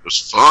was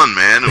fun,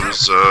 man. It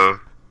was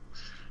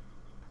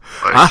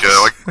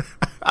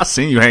I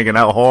seen you hanging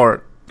out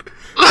hard.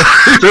 He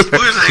was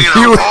hanging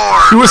out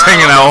hard. He was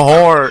hanging out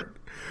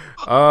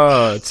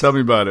hard. Tell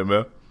me about it,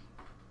 man.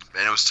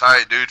 Man, it was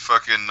tight, dude.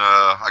 Fucking,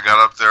 I got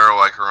up there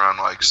like around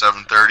like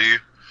 7:30,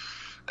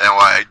 and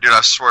like, dude, I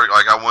swear,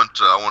 like, I went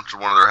to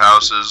one of their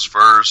houses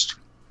first.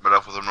 Met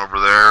up with them over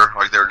there.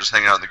 Like, they were just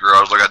hanging out in the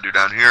garage, like I do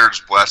down here,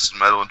 just blasting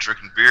metal and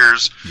drinking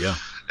beers. Yeah.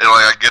 And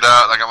like, I get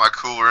out, and I got my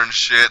cooler and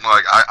shit, and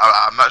like,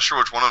 I'm not sure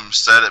which one of them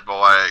said it, but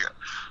like,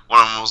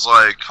 one of them was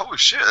like, "Holy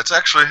shit, that's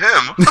actually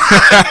him."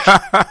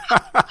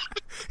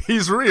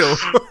 He's real.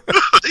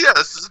 Yeah,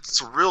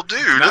 it's a real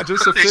dude. Not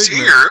just a He's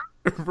figment. here.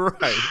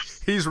 Right.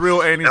 He's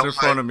real, and he's in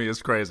front of me.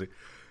 It's crazy.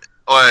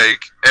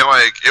 Like, and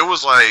like, it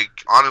was like,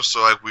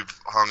 honestly, like, we've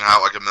hung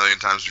out like a million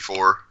times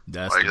before.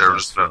 That's like, the there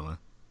best was feeling.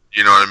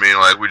 You know what I mean?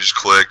 Like, we just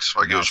clicked.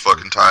 Like, it was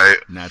fucking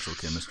tight. Natural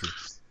chemistry.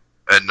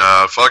 And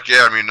fuck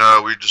yeah, I mean,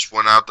 we just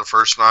went out the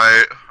first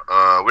night.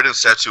 We didn't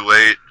stay too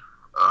late.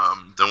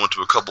 Then went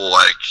to a couple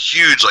like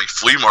huge like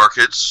flea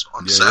markets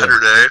on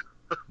Saturday.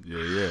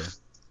 Yeah.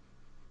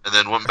 And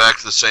then went back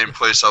to the same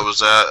place I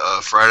was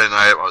at Friday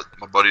night at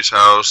my buddy's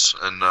house,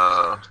 and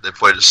they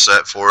played a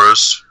set for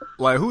us.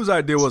 Like, whose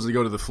idea was to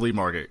go to the flea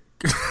market?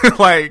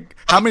 Like,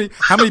 how many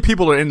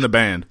people are in the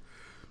band?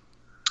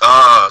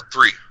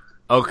 3.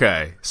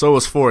 Okay, so it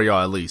was 4 of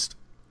y'all at least.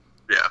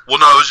 Yeah. Well,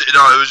 no,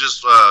 it was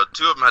just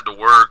 2 of them had to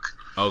work.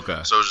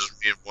 Okay. So it was just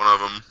me and one of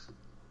them.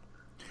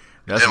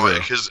 That's and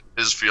like his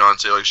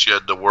fiance, like, she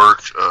had to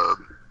work.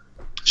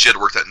 She had to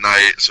work that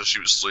night, so she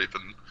was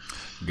sleeping.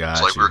 Gotcha.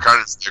 So like, we were kind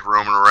of like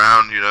roaming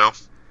around, you know.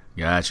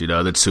 Gotcha. The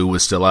other 2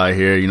 was still out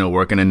here, you know,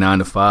 working in 9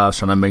 to 5,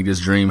 trying to make this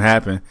dream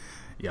happen.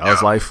 Yeah, I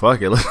was like,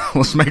 fuck it,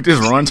 let's make this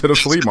run to the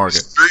flea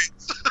market.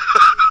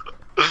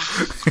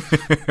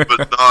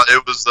 But no,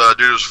 it was,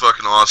 dude, it was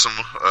fucking awesome.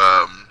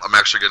 I'm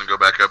actually gonna go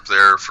back up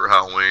there for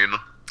Halloween.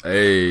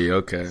 Hey,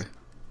 okay.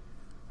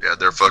 Yeah,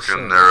 they're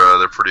fucking,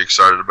 they're pretty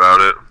excited about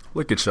it.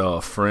 Look at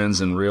y'all,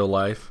 friends in real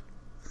life.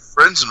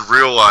 Friends in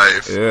real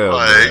life. Yeah,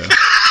 like,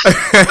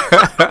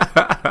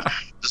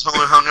 just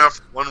only hung out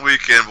for one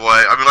weekend, boy.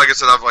 I mean, like I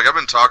said, I've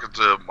been talking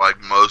to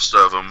like most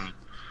of them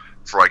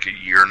for like a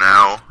year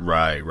now.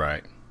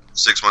 Right.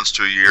 6 months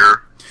to a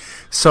year.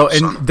 So,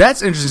 and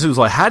that's interesting too. It's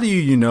like, how do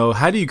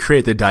you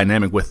create the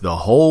dynamic with the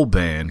whole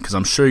band? Because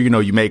I'm sure,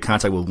 you made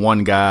contact with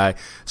one guy,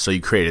 so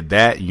you created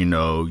that,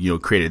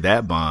 created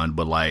that bond.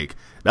 But like,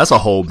 that's a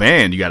whole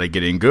band you got to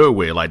get in good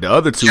with. Like, the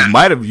other 2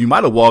 you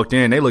might have walked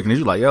in, they looking at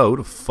you like, yo, who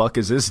the fuck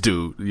is this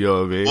dude? You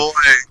know what I mean? Boy,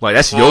 like,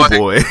 that's your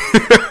boy.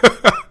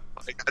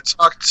 Like, I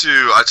talked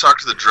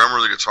to the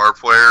drummer, the guitar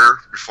player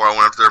before I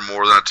went up there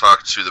more than I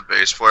talked to the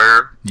bass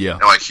player. Yeah.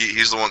 And like,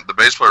 he's the one. The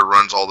bass player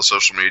runs all the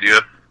social media.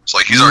 So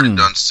like, he's already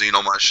seen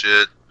all my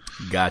shit.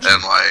 Gotcha.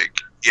 And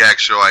like, he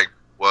actually, like,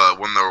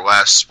 when their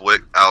last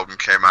Split album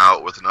came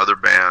out with another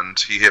band,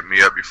 he hit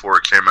me up before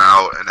it came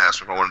out and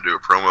asked me if I wanted to do a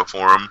promo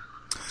for him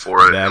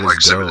for it, and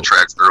like send me the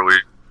tracks early.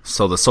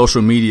 So the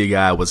social media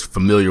guy was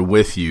familiar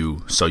with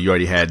you, so you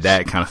already had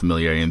that kind of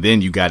familiarity, and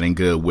then you got in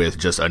good with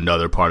just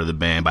another part of the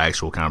band by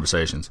actual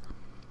conversations.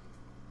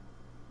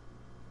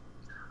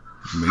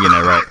 Am I getting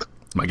that right?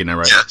 Am I getting that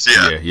right?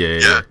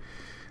 Yes, yeah.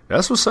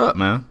 That's what's up,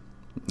 man.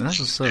 That's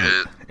what's up.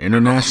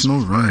 International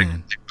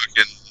run.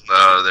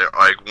 They're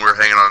like, when we were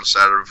hanging out on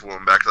Saturday before we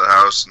went back to the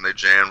house, and they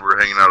jammed. We were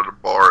hanging out at a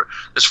bar.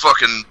 This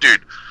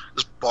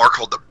bar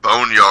called the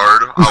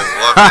Boneyard.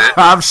 I loved it.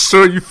 I'm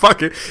sure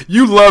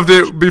you loved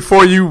it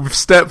before you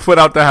stepped foot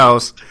out the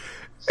house.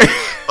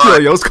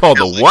 Yo, it's called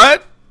the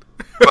what?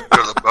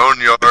 The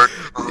Boneyard.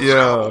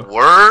 Yeah.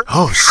 Word?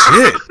 Oh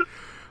shit.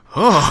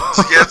 Oh.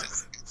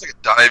 It's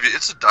like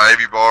it's a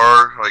divey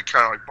bar, like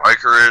kind of like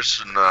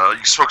bikerish, and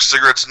you smoke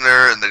cigarettes in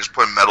there, and they just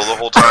play metal the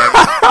whole time.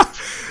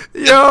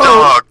 Yo,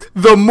 Dog.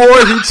 the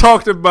more he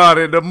talked about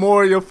it, the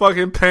more your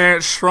fucking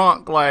pants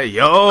shrunk. Like,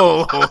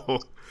 yo,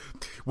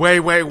 wait,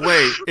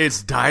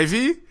 it's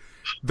Divey?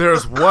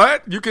 There's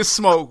what? You can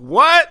smoke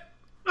what?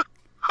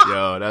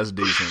 Yo, that's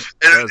decent.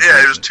 And That's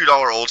it was decent.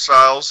 $2 Old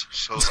Styles.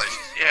 So I was like,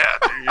 yeah,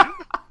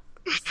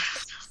 dude.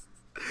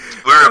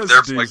 We were up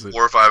there for like decent.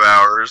 4 or 5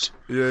 hours.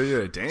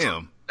 Yeah,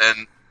 damn.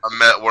 And I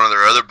met one of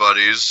their other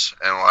buddies,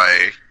 and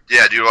like,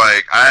 yeah, dude,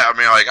 like, I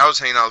mean, like, I was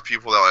hanging out with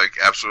people that like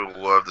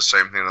absolutely love the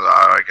same thing that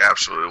I like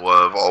absolutely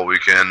love all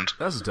weekend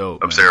That's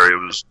dope, up man. there. It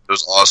was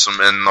awesome,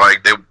 and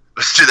like they were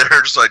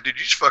just like, dude,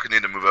 you just fucking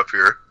need to move up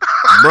here.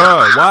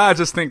 Bruh, why I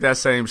just think that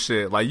same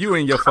shit? Like, you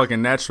in your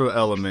fucking natural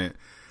element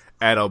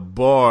at a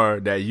bar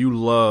that you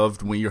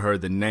loved when you heard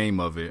the name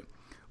of it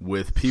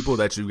with people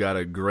that you got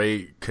a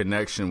great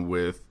connection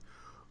with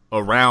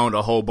around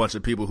a whole bunch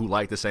of people who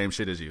like the same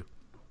shit as you.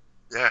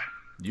 Yeah,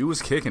 You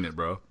was kicking it,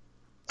 bro.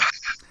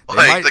 They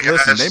like might, the guy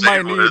listen, I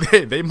stayed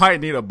with. they might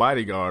need a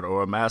bodyguard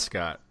or a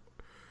mascot.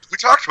 We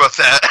talked about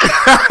that.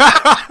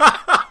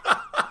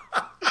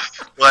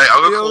 Like, I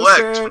You will know what I'm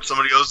collect saying? when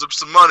somebody owes up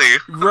some money.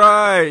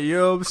 Right, you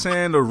know what I'm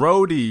saying? The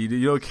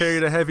roadie, carry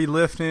the heavy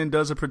lifting,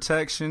 does the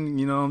protection,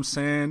 you know what I'm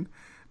saying?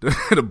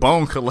 The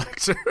bone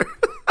collector.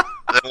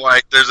 And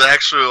like, there's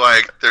actually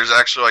like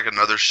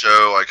another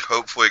show. Like,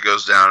 hopefully it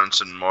goes down. It's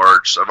in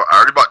March. I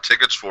already bought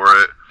tickets for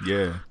it.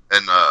 Yeah.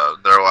 And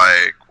they're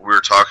like, we were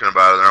talking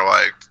about it. And they're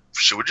like,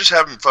 should we just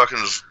have them fucking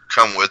just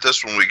come with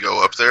us when we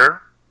go up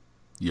there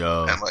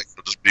Yo. and like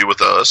just be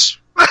with us?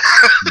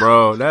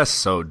 Bro, that's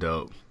so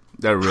dope.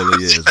 That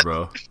really is,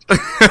 bro.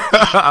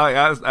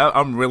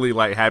 I'm really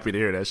like happy to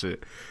hear that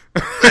shit.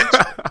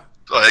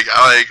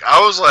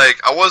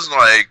 I wasn't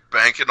like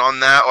banking on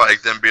that,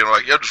 like them being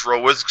like, yeah, just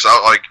roll with, because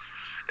I like,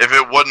 if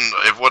it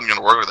wasn't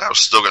gonna work with that, I was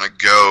still gonna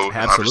go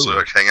and obviously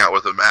like hang out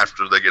with them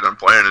after they get done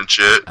playing and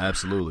shit.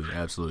 Absolutely.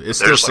 It's They're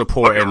still just like,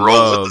 support fucking and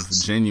roll with love, us.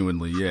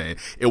 genuinely. Yeah,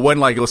 it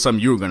wasn't like it was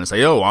something you were gonna say.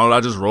 Yo, why don't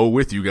I just roll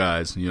with you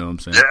guys? You know what I'm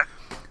saying? Yeah.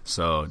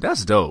 So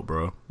that's dope,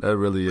 bro. That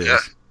really is. Yeah.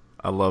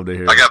 I love to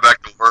hear. I got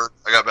back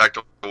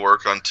to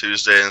work on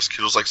Tuesday, and this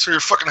kid was like, "So you're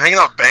fucking hanging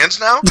out with bands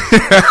now?"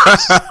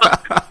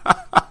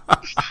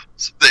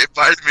 So they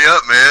invited me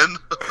up, man.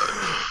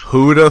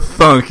 Who'da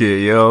thunk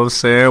it? You know what I'm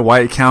saying?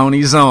 White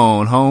County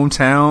zone,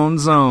 hometown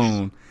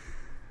zone.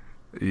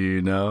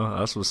 You know,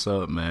 that's what's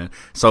up, man.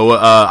 So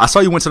I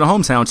saw you went to the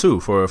hometown too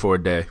for a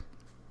day.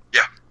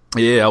 Yeah,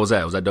 Yeah, how was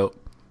that? Was that dope?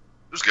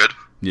 it was good.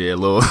 Yeah, a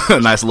little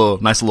nice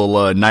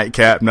little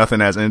nightcap.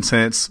 Nothing as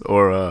intense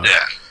or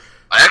Yeah,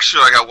 I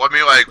actually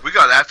we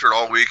got after it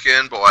all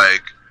weekend, but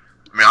like,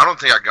 I mean, I don't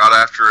think I got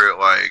after it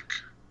like.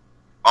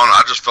 I don't know.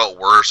 I just felt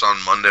worse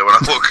on Monday when I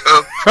woke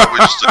up. Probably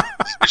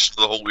just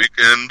the whole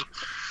weekend,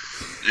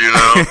 you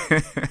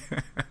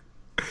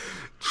know.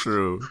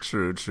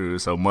 True.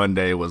 So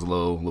Monday was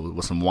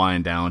with some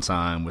wind down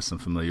time with some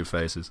familiar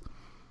faces.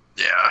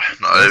 Yeah,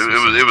 no,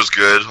 it was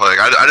good. Like,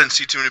 I didn't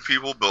see too many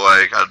people, but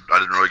like, I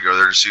didn't really go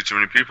there to see too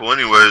many people,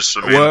 anyways.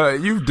 So, I mean, Well,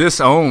 you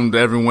disowned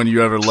everyone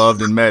you ever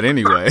loved and met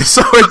anyway,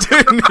 so it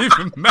didn't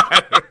even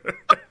matter.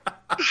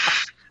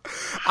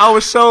 I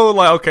was so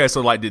like, okay,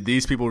 so like, did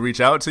these people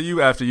reach out to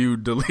you after you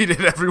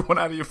deleted everyone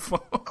out of your phone?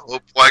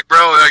 like, bro,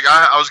 like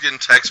I was getting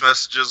text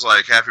messages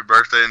like "Happy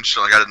Birthday" and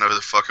shit. Like, I didn't know who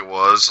the fuck it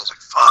was. I was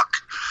like, "Fuck."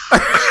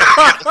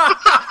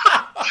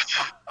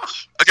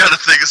 I got to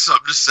think of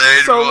something to say.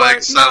 So, So,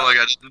 like, sound like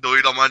I didn't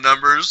delete all my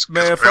numbers. 'Cause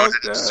Man, apparently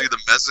fuck I didn't that. see the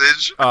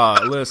message.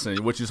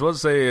 Listen, what you're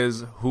supposed to say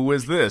is, "Who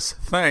is this?"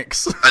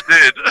 Thanks. I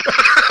did.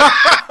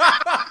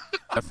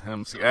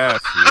 Yeah.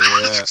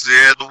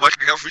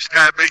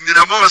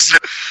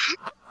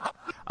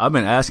 I've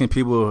been asking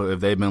people if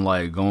they've been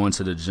like going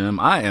to the gym.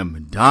 I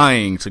am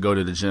dying to go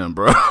to the gym,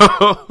 bro.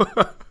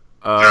 They're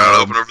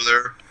not open over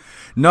there.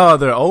 No,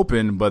 they're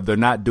open, but they're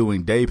not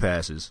doing day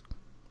passes.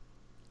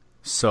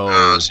 So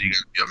So you got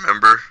to be a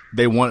member.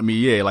 they want me,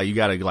 yeah, like you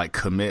gotta like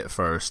commit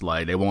first.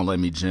 Like they won't let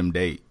me gym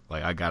date.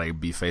 Like I gotta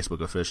be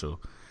Facebook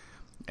official,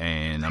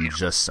 and I'm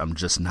just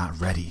not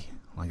ready.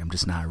 Like I'm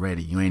just not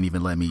ready. You ain't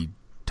even let me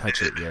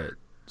touch it yet.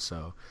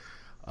 So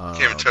Can't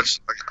even touch.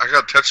 I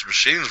got to touch the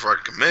machines before I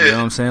can commit. you know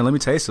what I'm saying? Let me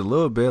taste it a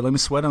little bit. Let me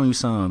sweat on you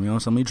some. You know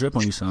what I'm saying? Let me drip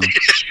on you some.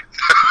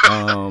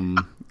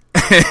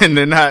 And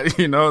they're not,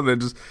 they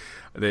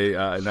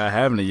not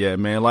having it yet,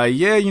 man. Like,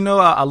 yeah,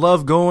 I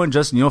love going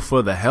just,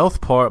 for the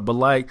health part, but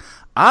like,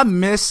 I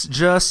miss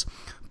just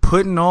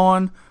putting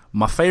on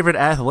my favorite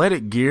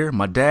athletic gear,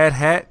 my dad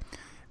hat,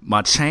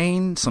 my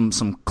chain, some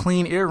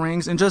clean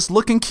earrings, and just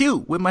looking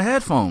cute with my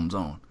headphones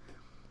on.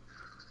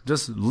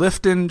 Just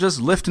lifting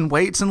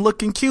weights and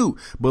looking cute,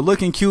 but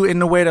looking cute in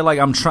the way that like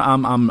I'm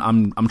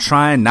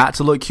trying not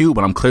to look cute,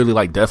 but I'm clearly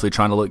like definitely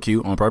trying to look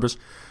cute on purpose.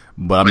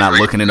 But I'm not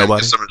looking at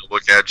nobody. Somebody to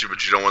look at you,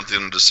 but you don't want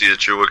them to see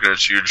that you're looking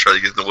at you to try to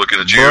get them looking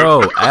at you.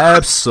 Bro,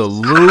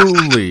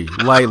 absolutely.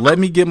 Like, let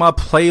me get my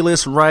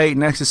playlist right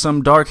next to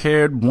some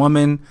dark-haired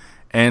woman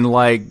and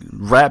like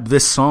rap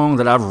this song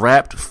that I've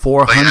rapped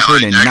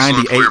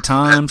 498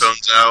 times.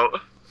 Out.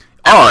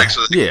 Oh,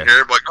 so they yeah. can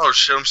hear it, like, oh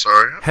shit, I'm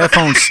sorry.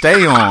 Headphones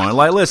stay on.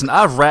 Like, listen,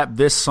 I've rapped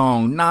this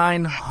song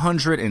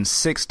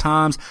 906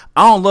 times.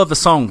 I don't love the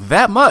song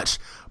that much,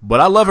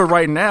 but I love it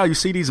right now. You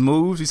see these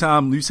moves? You see how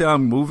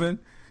I'm moving?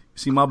 You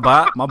see my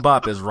bop? My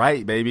bop is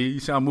right, baby. You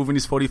see how I'm moving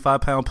these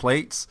 45-pound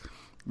plates?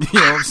 You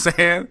know what I'm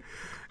saying?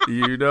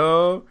 You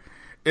know?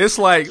 It's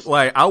like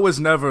I was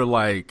never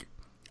like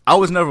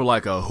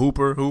a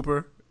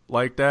hooper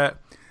like that.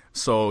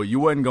 So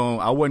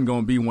I wasn't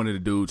gonna be one of the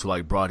dudes who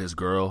like brought his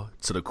girl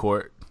to the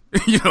court.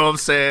 You know what I'm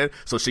saying?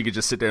 So she could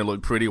just sit there and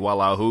look pretty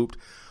while I hooped.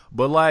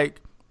 But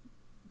like,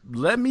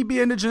 let me be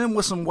in the gym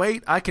with some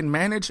weight I can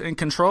manage and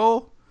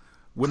control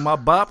with my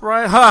bop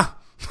right.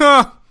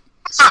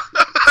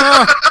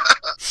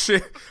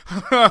 Shit.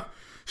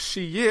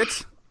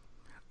 Shit.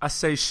 I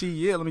say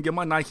shit. Let me get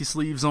my Nike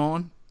sleeves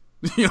on.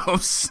 You know what I'm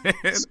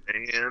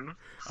saying?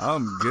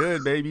 I'm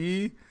good,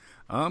 baby.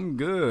 I'm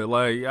good.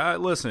 Like,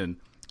 listen,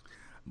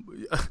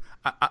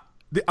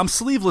 I'm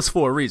sleeveless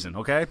for a reason,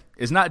 okay?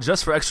 It's not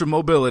just for extra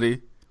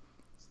mobility.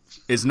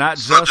 It's not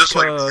just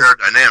like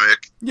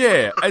aerodynamic.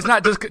 Yeah, it's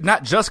not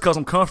just because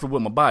I'm comfortable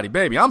with my body.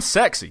 Baby, I'm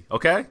sexy,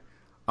 okay?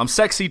 I'm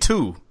sexy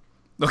too,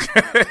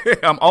 okay?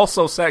 I'm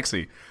also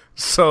sexy.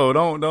 So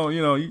don't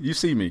you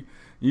see me.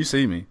 You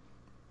see me.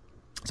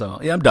 So,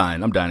 yeah, I'm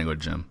dying to go to the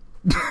gym.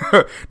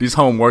 These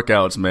home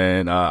workouts,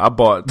 man. I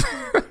bought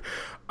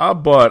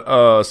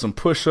some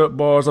push-up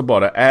bars. I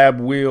bought an ab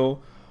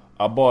wheel.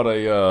 I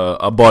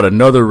bought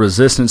another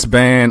resistance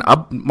band.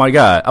 My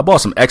God, I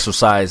bought some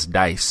exercise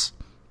dice.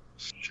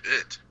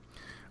 Shit.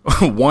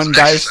 One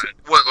dice.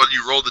 What?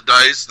 You roll the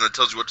dice and it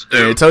tells you what to do.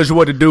 Yeah, it tells you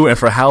what to do and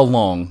for how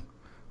long.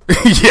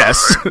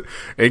 Yes. Right.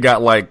 It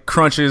got like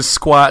crunches,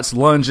 squats,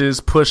 lunges,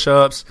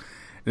 push-ups.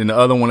 And the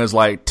other one is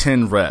like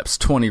 10 reps,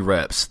 20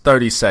 reps,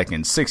 30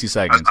 seconds, 60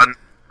 seconds.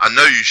 I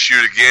know you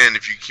shoot again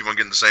if you keep on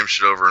getting the same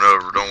shit over and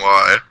over. Don't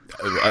lie.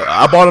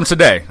 I bought them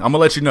today. I'm going to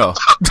let you know. Okay.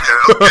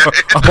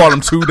 I bought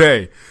them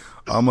today.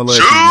 I'm going to let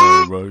you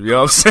know, bro. You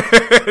know what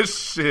I'm saying?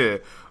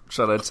 Shit. I'm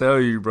trying to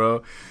tell you,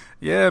 bro.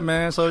 Yeah,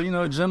 man.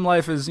 So, gym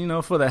life is,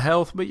 for the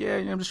health. But, yeah,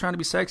 I'm just trying to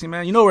be sexy,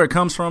 man. You know where it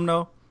comes from,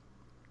 though?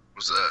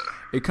 What's that?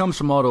 It comes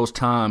from all those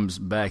times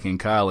back in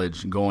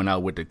college going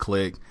out with the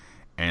clique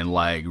and,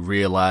 like,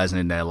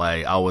 realizing that,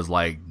 like, I was,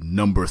 like,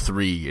 number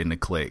 3 in the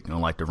clique on,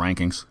 like, the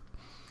rankings.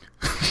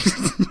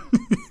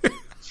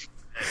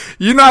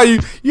 You know how you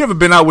ever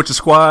been out with your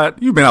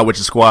squad? You've been out with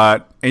your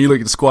squad, and you look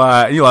at the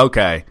squad, and you're like,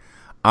 okay,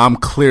 I'm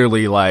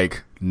clearly,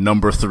 like,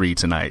 number 3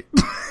 tonight.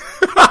 Man,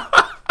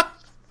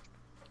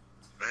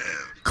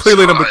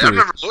 clearly number 3. I've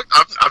never looked,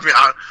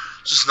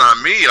 just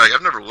not me. Like,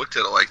 I've never looked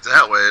at it like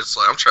that way. It's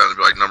like I'm trying to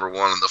be like number 1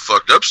 on the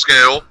fucked up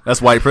scale.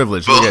 That's white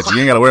privilege. Look at you.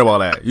 You ain't got to worry about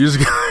that. You just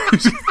look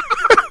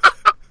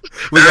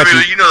at you.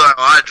 You know how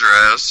I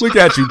dress. Look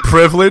at you,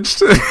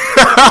 privileged.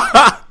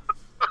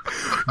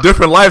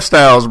 Different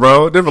lifestyles,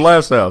 bro. Different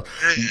lifestyles.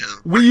 Man,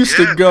 we used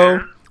to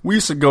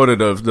go to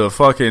the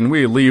fucking.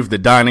 We leave the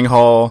dining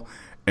hall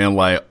and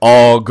like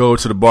all go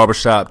to the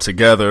barbershop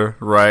together,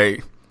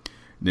 right?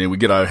 Then we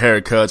get our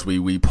haircuts.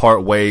 We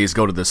part ways,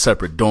 go to the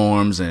separate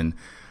dorms and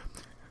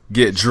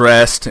get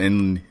dressed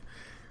and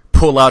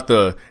pull out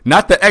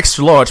not the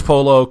extra large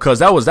polo because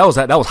that was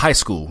high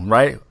school,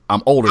 right?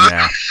 I'm older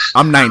now.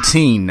 I'm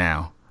 19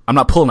 now. I'm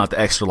not pulling out the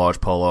extra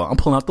large polo. I'm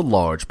pulling out the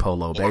large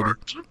polo, baby.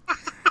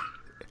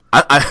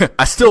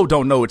 I still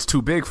don't know it's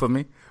too big for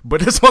me,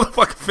 but this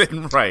motherfucker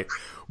fitting right.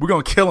 We're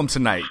going to kill him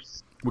tonight.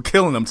 We're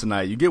killing him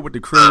tonight. You get with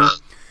the crew.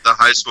 The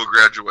high school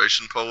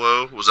graduation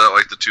polo, was that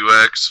like the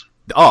 2X?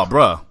 Oh,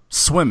 bro.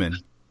 Swimming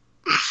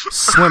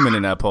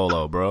in that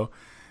polo, bro.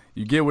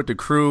 You get with the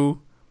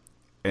crew,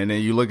 and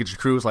then you look at your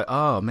crew. It's like,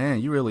 oh,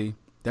 man,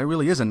 that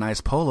really is a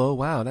nice polo.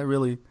 Wow, that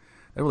really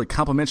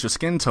compliments your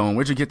skin tone.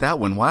 Where'd you get that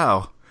one?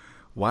 Wow.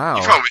 You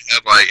probably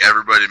had like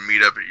everybody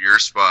meet up at your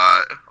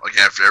spot, like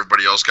after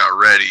everybody else got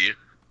ready,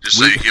 just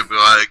so you could be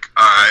like,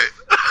 all right.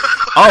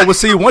 Oh, well,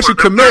 see, once you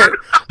commit,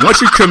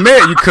 you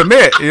commit.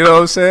 You know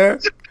what I'm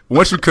saying?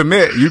 Once you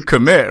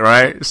commit,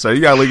 right? So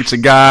you gotta look at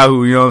your guy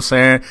who, you know what I'm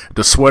saying,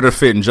 the sweater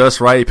fitting just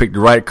right, he picked the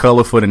right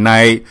color for the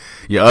night.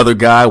 Your other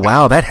guy,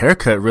 wow, that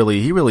haircut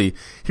he really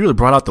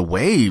brought out the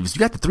waves. You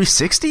got the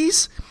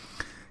 360s?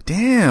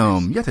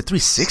 Damn, you got the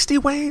 360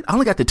 wave? I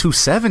only got the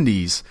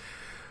 270s.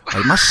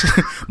 Like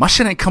my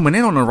shit ain't coming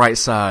in on the right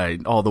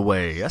side all the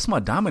way. That's my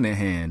dominant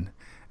hand.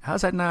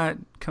 How's that not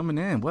coming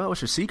in? Well,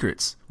 what's your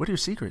secrets? What are your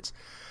secrets?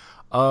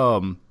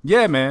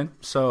 Yeah, man.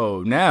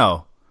 So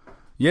now,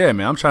 yeah,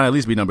 man, I'm trying to at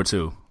least be number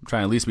 2. I'm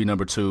trying to at least be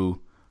number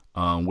 2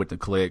 with the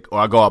clique, or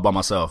I go out by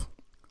myself.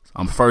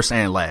 I'm first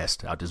and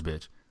last out this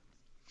bitch.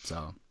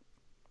 So,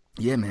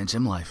 yeah, man,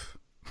 gym life.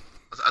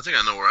 I think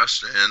I know where I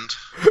stand.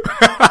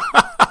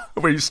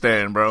 Where you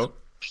stand, bro?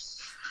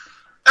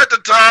 At the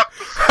top.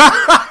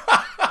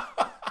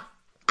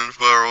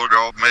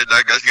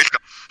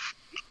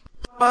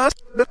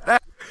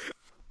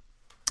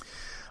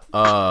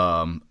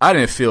 I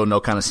didn't feel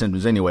no kind of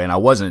symptoms anyway, and I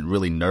wasn't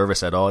really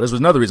nervous at all. This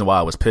was another reason why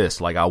I was pissed.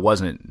 Like, I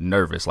wasn't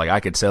nervous. Like, I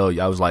could tell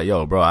you, I was like,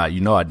 yo, bro, I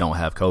don't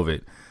have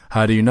COVID.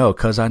 How do you know?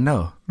 'Cause I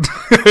know.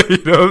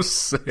 You know what I'm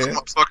saying?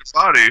 My fucking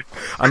body.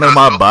 I know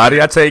my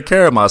body. I take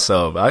care of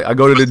myself. I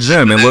go to the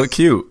gym and look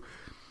cute.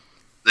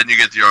 Then you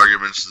get the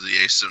arguments of the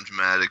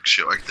asymptomatic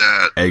shit like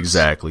that.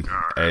 Exactly.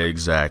 Right.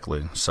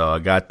 Exactly. So I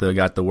got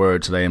the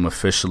word today. I'm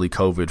officially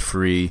COVID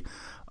free,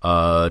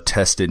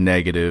 tested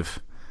negative.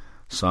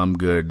 So I'm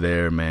good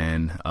there,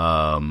 man.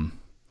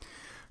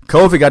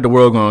 COVID got the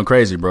world going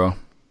crazy, bro.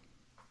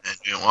 And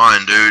you ain't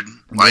lying, dude.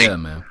 Like, yeah,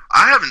 man.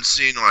 I haven't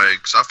seen,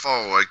 like, cause I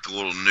follow, like, the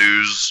little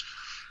news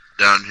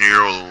down here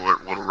or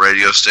the little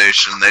radio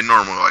station. They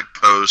normally, like,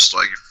 post,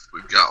 like, if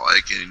we've got,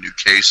 like, any new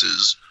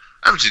cases.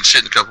 I haven't seen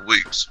shit in a couple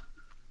weeks.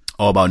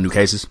 All about new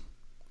cases?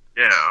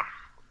 Yeah.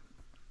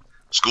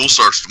 School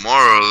starts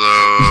tomorrow,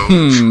 though.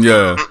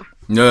 Yeah.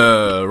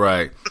 Yeah,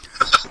 right.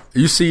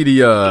 You see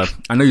I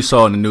know you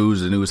saw in the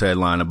news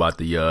headline about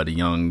the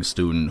young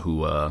student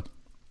who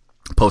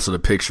posted a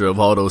picture of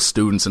all those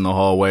students in the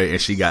hallway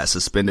and she got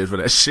suspended for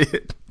that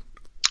shit.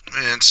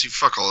 Man, see,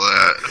 fuck all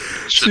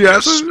that.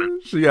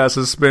 She got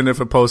suspended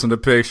for posting a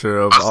picture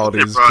of all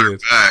these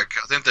kids. Back.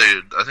 I think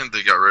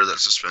they got rid of that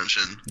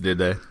suspension. Did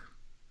they?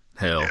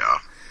 Hell. Yeah.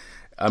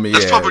 I mean,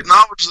 that's public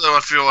knowledge, though. I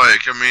feel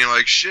like. I mean,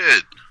 like,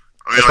 shit.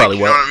 I mean, like,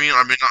 you know what I mean?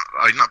 I mean,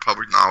 not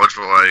public knowledge,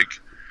 but I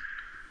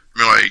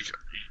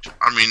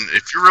mean,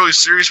 if you're really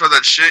serious about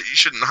that shit, you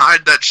shouldn't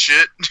hide that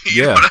shit.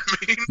 You know what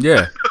I mean?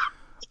 Yeah.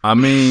 I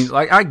mean,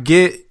 like, I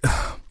get.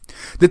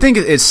 The thing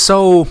is, it's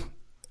so.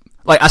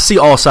 Like, I see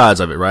all sides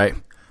of it, right?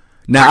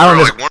 Now, I don't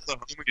know. Like, one of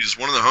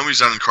the homies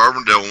down in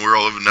Carbondale, when we were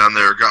all living down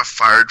there, got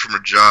fired from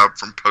a job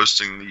from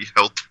posting the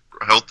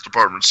health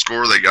department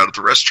score they got at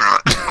the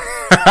restaurant. One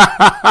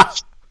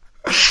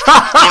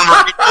of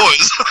our good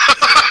boys.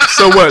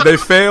 So what? They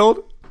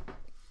failed?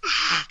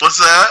 What's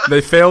that?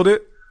 They failed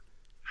it?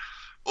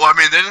 Well, I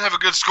mean, they didn't have a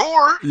good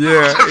score.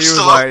 Yeah,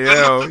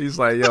 he's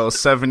like, yo,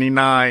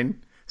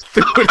 79.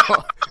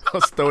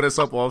 Let's throw this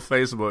up on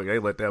Facebook. Hey,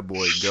 let that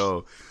boy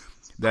go.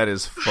 That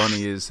is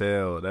funny as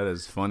hell. That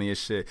is funny as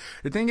shit.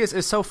 The thing is,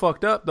 it's so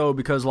fucked up, though,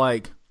 because,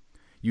 like,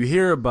 you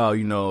hear about,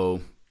 you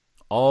know,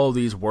 all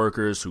these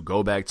workers who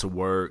go back to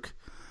work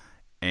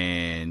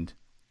and,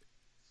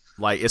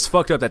 like, it's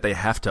fucked up that they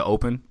have to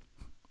open.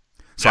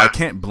 So I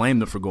can't blame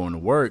them for going to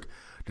work.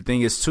 The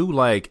thing is, too,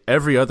 like,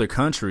 every other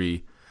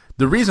country,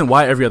 the reason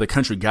why every other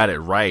country got it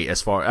right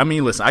as far, I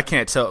mean, listen, I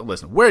can't tell,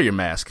 listen, wear your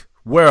mask.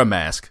 Wear a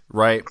mask,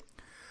 right?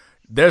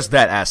 There's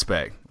that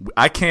aspect.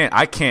 I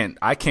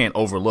can't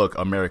overlook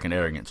American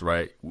arrogance,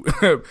 right?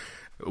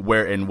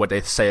 Where and what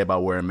they say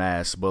about wearing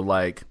masks, but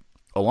like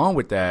along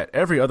with that,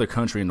 every other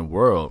country in the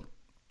world,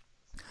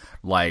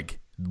 like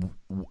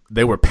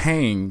they were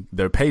paying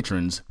their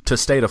patrons to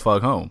stay the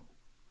fuck home.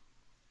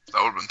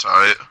 That would have been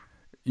tight.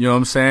 You know what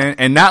I'm saying?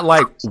 And not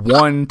like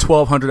one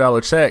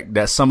 $1,200 check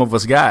that some of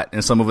us got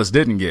and some of us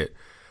didn't get,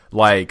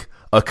 like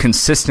a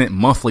consistent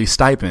monthly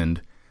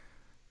stipend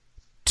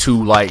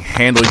to like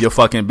handle your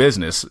fucking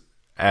business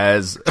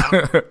as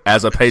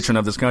as a patron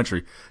of this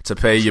country, to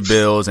pay your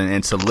bills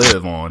and to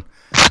live on.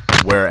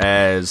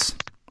 Whereas,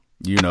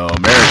 you know,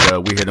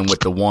 America, we hit them with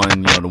the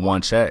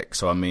one check.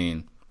 So I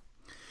mean,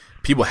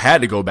 people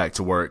had to go back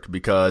to work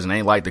because it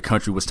ain't like the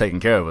country was taking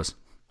care of us.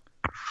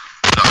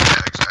 No,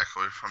 yeah,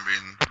 exactly. I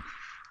mean,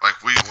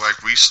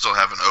 we still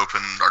haven't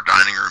opened our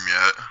dining room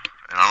yet,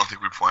 and I don't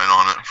think we plan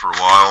on it for a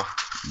while.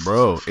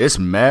 Bro, it's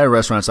mad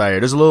restaurants out here.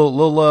 There's a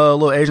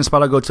little Asian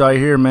spot I go to out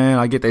here, man.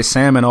 I get their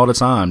salmon all the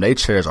time. They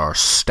chairs are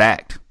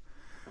stacked.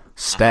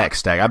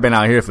 I've been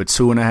out here for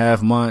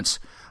 2.5 months.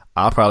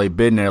 I've probably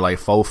been there like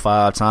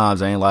 4-5 times.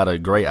 There ain't a lot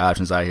of great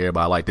options out here,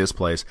 but I like this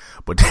place.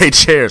 But they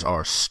chairs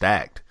are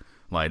stacked.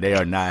 Like, they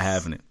are not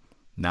having it.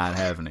 Not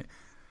having it.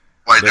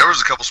 Like, there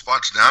was a couple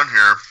spots down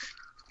here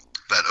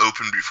that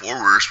opened before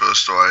we were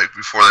supposed to, like,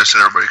 before they said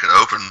everybody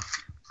could open.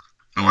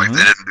 And, like,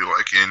 they didn't do,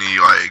 like, any,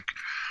 like,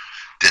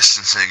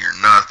 distancing or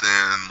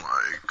nothing.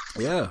 Like,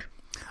 yeah.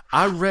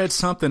 I read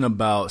something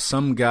about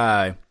some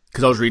guy,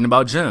 because I was reading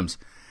about gyms,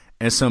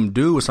 and some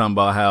dude was talking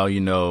about how, you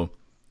know,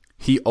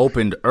 he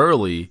opened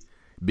early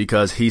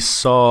because he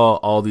saw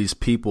all these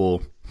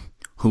people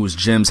whose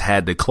gyms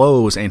had to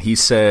close, and he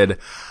said,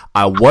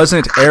 I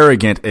wasn't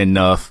arrogant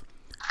enough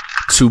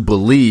to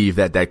believe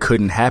that that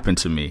couldn't happen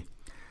to me.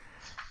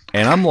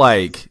 And I'm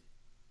like,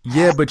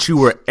 yeah, but you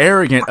were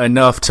arrogant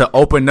enough to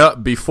open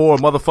up before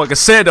motherfucker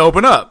said to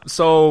open up.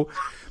 So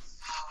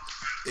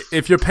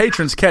if your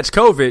patrons catch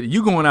COVID,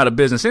 you going out of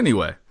business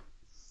anyway.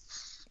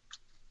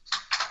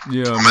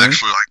 Yeah, I'm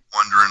actually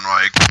wondering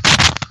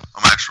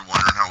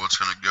how it's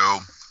gonna go.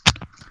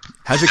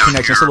 How's your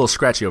connection? It's a little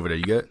scratchy over there.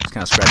 You good? It's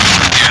kind of scratchy.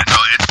 Yeah, no,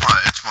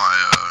 it's my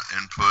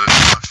input on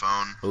my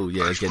phone. Oh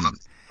yeah, it's getting.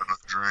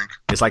 Drink.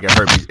 It's like it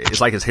hurt me.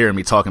 It's like it's hearing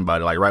me talking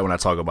about it. Like right when I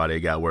talk about it, it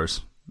got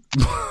worse.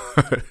 Now?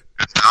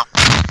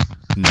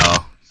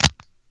 No.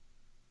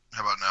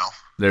 How about now?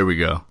 There we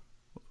go.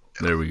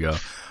 Yeah. There we go.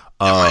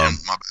 My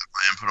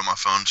input on my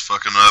phone's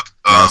fucking up.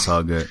 That's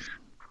all good.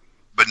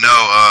 But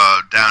no,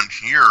 down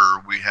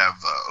here we have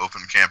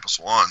open campus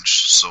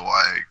lunch, so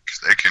like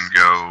they can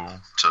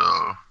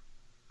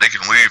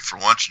leave for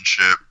lunch and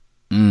shit.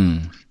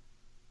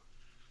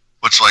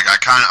 which like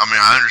I mean,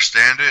 I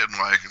understand it and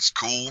like it's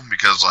cool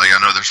because like I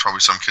know there's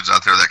probably some kids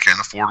out there that can't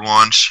afford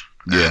lunch.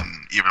 Yeah.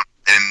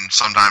 And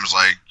sometimes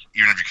like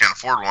even if you can't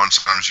afford one,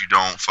 sometimes you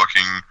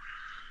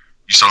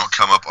still don't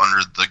come up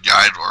under the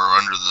guide or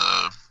under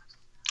the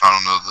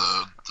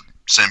the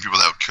same people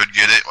that could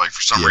get it, like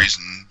for some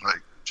reason,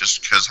 like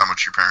just because how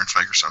much your parents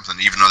make or something,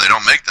 even though they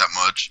don't make that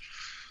much,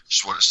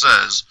 just what it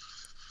says.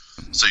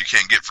 So you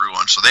can't get free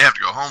lunch, so they have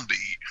to go home to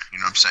eat. You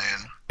know what I'm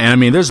saying? And I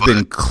mean, this has been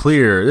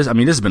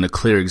a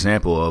clear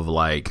example of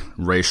like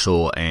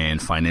racial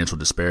and financial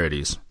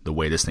disparities. The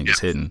way this thing is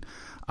hitting,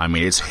 I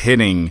mean, it's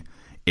hitting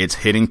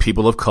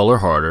people of color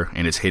harder,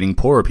 and it's hitting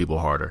poorer people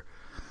harder.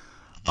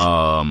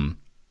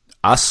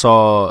 I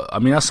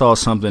saw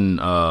something.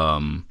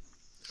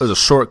 It was a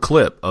short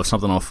clip of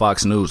something on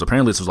Fox News.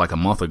 Apparently, this was like a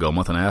month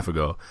and a half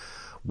ago,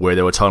 where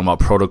they were talking about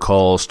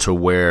protocols to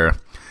where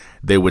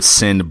they would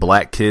send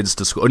black kids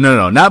to school.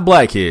 No, not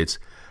black kids,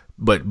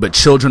 but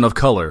children of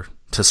color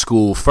to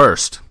school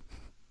first.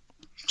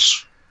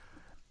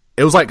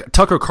 It was like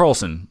Tucker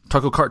Carlson,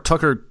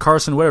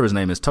 whatever his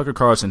name is, Tucker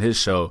Carlson, his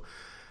show.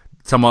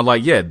 Talking about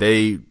like,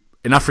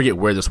 and I forget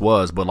where this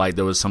was, but like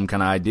there was some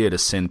kind of idea to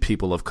send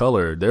people of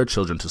color, their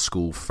children, to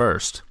school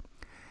first,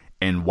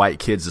 and white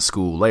kids to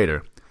school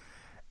later.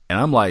 And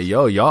I'm like,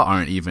 yo, y'all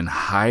aren't even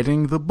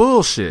hiding the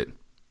bullshit.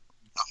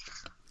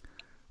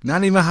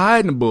 Not even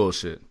hiding the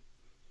bullshit.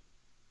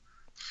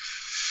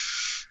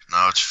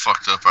 No, it's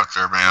fucked up out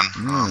there, man.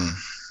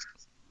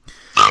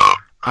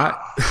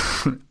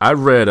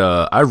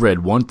 I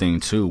read one thing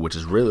too, which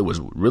was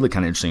really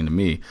kind of interesting to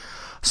me.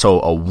 So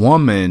a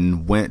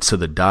woman went to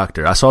the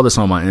doctor. I saw this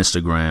on my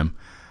Instagram,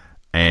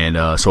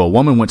 and so a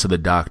woman went to the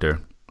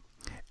doctor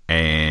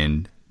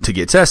and to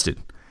get tested,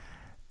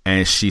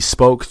 and she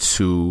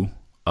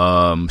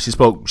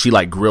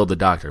like grilled the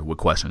doctor with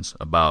questions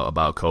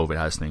about COVID,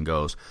 how this thing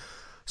goes.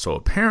 So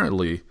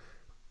apparently,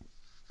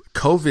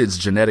 COVID's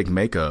genetic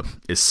makeup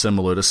is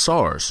similar to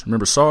SARS.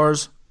 Remember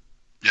SARS?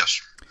 Yes.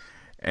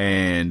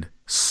 And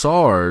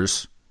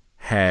SARS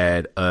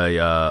had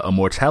a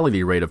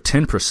mortality rate of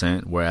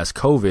 10%, whereas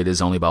COVID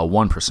is only about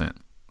 1%. Yeah.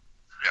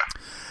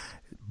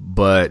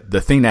 But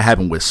the thing that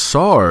happened with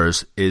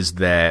SARS is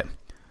that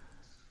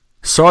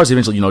SARS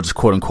eventually, just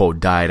quote unquote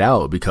died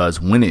out,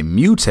 because when it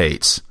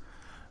mutates,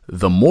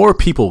 the more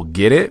people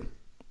get it,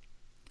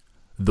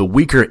 the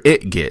weaker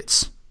it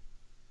gets.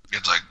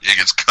 It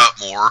gets cut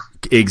more.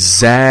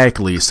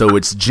 Exactly. So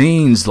its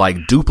genes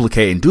like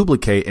duplicate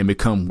and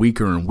become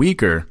weaker and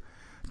weaker,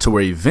 to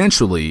where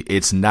eventually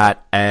it's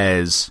not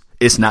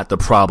the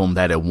problem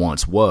that it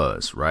once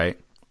was, right?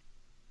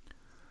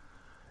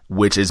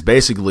 Which is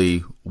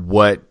basically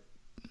what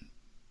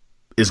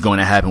is going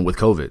to happen with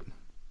COVID.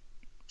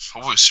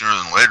 Hopefully sooner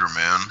than later,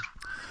 man.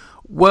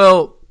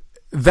 Well,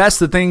 that's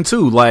the thing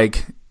too.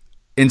 Like,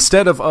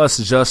 instead of us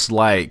just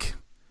like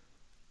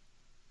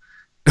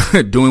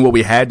doing what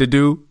we had to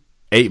do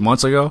 8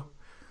 months ago,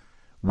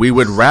 we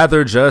would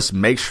rather just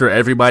make sure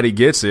everybody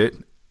gets it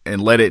and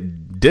let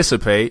it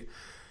dissipate.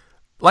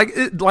 Like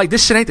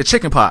this shit ain't the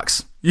chicken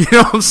pox. You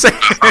know what I'm saying?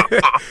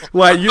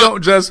 Like, you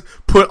don't just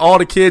put all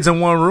the kids in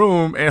one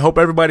room and hope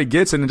everybody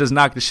gets it and just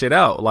knock the shit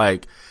out.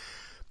 Like,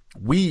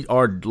 we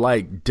are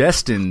like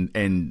destined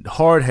and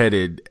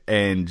hard-headed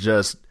and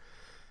just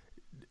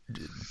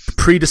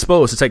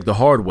predisposed to take the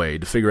hard way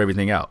to figure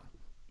everything out.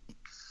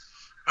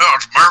 Yeah,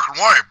 it's American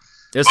way.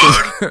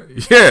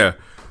 Yeah.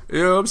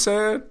 You know what I'm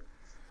saying?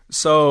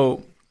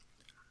 So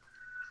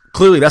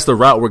clearly that's the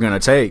route we're going to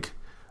take.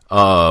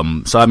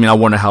 So, I mean, I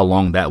wonder how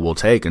long that will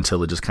take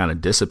until it just kind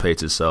of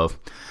dissipates itself.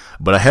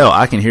 But hell,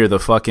 I can hear the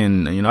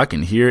fucking, I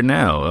can hear it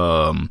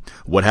now.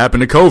 What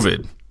happened to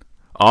COVID?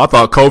 Oh, I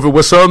thought COVID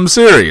was something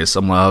serious.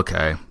 I'm like,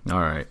 okay,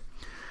 all right.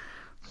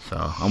 So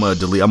I'm gonna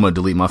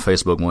delete my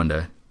Facebook one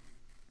day.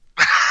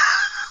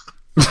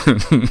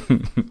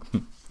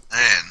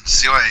 Man,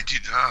 see what I do?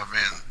 Oh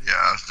man,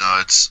 yeah, no,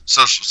 it's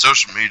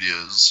social media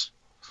has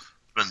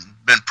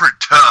been pretty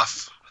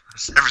tough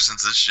ever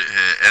since this shit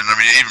hit, and I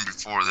mean even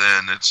before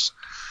then, it's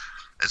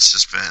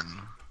just been,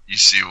 you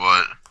see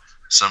what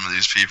some of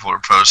these people are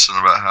posting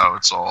about how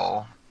it's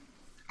all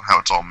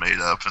made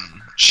up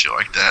and shit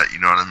like that. You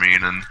know what I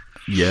mean? And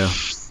yeah,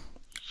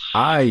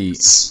 I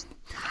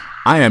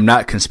am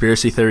not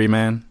conspiracy theory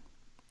man.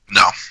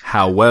 No.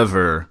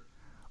 However,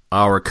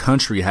 our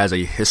country has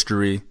a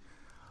history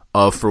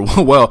of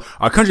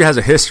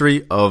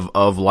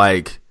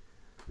like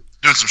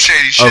doing some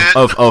shady shit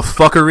of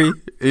fuckery.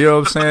 You know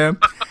what I'm saying?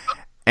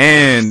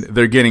 And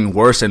they're getting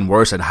worse and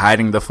worse at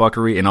hiding the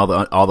fuckery, and all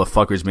the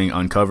fuckers being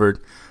uncovered.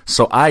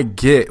 So I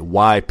get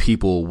why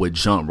people would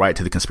jump right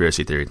to the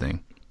conspiracy theory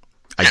thing.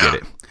 I get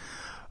it.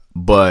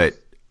 But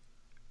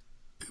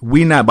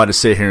we not about to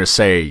sit here and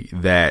say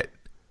that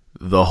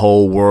the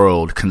whole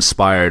world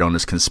conspired on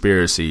this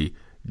conspiracy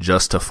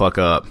just to fuck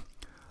up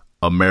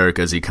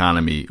America's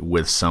economy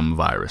with some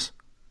virus.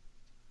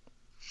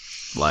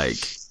 Like,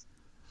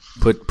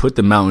 put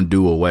the Mountain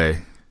Dew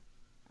away.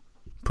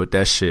 Put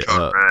that shit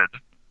up.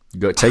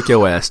 Go take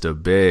your ass to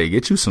bed.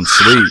 Get you some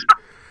sleep.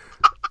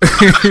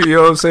 You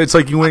know what I'm saying? It's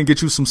like you went and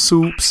get you some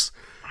soups.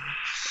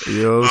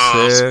 You know what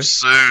Oh, I'm some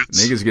saying?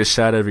 suits. Niggas get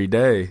shot every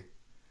day.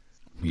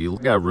 You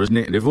got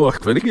rusnet det var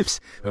kvinngips.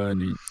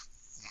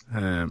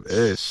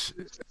 Ish.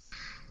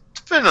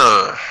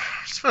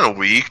 It's been a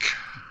week,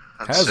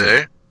 I'd Has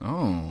say. it?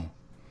 Oh,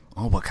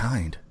 what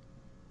kind?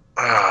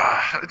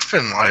 It's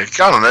been like,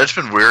 I don't know, it's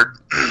been weird.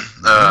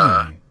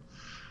 Dang.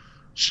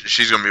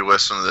 She's gonna be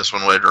listening to this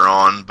one later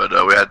on, but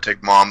we had to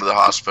take Mom to the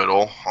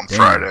hospital on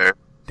Friday.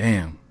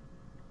 Damn.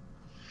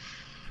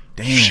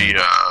 She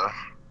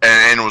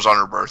and it was on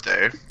her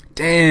birthday.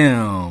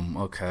 Damn.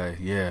 Okay.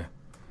 Yeah.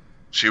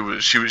 She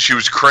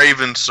was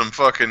craving some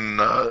fucking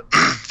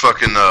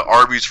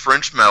Arby's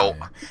French melt.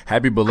 Yeah.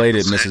 Happy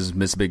belated,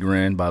 Miss Big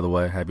Ren. By the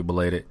way, happy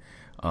belated.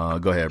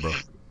 Go ahead, bro.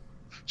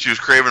 She was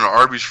craving an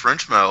Arby's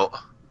French melt.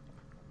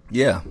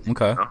 Yeah.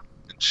 Okay.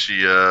 And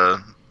she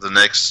the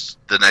next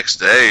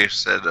day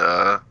said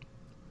that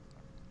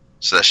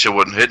shit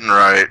wasn't hitting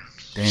right.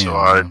 Damn. So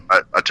I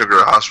took her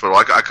to the hospital.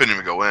 I couldn't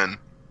even go in.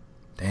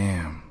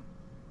 Damn.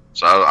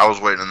 So I was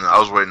waiting. I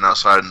was waiting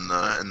outside in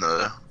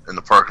the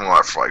parking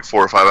lot for like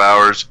 4 or 5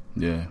 hours.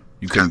 Yeah.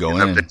 You couldn't go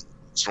in.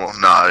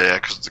 Nah, yeah,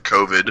 because of the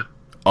COVID.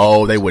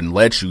 Oh, they wouldn't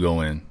let you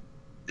go in.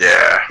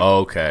 Yeah.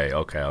 Okay.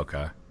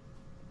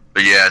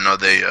 But yeah, no,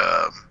 they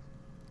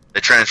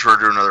transferred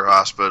her to another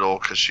hospital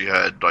because she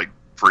had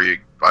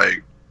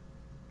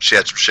she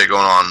had some shit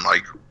going on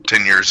like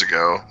 10 years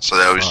ago, so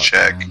they always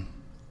check man.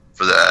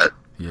 for that.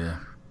 Yeah.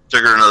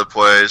 Took her to another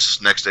place.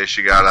 Next day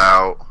she got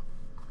out.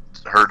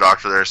 Her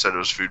doctor there said it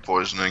was food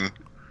poisoning.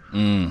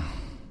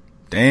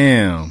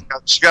 Damn.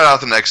 She got out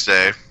the next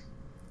day.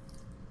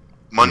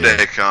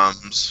 Monday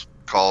comes,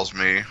 calls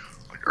me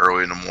like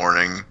early in the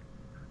morning.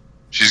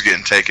 She's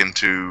getting taken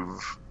to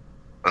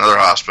another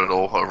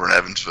hospital over in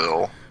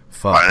Evansville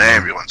by an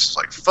ambulance. It's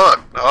like,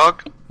 fuck,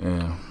 dog.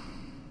 Yeah.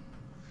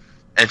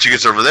 And she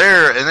gets over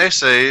there, and they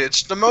say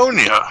it's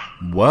pneumonia.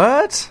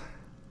 What?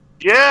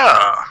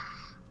 Yeah.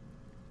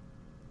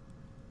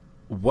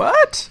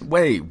 What?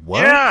 Wait,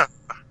 what? Yeah.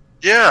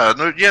 Yeah.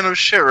 No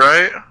shit,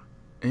 right?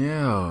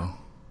 Yeah.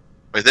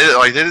 Like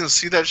they didn't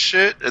see that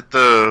shit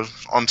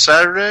on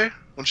Saturday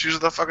when she was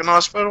at the fucking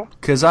hospital.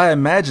 Because I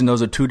imagine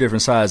those are two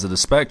different sides of the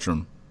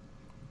spectrum.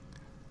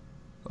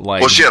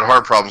 Like, Well, she had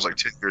heart problems like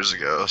 10 years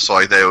ago, so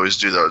like they always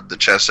do the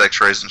chest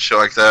X-rays and shit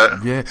like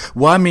that. yeah.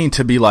 Well, I mean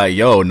to be like,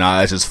 yo,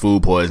 nah, it's just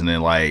food poisoning,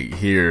 like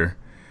here,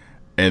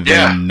 and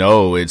then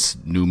no, it's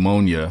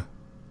pneumonia.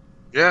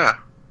 Yeah.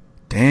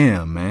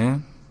 Damn,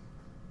 man.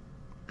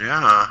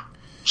 Yeah.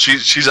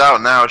 She's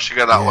out now. She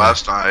got out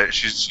last night.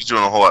 She's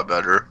doing a whole lot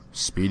better.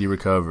 Speedy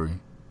recovery.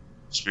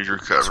 Speedy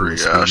recovery.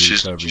 Speedy Yeah,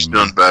 she's recovery, man.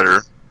 doing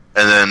better.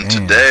 And then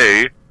Damn.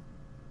 today,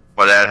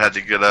 my dad had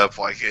to get up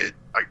at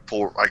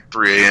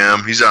 3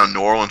 a.m. He's out in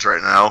New Orleans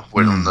right now,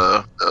 waiting on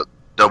the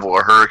double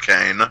a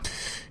hurricane.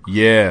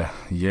 Yeah,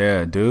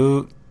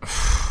 dude.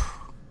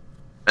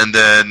 And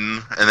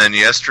then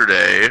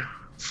yesterday,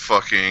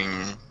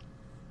 fucking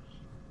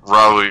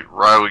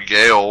Riley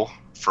Gale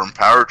from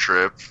Power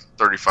Trip,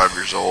 35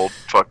 years old,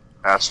 fucking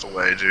passed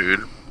away,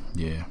 dude.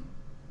 Yeah,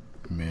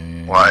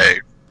 man.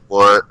 Like,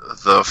 what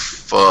the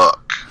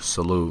fuck?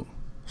 Salute.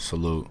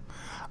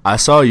 I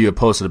saw you had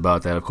posted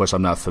about that. Of course,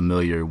 I'm not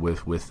familiar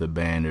with the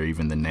band or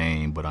even the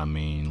name, but I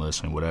mean,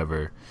 listen,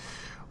 whatever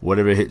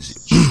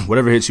hits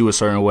you a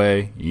certain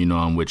way, you know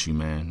I'm with you,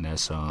 man.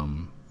 That's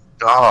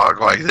Dog,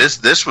 like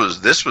this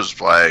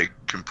was like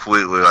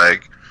completely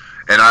like,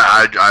 and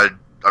I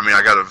mean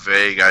I got a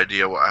vague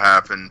idea what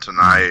happened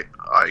tonight.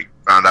 I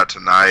found out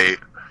tonight.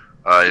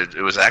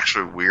 It was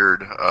actually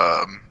weird.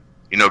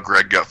 You know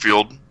Greg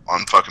Gutfield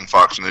on fucking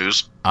Fox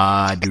News?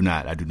 I do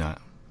not.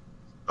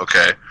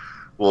 Okay.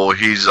 Well,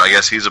 I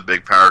guess he's a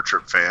big Power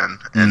Trip fan,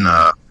 and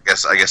I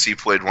guess he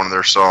played one of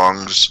their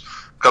songs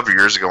a couple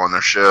years ago on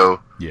their show.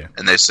 Yeah.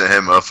 And they sent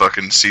him a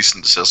fucking cease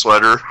and desist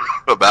letter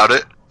about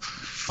it.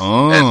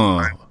 Oh.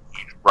 And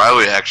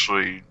Riley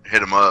actually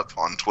hit him up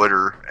on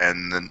Twitter,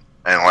 and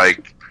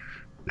like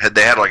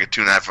they had like a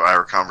 2.5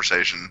 hour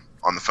conversation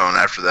on the phone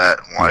after that.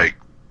 Like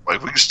we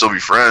can still be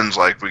friends.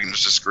 Like we can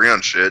just disagree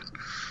on shit,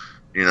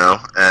 you know.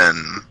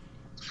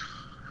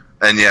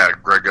 And yeah,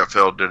 Greg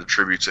Gutfeld did a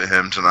tribute to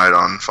him tonight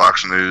on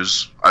Fox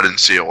News. I didn't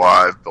see it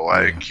live,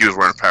 but he was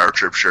wearing a Power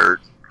Trip shirt.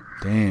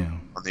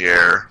 Damn. On the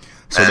air.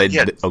 So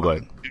go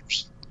ahead.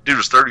 Dude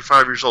was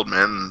 35 years old,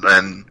 man,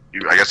 and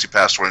I guess he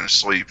passed away in his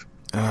sleep.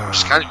 Which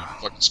is kind of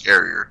fucking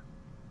scarier.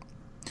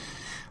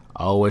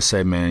 I always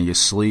say, man, your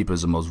sleep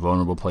is the most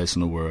vulnerable place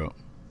in the world.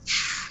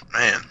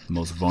 Man. The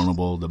most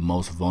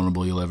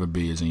vulnerable you'll ever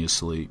be is in your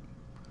sleep.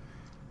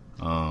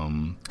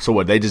 So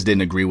what, they just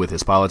didn't agree with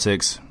his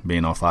politics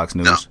being on Fox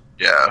News? No.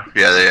 Yeah,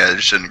 they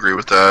just didn't agree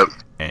with that.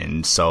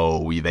 And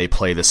so they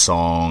play the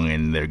song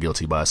and they're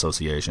guilty by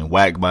association.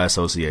 Whack by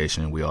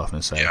association, we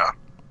often say. Yeah.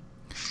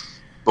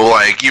 But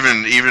like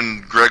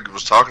even Greg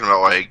was talking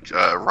about like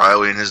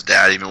Riley and his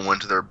dad even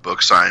went to their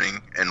book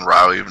signing, and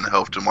Riley even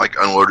helped him like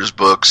unload his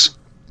books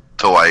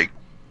to like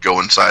go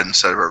inside and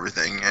set up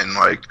everything, and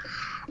like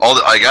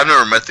I've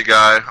never met the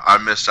guy. I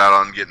missed out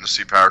on getting to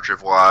see Power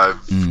Trip live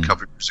a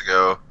couple years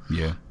ago.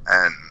 Yeah.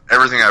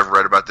 everything I've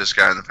read about this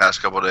guy in the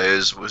past couple of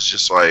days was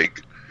just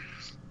like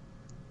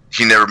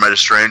he never met a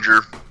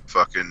stranger.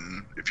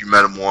 Fucking, if you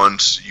met him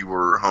once, you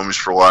were homies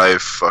for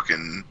life.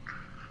 Fucking,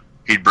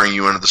 he'd bring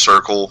you into the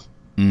circle.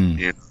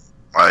 You know,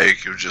 like,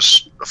 he was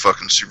just a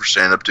fucking super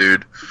stand-up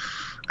dude.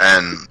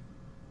 And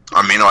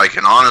I mean, like,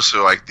 and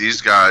honestly, like,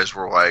 these guys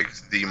were like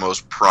the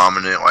most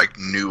prominent, like,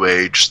 new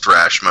age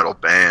thrash metal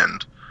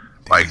band.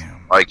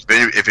 Damn. Like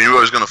if anybody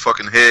was gonna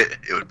fucking hit,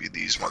 it would be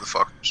these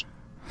motherfuckers.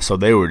 So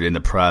they were in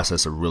the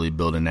process of really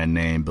building that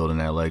name, building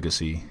that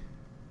legacy.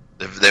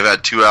 They've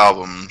had 2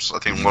 albums. I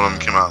think one of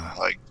them came out in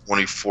like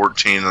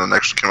 2014, and the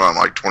next one came out in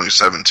like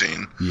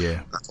 2017.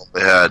 Yeah, that's all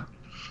they had,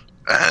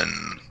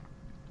 and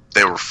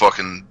they were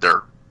fucking.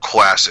 They're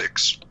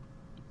classics.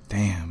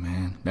 Damn,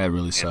 man, that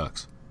really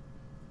sucks.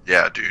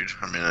 Yeah, dude.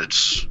 I mean,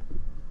 it's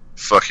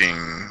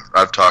fucking.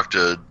 I've talked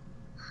to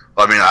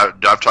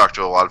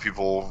a lot of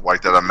people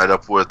like that I met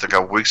up with a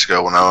couple weeks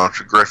ago when I went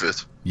to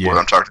Griffith. Yeah,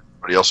 I'm talking to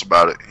everybody else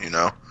about it. You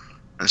know,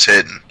 and it's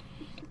hidden.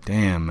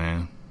 Damn,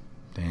 man.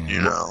 Damn.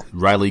 You know,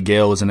 Riley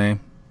Gale was the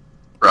name.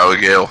 Riley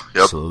Gale.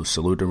 Yep. So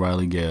salute to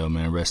Riley Gale,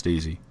 man. Rest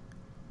easy.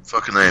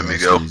 Fucking name,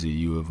 Rest amigo. easy.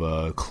 You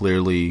have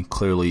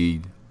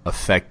clearly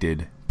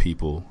affected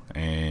people,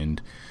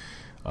 and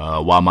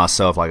while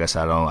myself, like I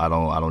said, I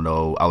don't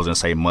know. I was gonna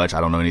say much.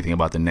 I don't know anything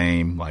about the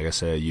name. Like I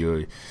said,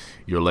 your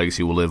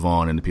legacy will live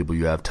on, and the people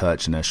you have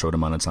touched in that short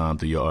amount of time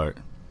through your art.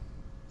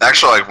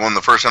 Actually, like, one of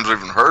the first times I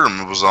even heard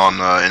him was on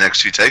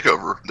NXT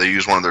TakeOver. They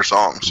used one of their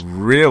songs.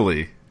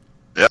 Really?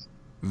 Yeah.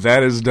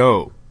 That is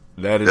dope.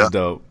 That is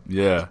dope.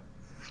 Yeah.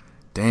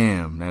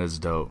 Damn, that is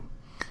dope.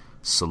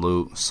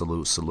 Salute.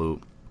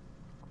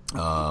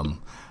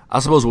 I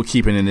suppose we'll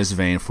keep it in this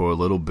vein for a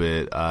little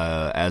bit.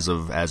 As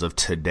of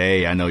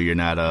today, I know you're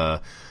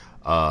not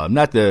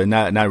not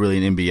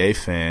really an NBA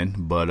fan,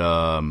 but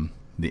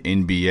the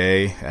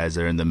NBA, as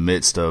they're in the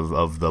midst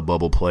of the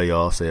bubble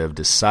playoffs, they have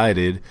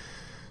decided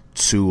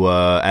to,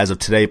 as of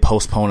today,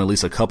 postpone at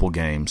least a couple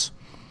games,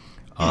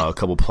 a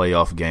couple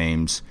playoff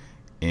games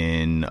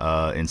in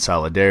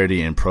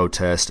solidarity and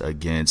protest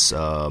against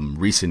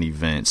recent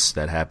events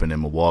that happened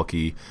in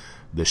Milwaukee.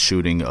 The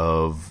shooting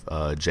of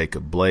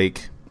Jacob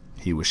Blake.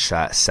 He was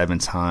shot 7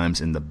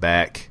 times in the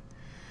back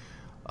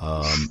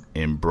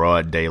in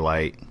broad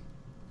daylight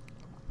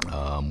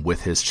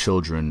with his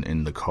children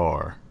in the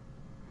car.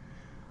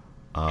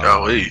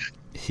 Golly.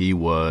 He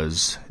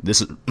was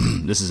this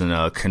is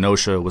in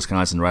Kenosha,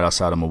 Wisconsin, right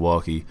outside of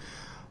Milwaukee.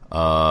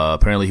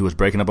 Apparently, he was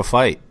breaking up a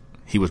fight.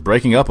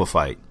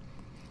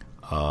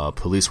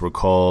 Police were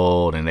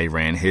called, and they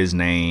ran his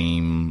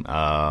name.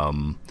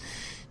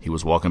 He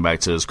was walking back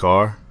to his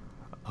car.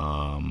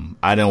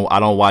 I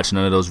don't watch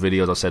none of those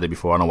videos. I said it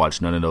before. I don't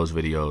watch none of those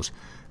videos.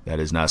 That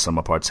is not something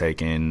I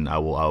partake in.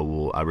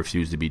 I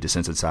refuse to be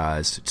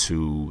desensitized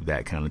to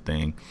that kind of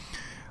thing.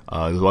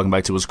 He was walking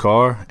back to his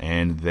car,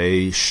 and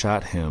they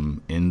shot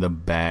him in the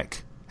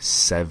back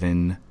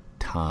 7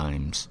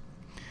 times.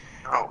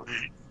 Oh,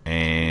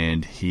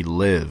 and he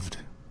lived.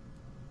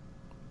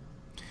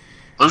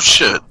 Oh,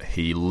 shit.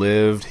 He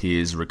lived. He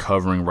is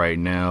recovering right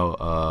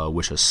now.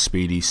 Wish a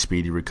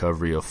speedy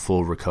recovery, a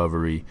full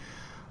recovery.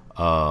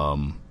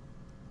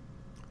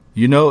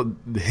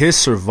 His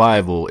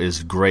survival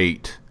is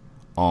great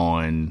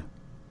on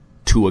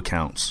 2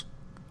 accounts.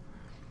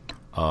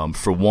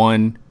 For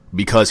one,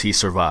 because he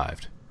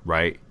survived,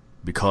 right?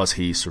 Because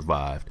he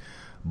survived.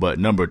 But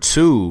number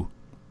 2,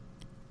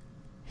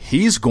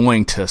 he's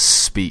going to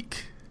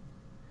speak.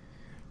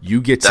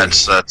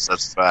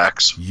 That's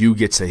facts. You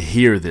get to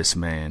hear this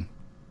man.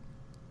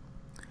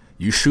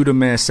 You shoot a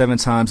man 7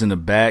 times in the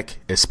back,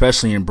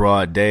 especially in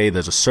broad day.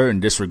 There's a certain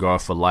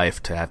disregard for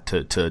life to have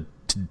to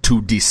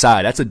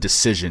decide. That's a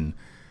decision.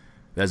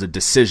 That's a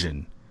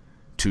decision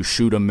to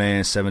shoot a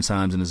man 7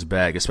 times in his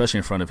back, especially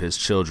in front of his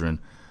children.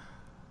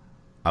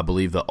 I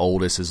believe the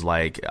oldest is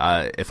like,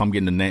 if I'm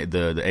getting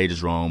the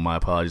ages wrong, my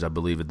apologies. I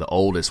believe that the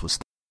oldest was.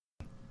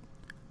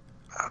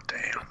 Oh,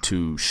 damn.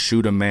 To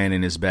shoot a man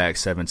in his back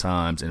 7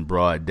 times in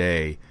broad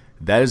day,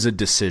 that is a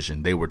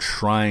decision. They were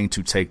trying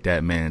to take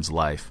that man's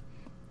life.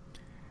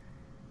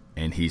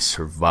 And he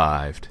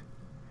survived.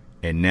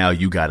 And now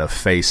you got to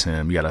face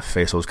him. You got to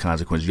face those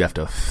consequences. You have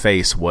to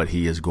face what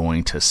he is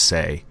going to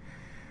say.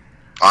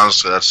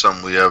 Honestly, that's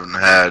something we haven't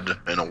had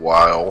in a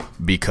while.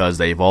 Because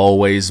they've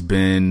always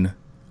been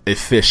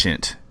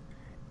efficient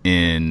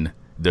in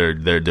their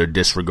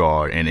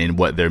disregard and in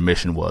what their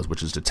mission was,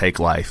 which is to take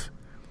life.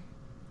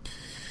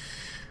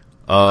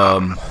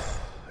 And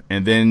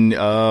then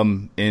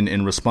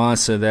in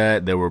response to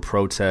that, there were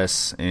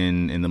protests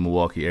in the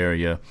Milwaukee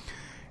area,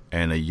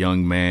 and a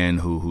young man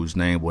whose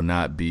name will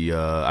not be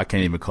I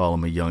can't even call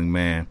him a young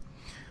man.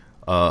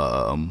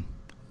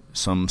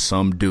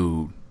 Some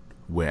dude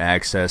with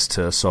access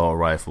to assault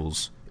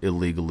rifles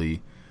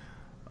illegally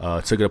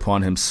took it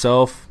upon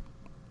himself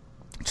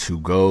to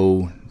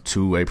go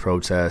to a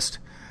protest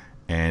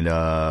and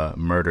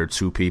murder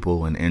 2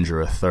 people and injure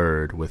a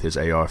third with his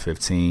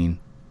AR-15.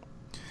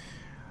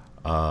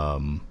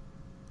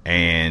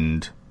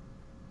 And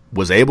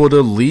was able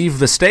to leave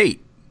the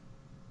state.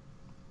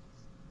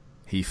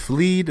 He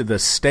fled the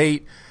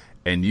state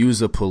and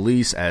used the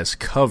police as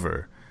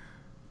cover.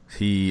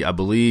 I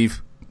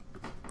believe,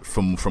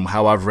 from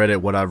how I've read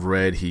it, what I've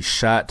read, he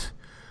shot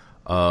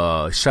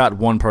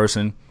one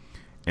person,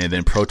 and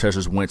then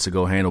protesters went to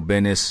go handle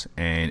business,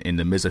 and in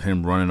the midst of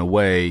him running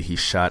away, he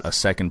shot a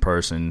second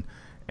person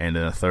and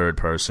then a third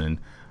person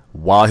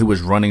while he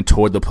was running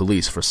toward the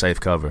police for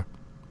safe cover.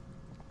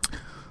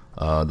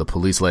 The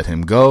police let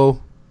him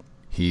go.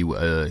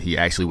 He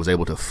actually was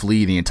able to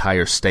flee the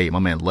entire state. My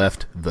man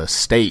left the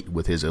state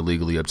with his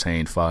illegally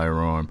obtained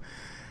firearm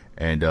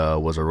and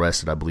was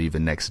arrested, I believe, the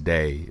next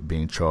day,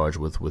 being charged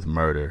with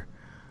murder.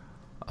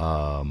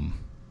 I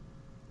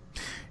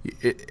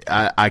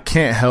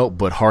can't help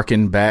but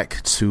hearken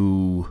back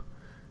to,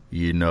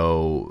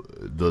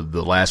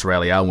 the last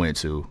rally I went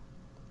to,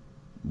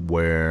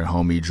 where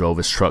homie drove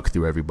his truck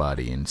through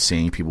everybody and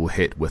seeing people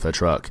hit with a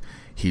truck.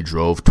 He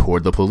drove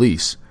toward the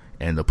police,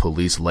 and the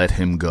police let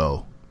him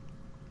go.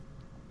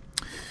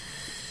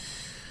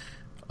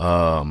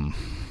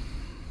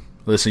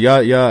 Listen,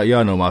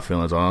 y'all know my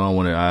feelings. I don't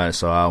want to,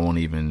 so I won't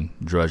even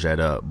drudge that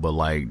up. But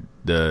like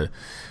the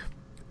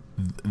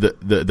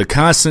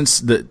constants,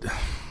 the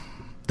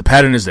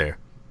pattern is there.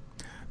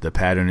 The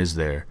pattern is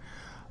there.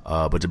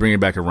 But to bring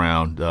it back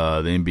around,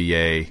 the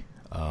NBA,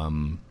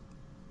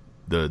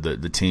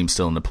 the team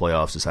still in the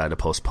playoffs decided to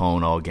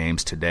postpone all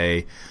games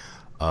today.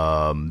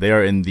 They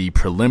are in the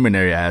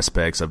preliminary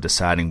aspects of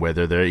deciding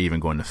whether they're even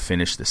going to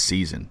finish the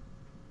season.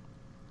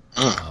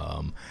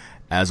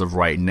 As of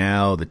right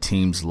now, the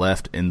teams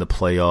left in the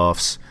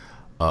playoffs,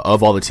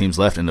 of all the teams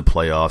left in the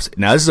playoffs.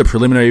 Now, this is a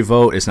preliminary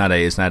vote. It's not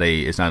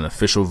an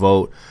official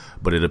vote,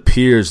 but it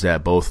appears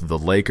that both the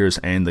Lakers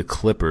and the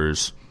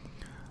Clippers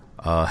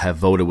have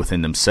voted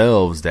within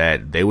themselves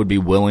that they would be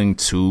willing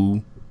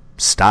to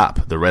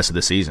stop the rest of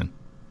the season.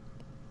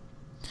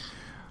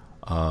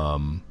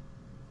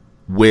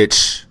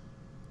 Which,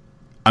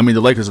 I mean,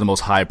 the Lakers are the most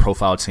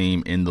high-profile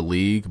team in the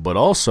league, but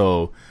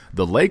also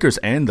the Lakers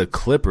and the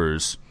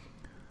Clippers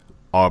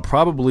are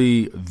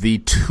probably the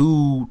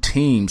two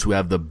teams who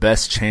have the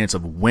best chance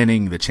of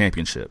winning the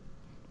championship.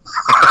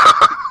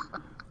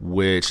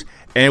 Which,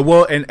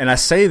 and I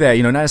say that,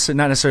 not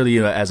necessarily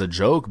as a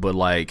joke, but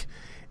like,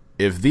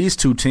 if these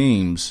two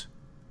teams,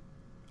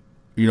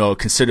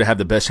 consider have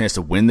the best chance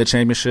to win the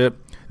championship,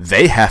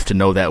 they have to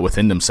know that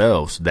within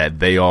themselves that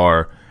they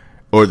are,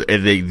 or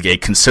they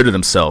consider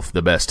themselves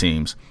the best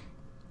teams.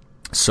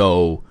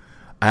 So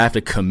I have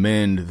to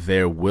commend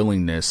their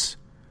willingness,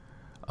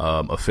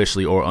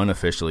 officially or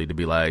unofficially, to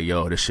be like,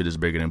 yo, this shit is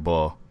bigger than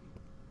ball.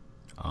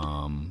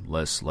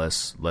 Let's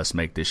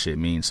make this shit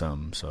mean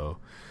something. So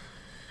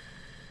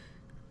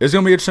it's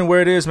gonna be interesting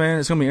where it is, man.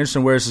 It's gonna be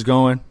interesting where this is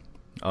going.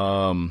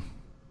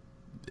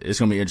 It's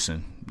gonna be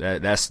interesting.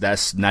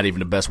 That's not even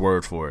the best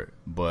word for it,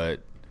 but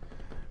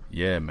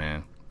yeah,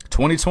 man.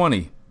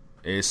 2020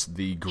 is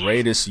the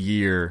greatest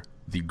year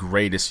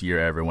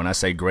ever. When I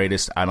say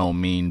greatest, I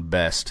don't mean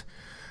best.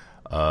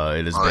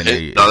 It has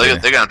been they're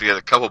gonna have to get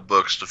a couple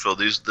books to fill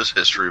this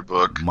history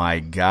book. My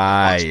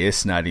guy,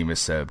 it's not even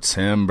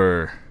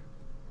September.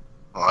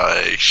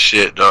 Like,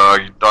 shit,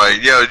 dog.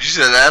 Like, yo, did you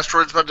see that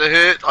asteroid's about to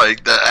hit?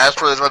 Like, the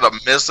asteroid's about to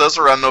miss us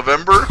around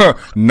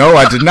November? No,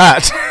 I did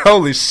not.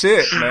 Holy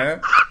shit, man.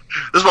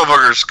 This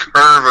motherfucker's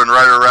curving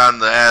right around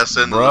the ass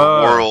end of the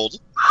world.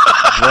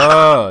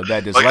 Bruh,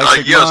 that dyslexic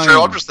like, yo, mind. Straight,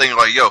 I'm just thinking,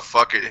 like, yo,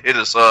 fuck it, hit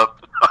us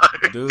up.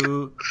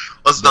 Dude.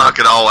 Let's knock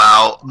it all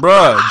out.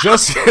 Bruh,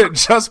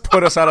 just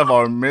put us out of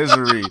our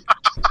misery.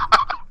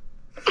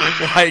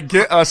 Like,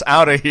 get us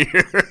out of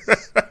here.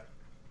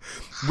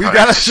 We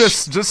gotta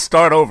just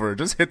start over.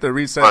 Just hit the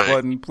reset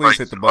button. Please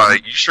hit the button.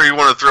 Like, you sure you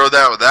want to throw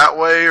that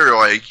way, or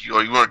like you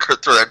want to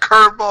throw that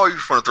curveball? You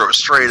just want to throw it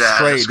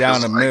straight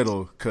down the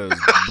middle? Cause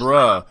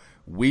bruh,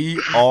 we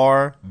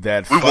are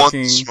that. We want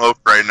the smoke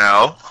right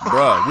now,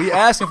 bruh. We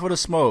asking for the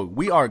smoke.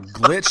 We are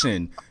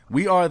glitching.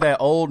 We are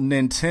that old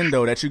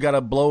Nintendo that you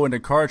gotta blow in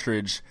the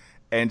cartridge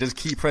and just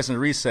keep pressing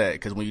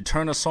reset. Cause when you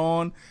turn us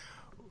on,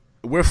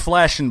 we're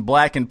flashing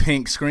black and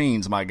pink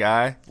screens, my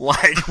guy.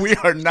 Like, we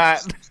are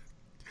not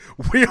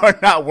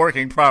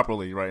working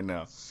properly right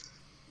now.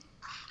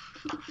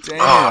 Damn.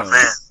 Oh,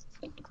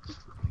 man.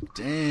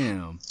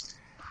 Damn.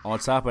 On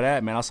top of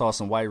that, man, I saw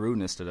some white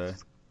rudeness today.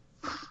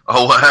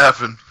 Oh, what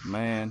happened?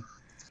 Man,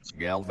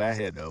 gal that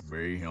head up,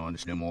 bro. You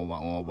understand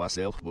on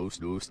myself,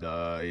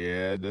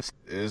 yeah, this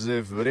is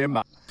it for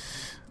them.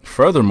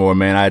 Furthermore,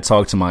 man, I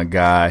talked to my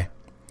guy,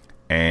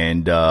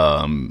 and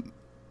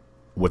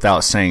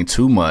without saying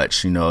too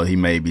much, he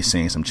may be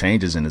seeing some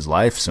changes in his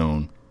life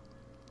soon.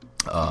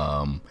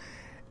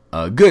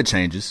 Good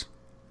changes,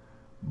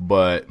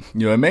 but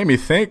it made me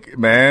think,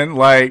 man.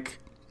 Like,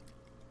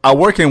 I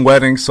work in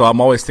weddings, so I'm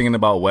always thinking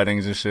about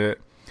weddings and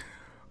shit.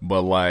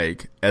 But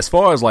like, as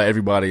far as like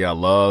everybody I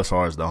love, as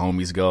far as the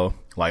homies go,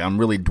 like, I'm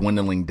really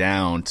dwindling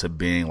down to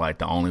being like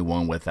the only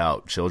one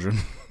without children.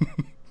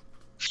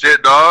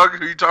 Shit, dog.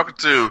 Who you talking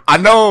to? I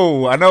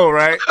know,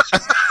 right?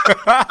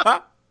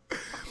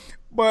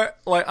 But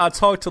like, I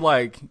talk to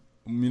like,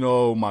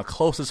 my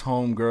closest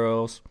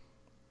homegirls.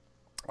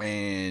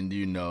 and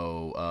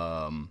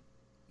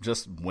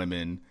just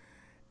women,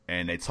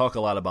 and they talk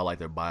a lot about like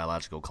their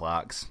biological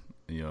clocks.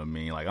 You know what I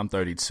mean? Like I'm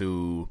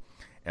 32,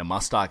 and my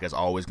stock is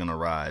always gonna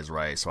rise,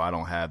 right? So I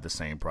don't have the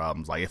same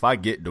problems. Like if I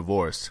get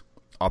divorced,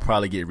 I'll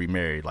probably get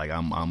remarried. Like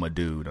I'm a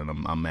dude, and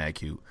I'm mad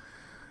cute.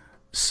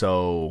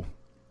 So,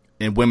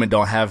 and women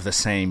don't have the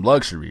same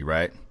luxury,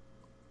 right?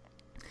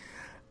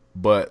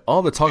 But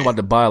all the talk about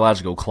the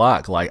biological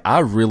clock, like I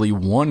really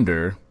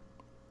wonder,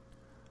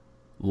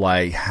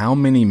 like how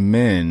many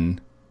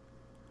men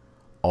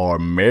are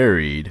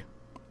married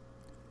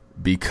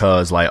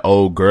because like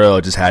old girl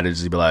just had to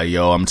just be like,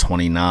 yo, I'm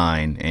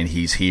 29 and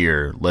he's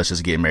here. Let's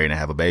just get married and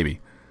have a baby.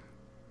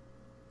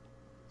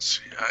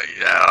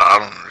 Yeah, I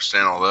don't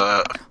understand all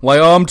that.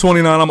 Like, oh, I'm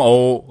 29, I'm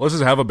old. Let's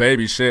just have a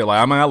baby. Shit.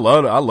 Like, I mean, I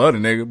love the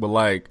nigga, but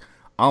like,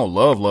 I don't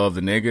love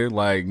the nigga.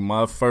 Like,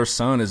 my first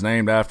son is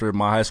named after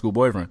my high school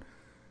boyfriend.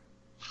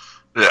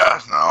 Yeah,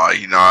 no,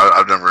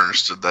 I've never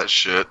understood that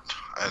shit,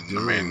 and dude.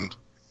 I mean,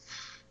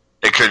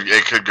 it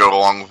could go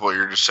along with what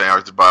you're just saying,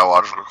 like the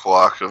biological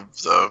clock of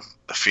the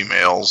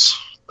female's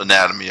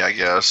anatomy, I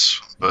guess.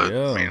 But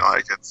yeah. I mean,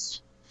 like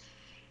it's.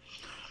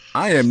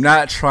 I am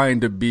not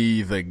trying to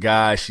be the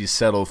guy she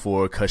settled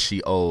for because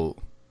she old.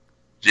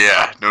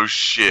 Yeah, no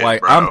shit,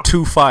 like, bro. I'm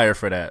too fire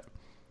for that.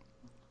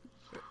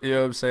 You know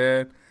what I'm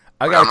saying?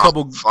 I got a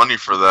couple funny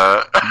for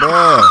that,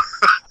 bro.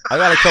 I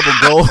got a couple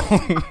goals.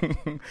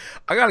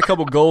 I got a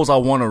couple goals I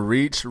want to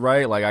reach.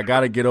 Right, like I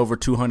got to get over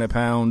 200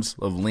 pounds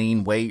of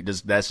lean weight.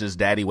 That's just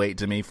daddy weight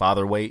to me,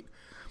 father weight.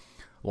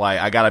 Like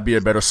I got to be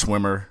a better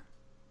swimmer.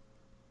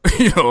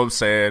 You know what I'm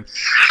saying?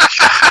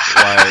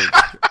 Like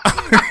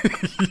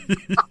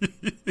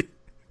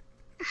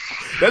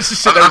that's the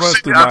shit that runs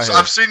through my head.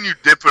 I've seen you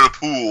dip in a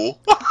pool.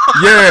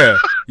 Yeah.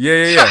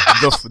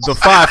 The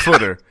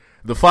 5-footer.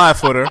 The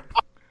 5-footer.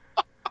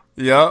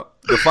 Yep,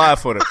 the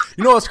 5-footer.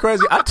 You know what's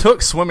crazy? I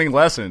took swimming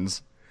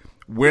lessons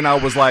when I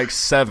was like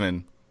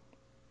 7.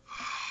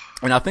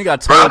 And I think I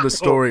told the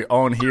story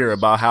on here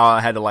about how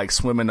I had to like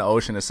swim in the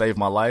ocean to save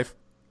my life.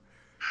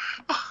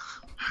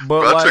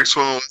 But I took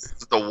swimming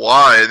lessons at the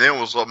Y and then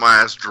was let my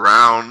ass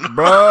drown.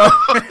 Bro.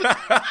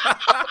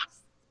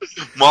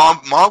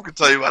 Mom can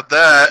tell you about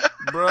that.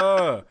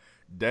 Bruh,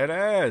 dead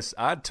ass.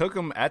 I took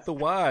them at the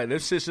Y.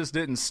 This shit just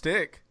didn't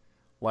stick.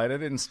 Like, it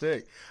didn't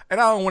stick. And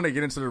I don't want to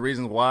get into the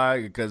reasons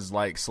why, because,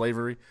 like,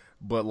 slavery.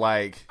 But,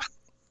 like,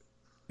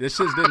 this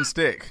shit didn't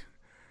stick.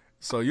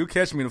 So you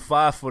catch me in the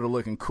 5-footer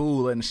looking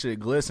cool, letting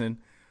shit glisten.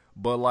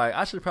 But, like,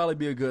 I should probably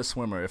be a good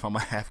swimmer if I'm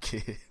going to have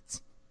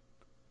kids.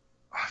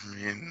 I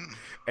mean...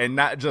 And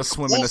not just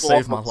swimming to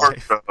save my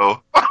life.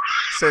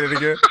 Say that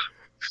again.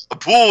 A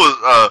pool is...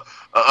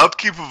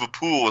 upkeep of a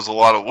pool is a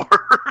lot of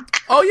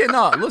work. Oh, yeah,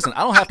 no. Listen,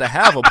 I don't have to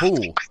have a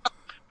pool.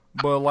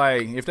 But,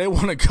 like, if they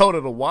want to go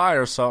to the Y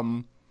or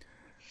something,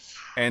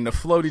 and the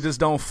floaty just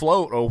don't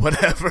float or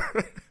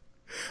whatever,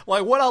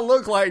 like, what I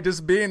look like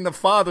just being the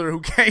father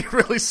who can't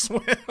really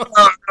swim.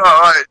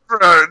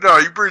 No,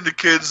 you bring the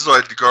kids,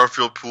 like, the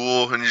Garfield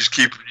pool, and you just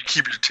keep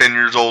your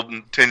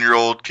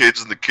 10-year-old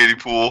kids in the kiddie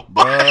pool.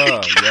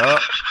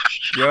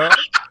 Yup.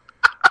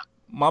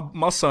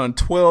 My son,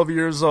 12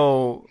 years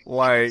old,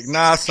 like,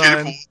 nah,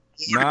 son,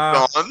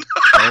 nah,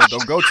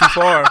 don't go too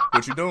far.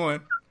 What you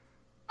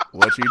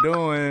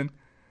doing?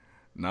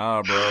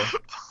 Nah, bro.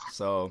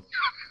 So,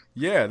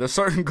 yeah, there's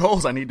certain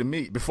goals I need to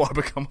meet before I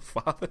become a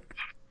father.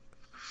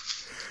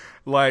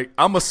 Like,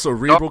 I'm a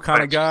cerebral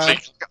kind of guy.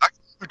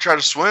 We try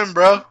to swim,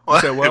 bro.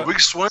 What? If we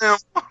can swim.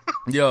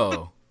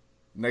 Yo,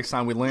 next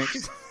time we link.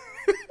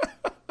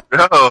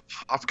 Yo,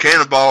 I'm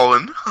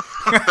cannonballing.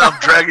 I'm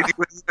dragging you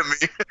with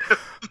me.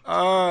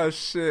 Oh,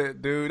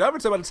 shit, dude. I've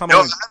been talking about the time I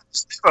was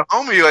a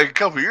homie like a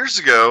couple years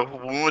ago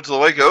when we went to the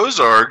Lake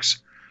Ozarks.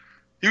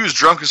 He was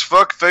drunk as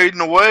fuck, fading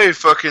away,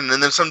 fucking,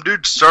 and then some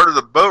dude started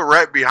the boat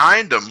right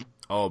behind him.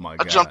 Oh my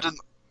god!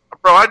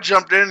 I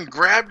jumped in and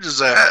grabbed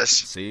his ass.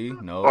 See,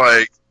 no,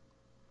 like,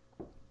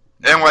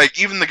 and like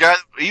even the guy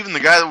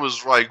that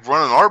was like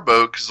running our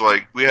boat, because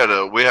like we had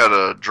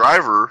a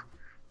driver.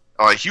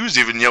 Like he was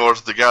even yelling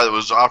at the guy that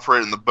was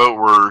operating the boat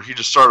where he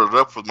just started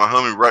up with my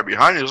homie right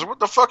behind him. He was like, "What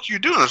the fuck are you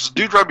doing? There's a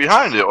dude right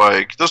behind it.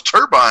 Like those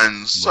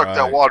turbines suck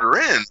that water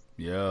in."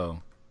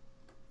 Yo,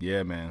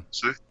 yeah, man.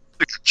 So,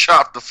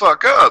 chop the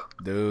fuck up,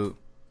 dude.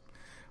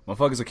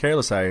 Motherfuckers are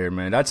careless out here,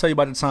 man. Did I tell you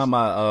about the time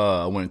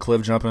I went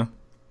cliff jumping?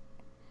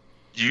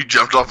 You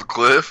jumped off a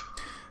cliff?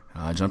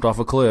 I jumped off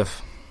a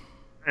cliff.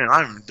 Man,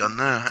 I haven't done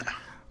that.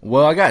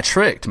 Well, I got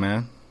tricked,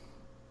 man.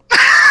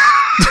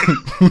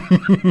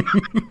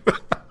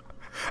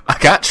 I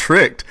got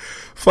tricked.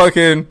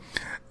 Fucking.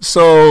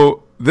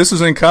 So, this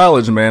was in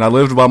college, man. I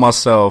lived by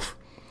myself,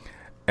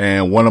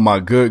 and one of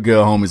my good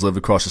homies lived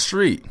across the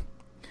street.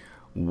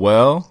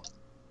 Well,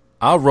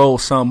 I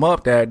rolled something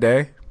up that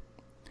day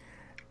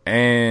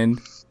and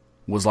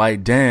was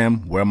like,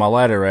 damn, where my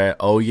lighter at?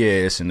 Oh, yeah,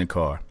 it's in the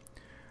car.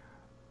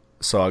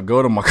 So I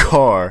go to my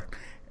car,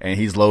 and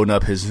he's loading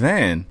up his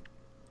van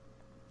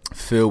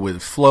filled with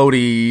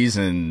floaties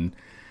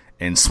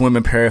and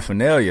swimming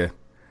paraphernalia.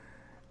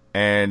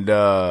 And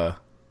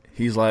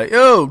He's like,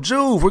 yo,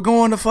 Juve, we're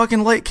going to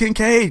fucking Lake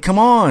Kincaid. Come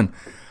on.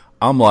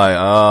 I'm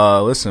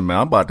like, listen, man,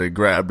 I'm about to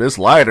grab this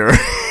lighter.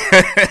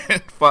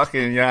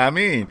 Fucking, yeah, I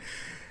mean.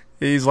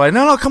 He's like,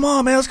 no, come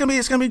on, man. It's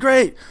gonna be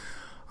great.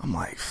 I'm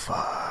like,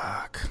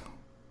 fuck.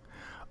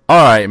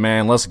 All right,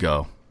 man, let's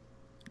go.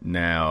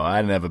 Now,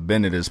 I'd never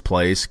been to this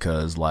place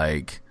because,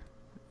 like,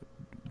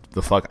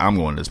 the fuck I'm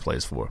going to this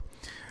place for?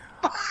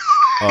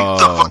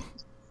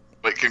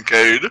 Lake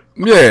Kincaid.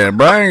 Yeah,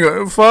 bro, I ain't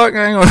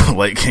going to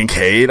Lake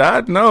Kincaid.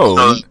 I know.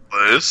 That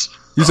place.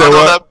 You say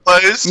what? That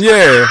place?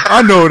 Yeah,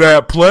 I know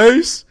that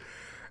place.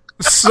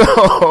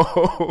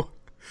 So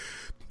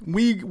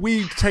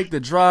we take the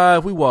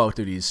drive. We walk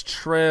through these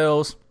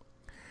trails.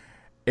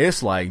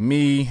 It's like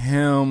me,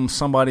 him,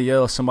 somebody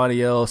else,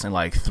 and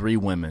like 3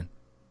 women.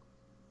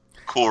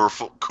 Cooler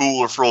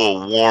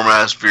full of warm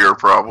ass beer,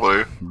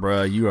 probably.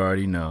 Bruh, you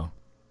already know.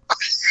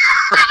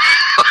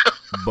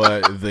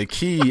 But the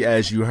key,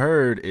 as you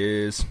heard,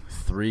 is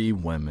 3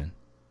 women.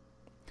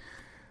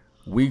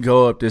 We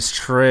go up this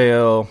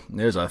trail.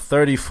 There's a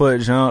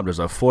 30-foot jump. There's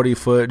a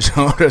 40-foot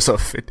jump. There's a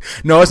 50.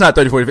 No, it's not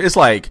 30, 40. It's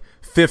like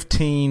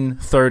 15,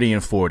 30,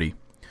 and 40.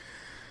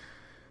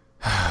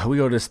 We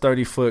go to this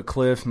 30-foot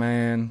cliff,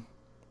 man.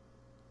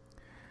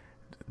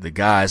 The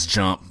guys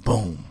jump.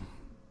 Boom.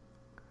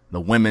 The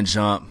women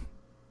jump.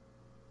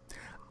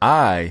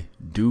 I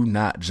do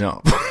not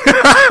jump.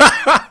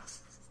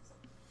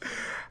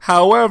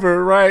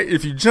 However, right,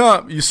 if you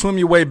jump, you swim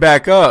your way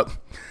back up.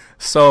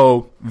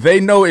 So they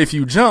know if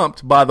you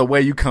jumped by the way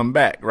you come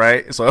back,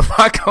 right? So if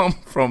I come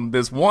from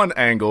this one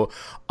angle,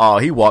 oh,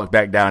 he walked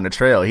back down the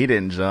trail. He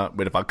didn't jump.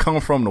 But if I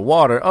come from the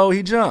water, oh,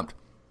 he jumped.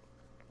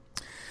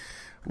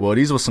 Well,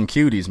 these were some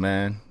cuties,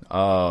 man.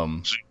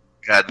 Got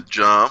to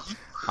jump.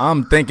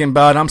 I'm thinking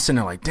about it. I'm sitting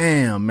there like,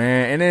 damn,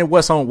 man. And then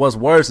what's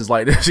worse is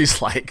like,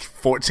 she's like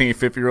 14,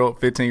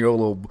 15-year-old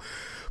little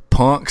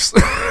punks,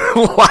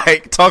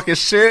 like talking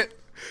shit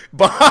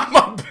behind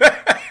my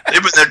back.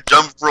 They've been there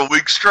jumping for a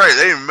week straight.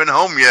 They ain't been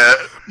home yet.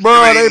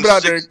 Bro, they've been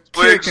out there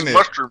kicking it.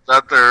 Mushrooms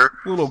out there.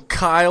 Little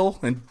Kyle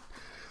and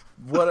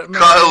what? Man,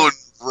 Kyle and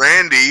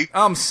Randy.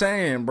 I'm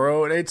saying,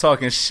 bro, they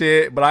talking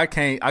shit, but I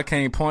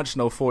can't punch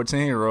no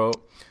 14-year-old.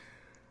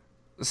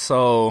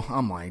 So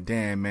I'm like,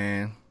 damn,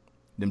 man.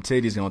 Them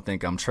titties gonna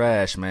think I'm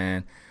trash,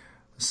 man.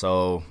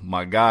 So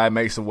my guy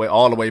makes the way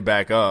all the way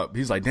back up.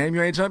 He's like, damn,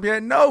 you ain't jumped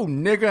yet? No,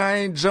 nigga, I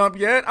ain't jumped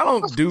yet. I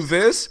don't do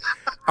this.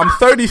 I'm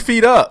 30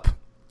 feet up.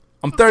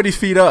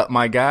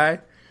 My guy.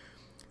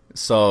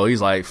 So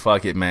he's like,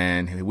 fuck it,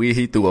 man.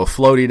 He threw a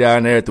floaty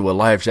down there, threw a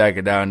life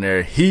jacket down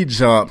there. He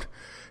jumped.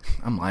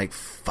 I'm like,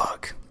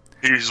 fuck.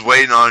 He's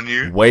waiting on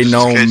you. Waiting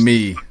on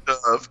me.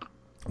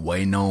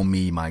 Waiting on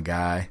me, my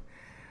guy.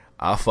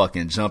 I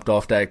fucking jumped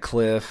off that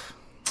cliff.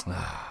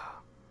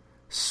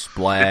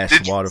 Splash,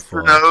 did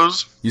waterfall. You hold your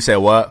nose? You said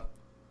what?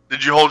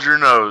 Did you hold your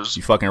nose?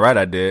 You fucking right,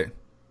 I did.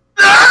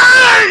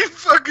 Hey,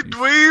 fucking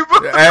dweeb.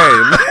 Hey.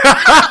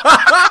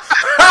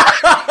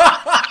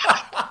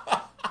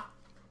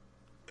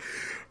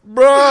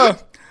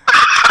 Bruh,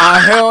 I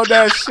held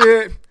that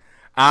shit.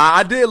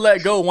 I did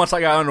let go once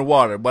I got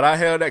underwater, but I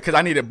held that because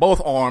I needed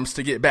both arms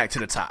to get back to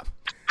the top.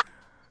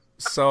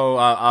 So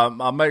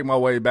I make my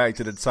way back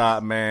to the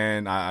top,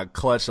 man. I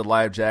clutch the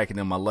life jacket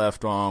in my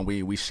left arm.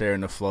 We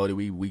sharing the floaty.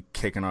 We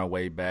kicking our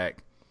way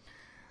back.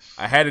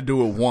 I had to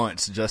do it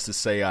once just to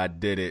say I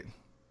did it.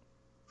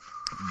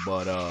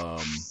 But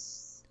all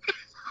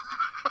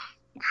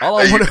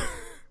I want to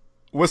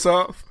what's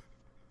up?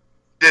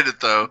 Did it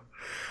though.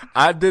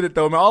 I did it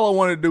though, man. All I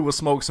wanted to do was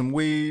smoke some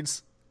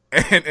weeds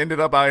and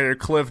ended up out here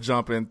cliff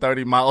jumping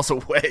 30 miles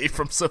away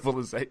from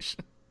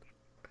civilization.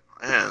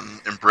 Man,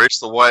 embrace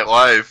the white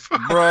life.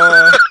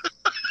 Bruh.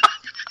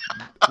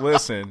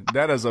 Listen,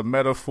 that is a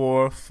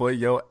metaphor for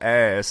your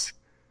ass.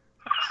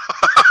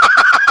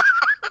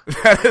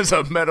 That is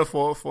a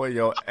metaphor for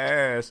your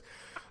ass.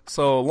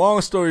 So,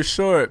 long story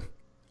short,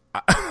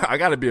 I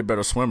got to be a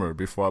better swimmer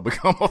before I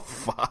become a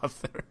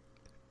father.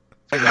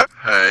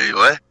 Hey,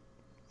 what?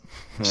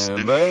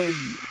 Hello.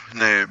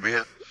 No,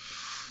 man.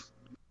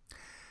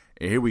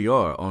 And here we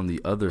are on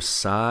the other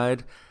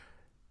side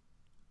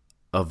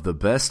of the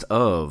best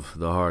of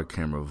the Hard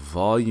Camera,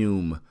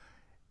 Volume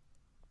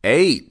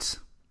 8.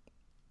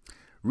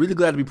 Really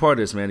glad to be part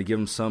of this, man, to give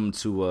them something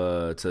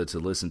to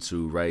listen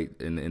to right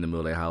in the middle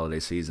of the holiday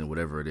season,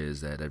 whatever it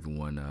is that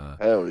everyone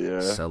hell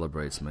yeah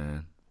celebrates,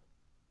 man.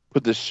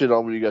 Put this shit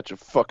on when you got your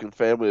fucking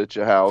family at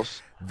your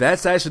house.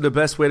 That's actually the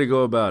best way to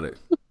go about it.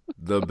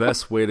 The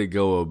best way to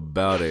go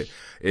about it.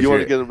 If you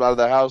want to get them out of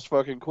the house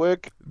fucking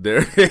quick?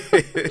 There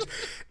is.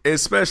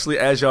 Especially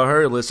as y'all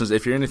heard, listeners,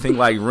 if you're anything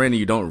like Rennie,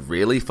 you don't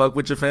really fuck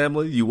with your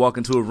family. You walk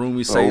into a room,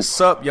 you say,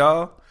 "Sup,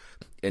 y'all,"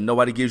 and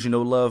nobody gives you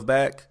no love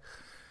back.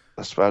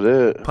 That's about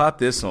it. Pop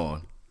this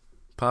on.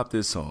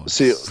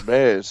 See,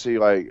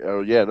 like,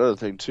 another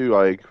thing too,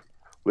 like,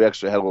 we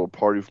actually had a little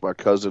party for my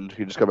cousin.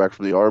 He just got back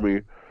from the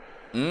army.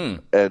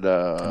 And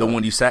the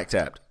one you sack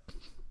tapped.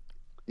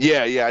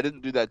 Yeah, I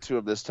didn't do that to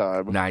him this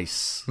time.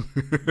 Nice.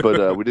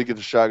 But we did get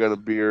the shotgun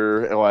of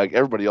beer, and like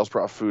everybody else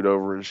brought food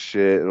over and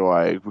shit, and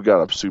like we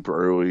got up super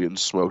early and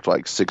smoked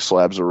like 6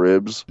 slabs of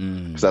ribs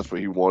because that's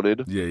what he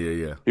wanted.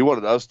 Yeah. He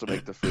wanted us to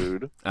make the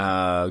food.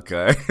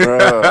 Okay.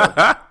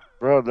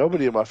 Bro,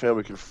 nobody in my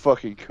family can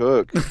fucking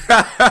cook.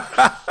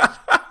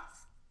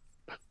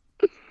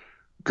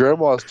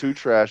 Grandma's too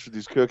trash with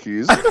these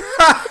cookies.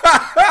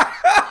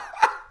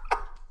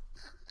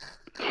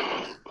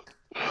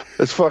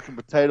 It's fucking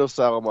potato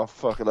salad my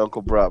fucking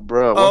uncle brought,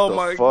 bro. What the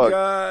my fuck?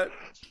 God.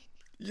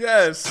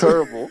 Yes.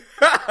 Terrible.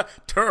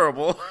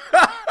 Terrible.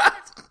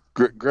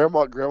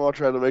 Grandma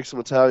tried to make some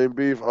Italian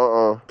beef.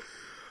 Oh,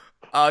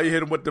 you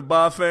hit him with the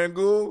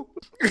Bafangul?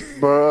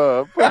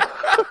 Bruh.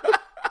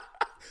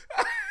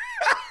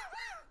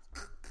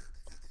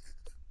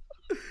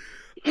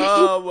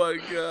 Oh my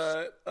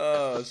God.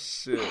 Oh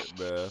shit,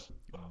 man.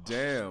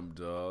 Damn,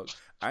 dog.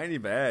 I ain't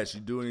even asked. You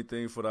do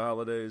anything for the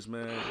holidays,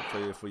 man?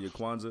 For your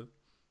Kwanzaa?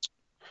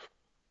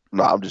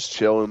 Nah, I'm just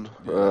chilling.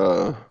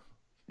 Yeah,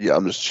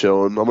 I'm just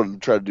chilling. I'm gonna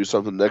try to do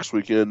something next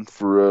weekend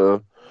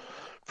for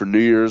New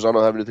Year's. I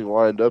don't have anything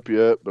lined up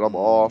yet, but I'm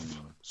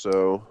off,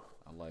 so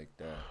I like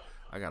that.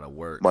 I gotta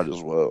work. Might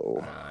as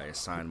well. I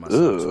assigned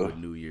myself to a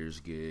New Year's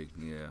gig.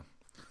 Yeah.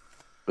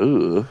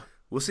 Ugh.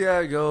 We'll see how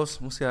it goes.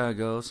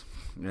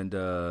 And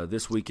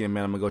this weekend,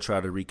 man, I'm gonna go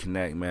try to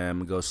reconnect, man. I'm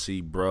gonna go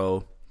see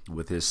bro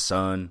with his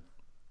son.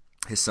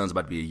 His son's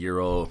about to be a year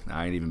old.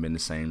 I ain't even been in the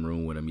same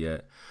room with him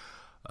yet.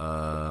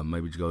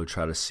 Maybe go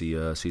try to see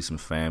some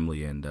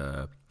family and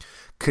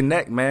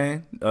connect,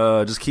 man.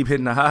 Just keep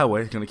hitting the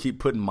highway. Gonna keep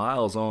putting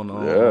miles on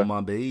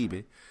my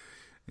baby.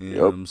 You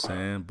know what I'm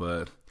saying?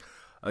 But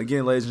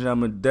again, ladies and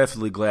gentlemen,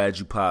 definitely glad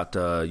you popped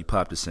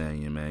this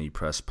in, man. You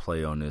pressed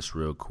play on this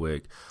real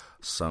quick.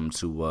 Something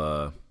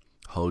to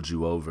hold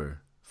you over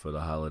for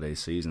the holiday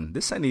season.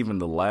 This ain't even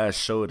the last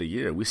show of the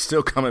year. We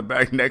still coming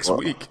back next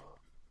week.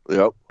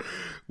 Yep.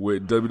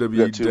 With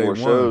WWE two Day more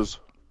 1. shows.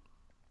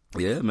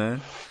 Yeah,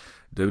 man.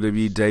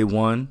 WWE Day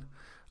 1.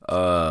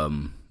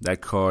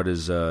 That card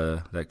is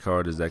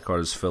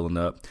filling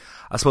up.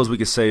 I suppose we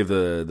could save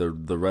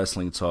the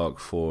wrestling talk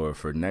for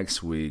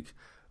next week,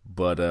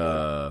 but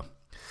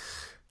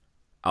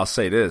I'll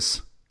say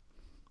this.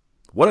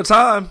 What a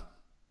time.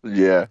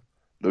 Yeah.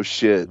 No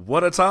shit.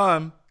 What a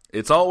time.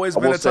 It's always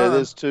been a time. I'm gonna say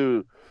this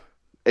too.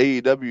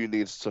 AEW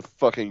needs to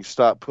fucking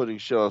stop putting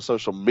shit on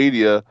social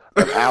media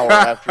an hour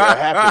after it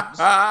happens.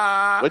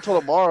 Wait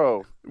till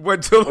tomorrow.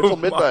 Wait till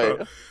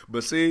midnight.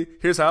 But see,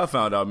 here's how I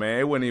found out, man.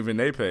 It wasn't even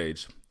their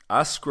page.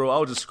 I was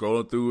just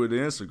scrolling through the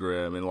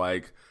Instagram and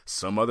like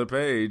some other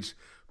page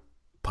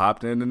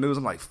popped in the news.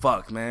 I'm like,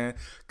 fuck, man.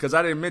 Because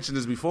I didn't mention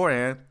this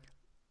beforehand.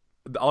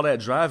 All that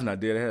driving I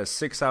did, I had a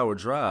 6-hour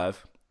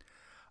drive.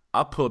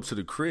 I pull up to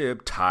the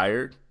crib,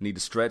 tired, need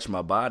to stretch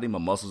my body, my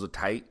muscles are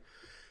tight,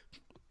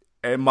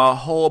 and my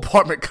whole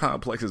apartment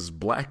complex is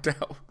blacked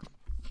out.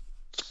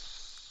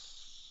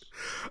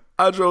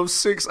 I drove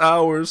 6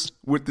 hours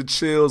with the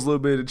chills, a little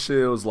bit of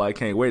chills, like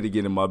can't wait to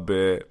get in my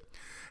bed,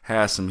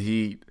 have some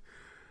heat.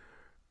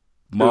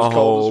 My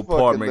whole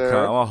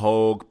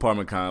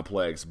apartment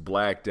complex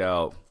blacked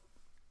out,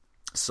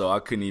 so I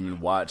couldn't even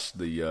watch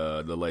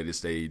the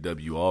latest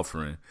AEW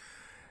offering.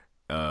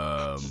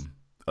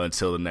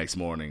 Until the next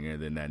morning,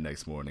 and then that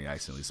next morning I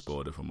accidentally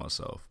spoiled it for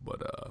myself.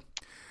 But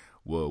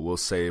we'll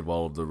save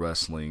all of the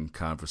wrestling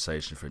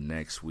conversation for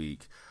next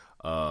week.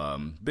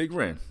 Big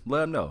Ren,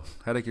 let them know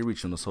how they can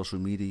reach you on the social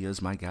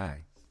medias, my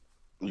guy.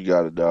 You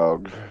got it,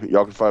 dog.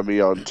 Y'all can find me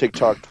on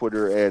TikTok,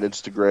 Twitter, and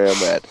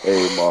Instagram at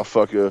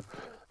 @MAAFHUCKA.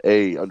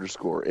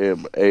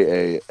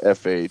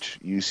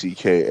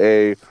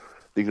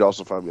 You can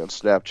also find me on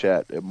Snapchat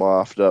at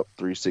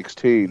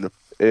MoffedUp316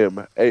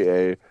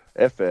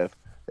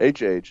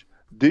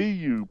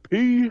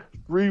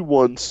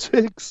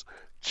 MAAFFHHDUP316.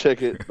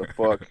 Check it the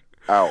fuck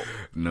out.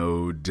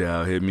 No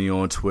doubt. Hit me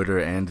on Twitter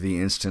and the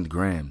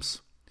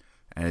Instagrams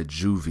at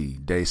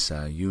Juvie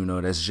Desai. You know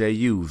that's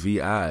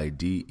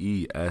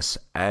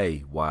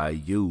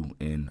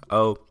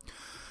JUVIDESAYUNO.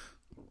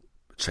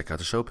 Check out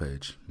the show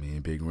page. Me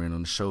and Big Ren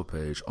on the show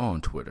page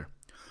on Twitter.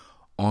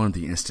 On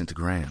the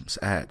Instagrams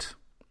at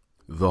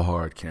The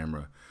Hard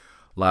Camera.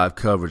 Live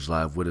coverage,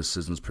 live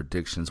witticisms,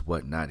 predictions,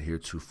 whatnot,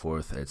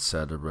 heretofore,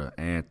 etc.,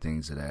 and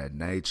things of that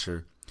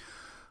nature.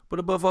 But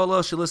above all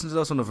else, you listen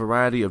to us on a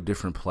variety of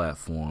different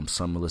platforms.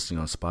 Some are listening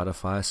on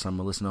Spotify, some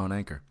are listening on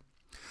Anchor.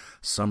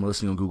 Some are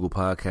listening on Google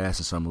Podcasts,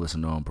 and some are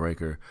listening on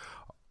Breaker.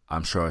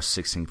 I'm sure our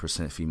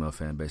 16% female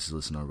fan base is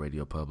listening on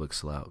Radio Public.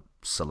 Salute.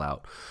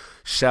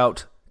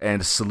 Shout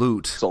and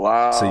salute to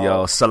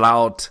y'all.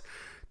 Salute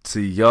to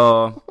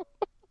y'all.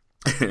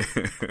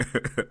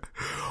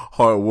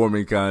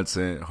 Heartwarming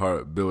content,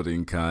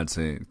 heart-building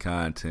content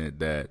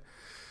that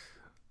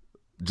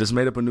just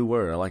made up a new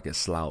word. I like it.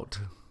 Slout.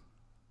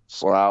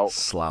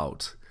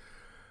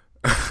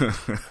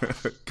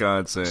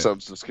 Content.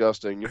 Sounds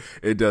disgusting.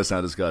 It does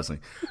sound disgusting.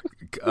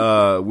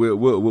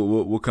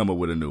 We'll come up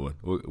with a new one.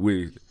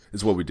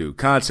 It's what we do.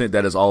 Content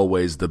that is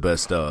always the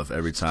best of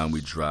every time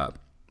we drop.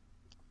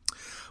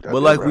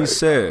 But like we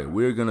said,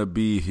 we're gonna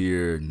be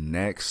here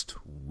next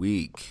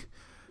week,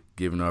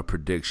 giving our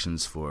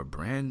predictions for a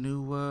brand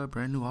new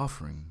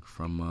offering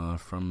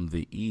from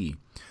the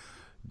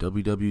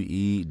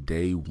WWE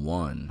Day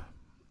 1.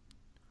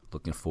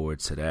 Looking forward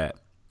to that.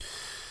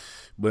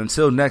 But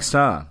until next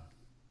time,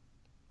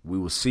 we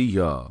will see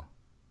y'all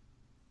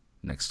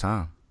next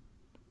time.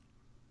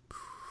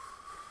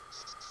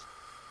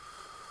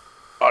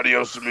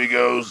 Adios,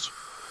 amigos.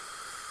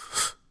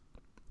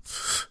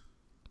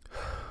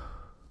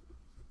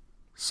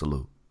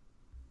 Salute.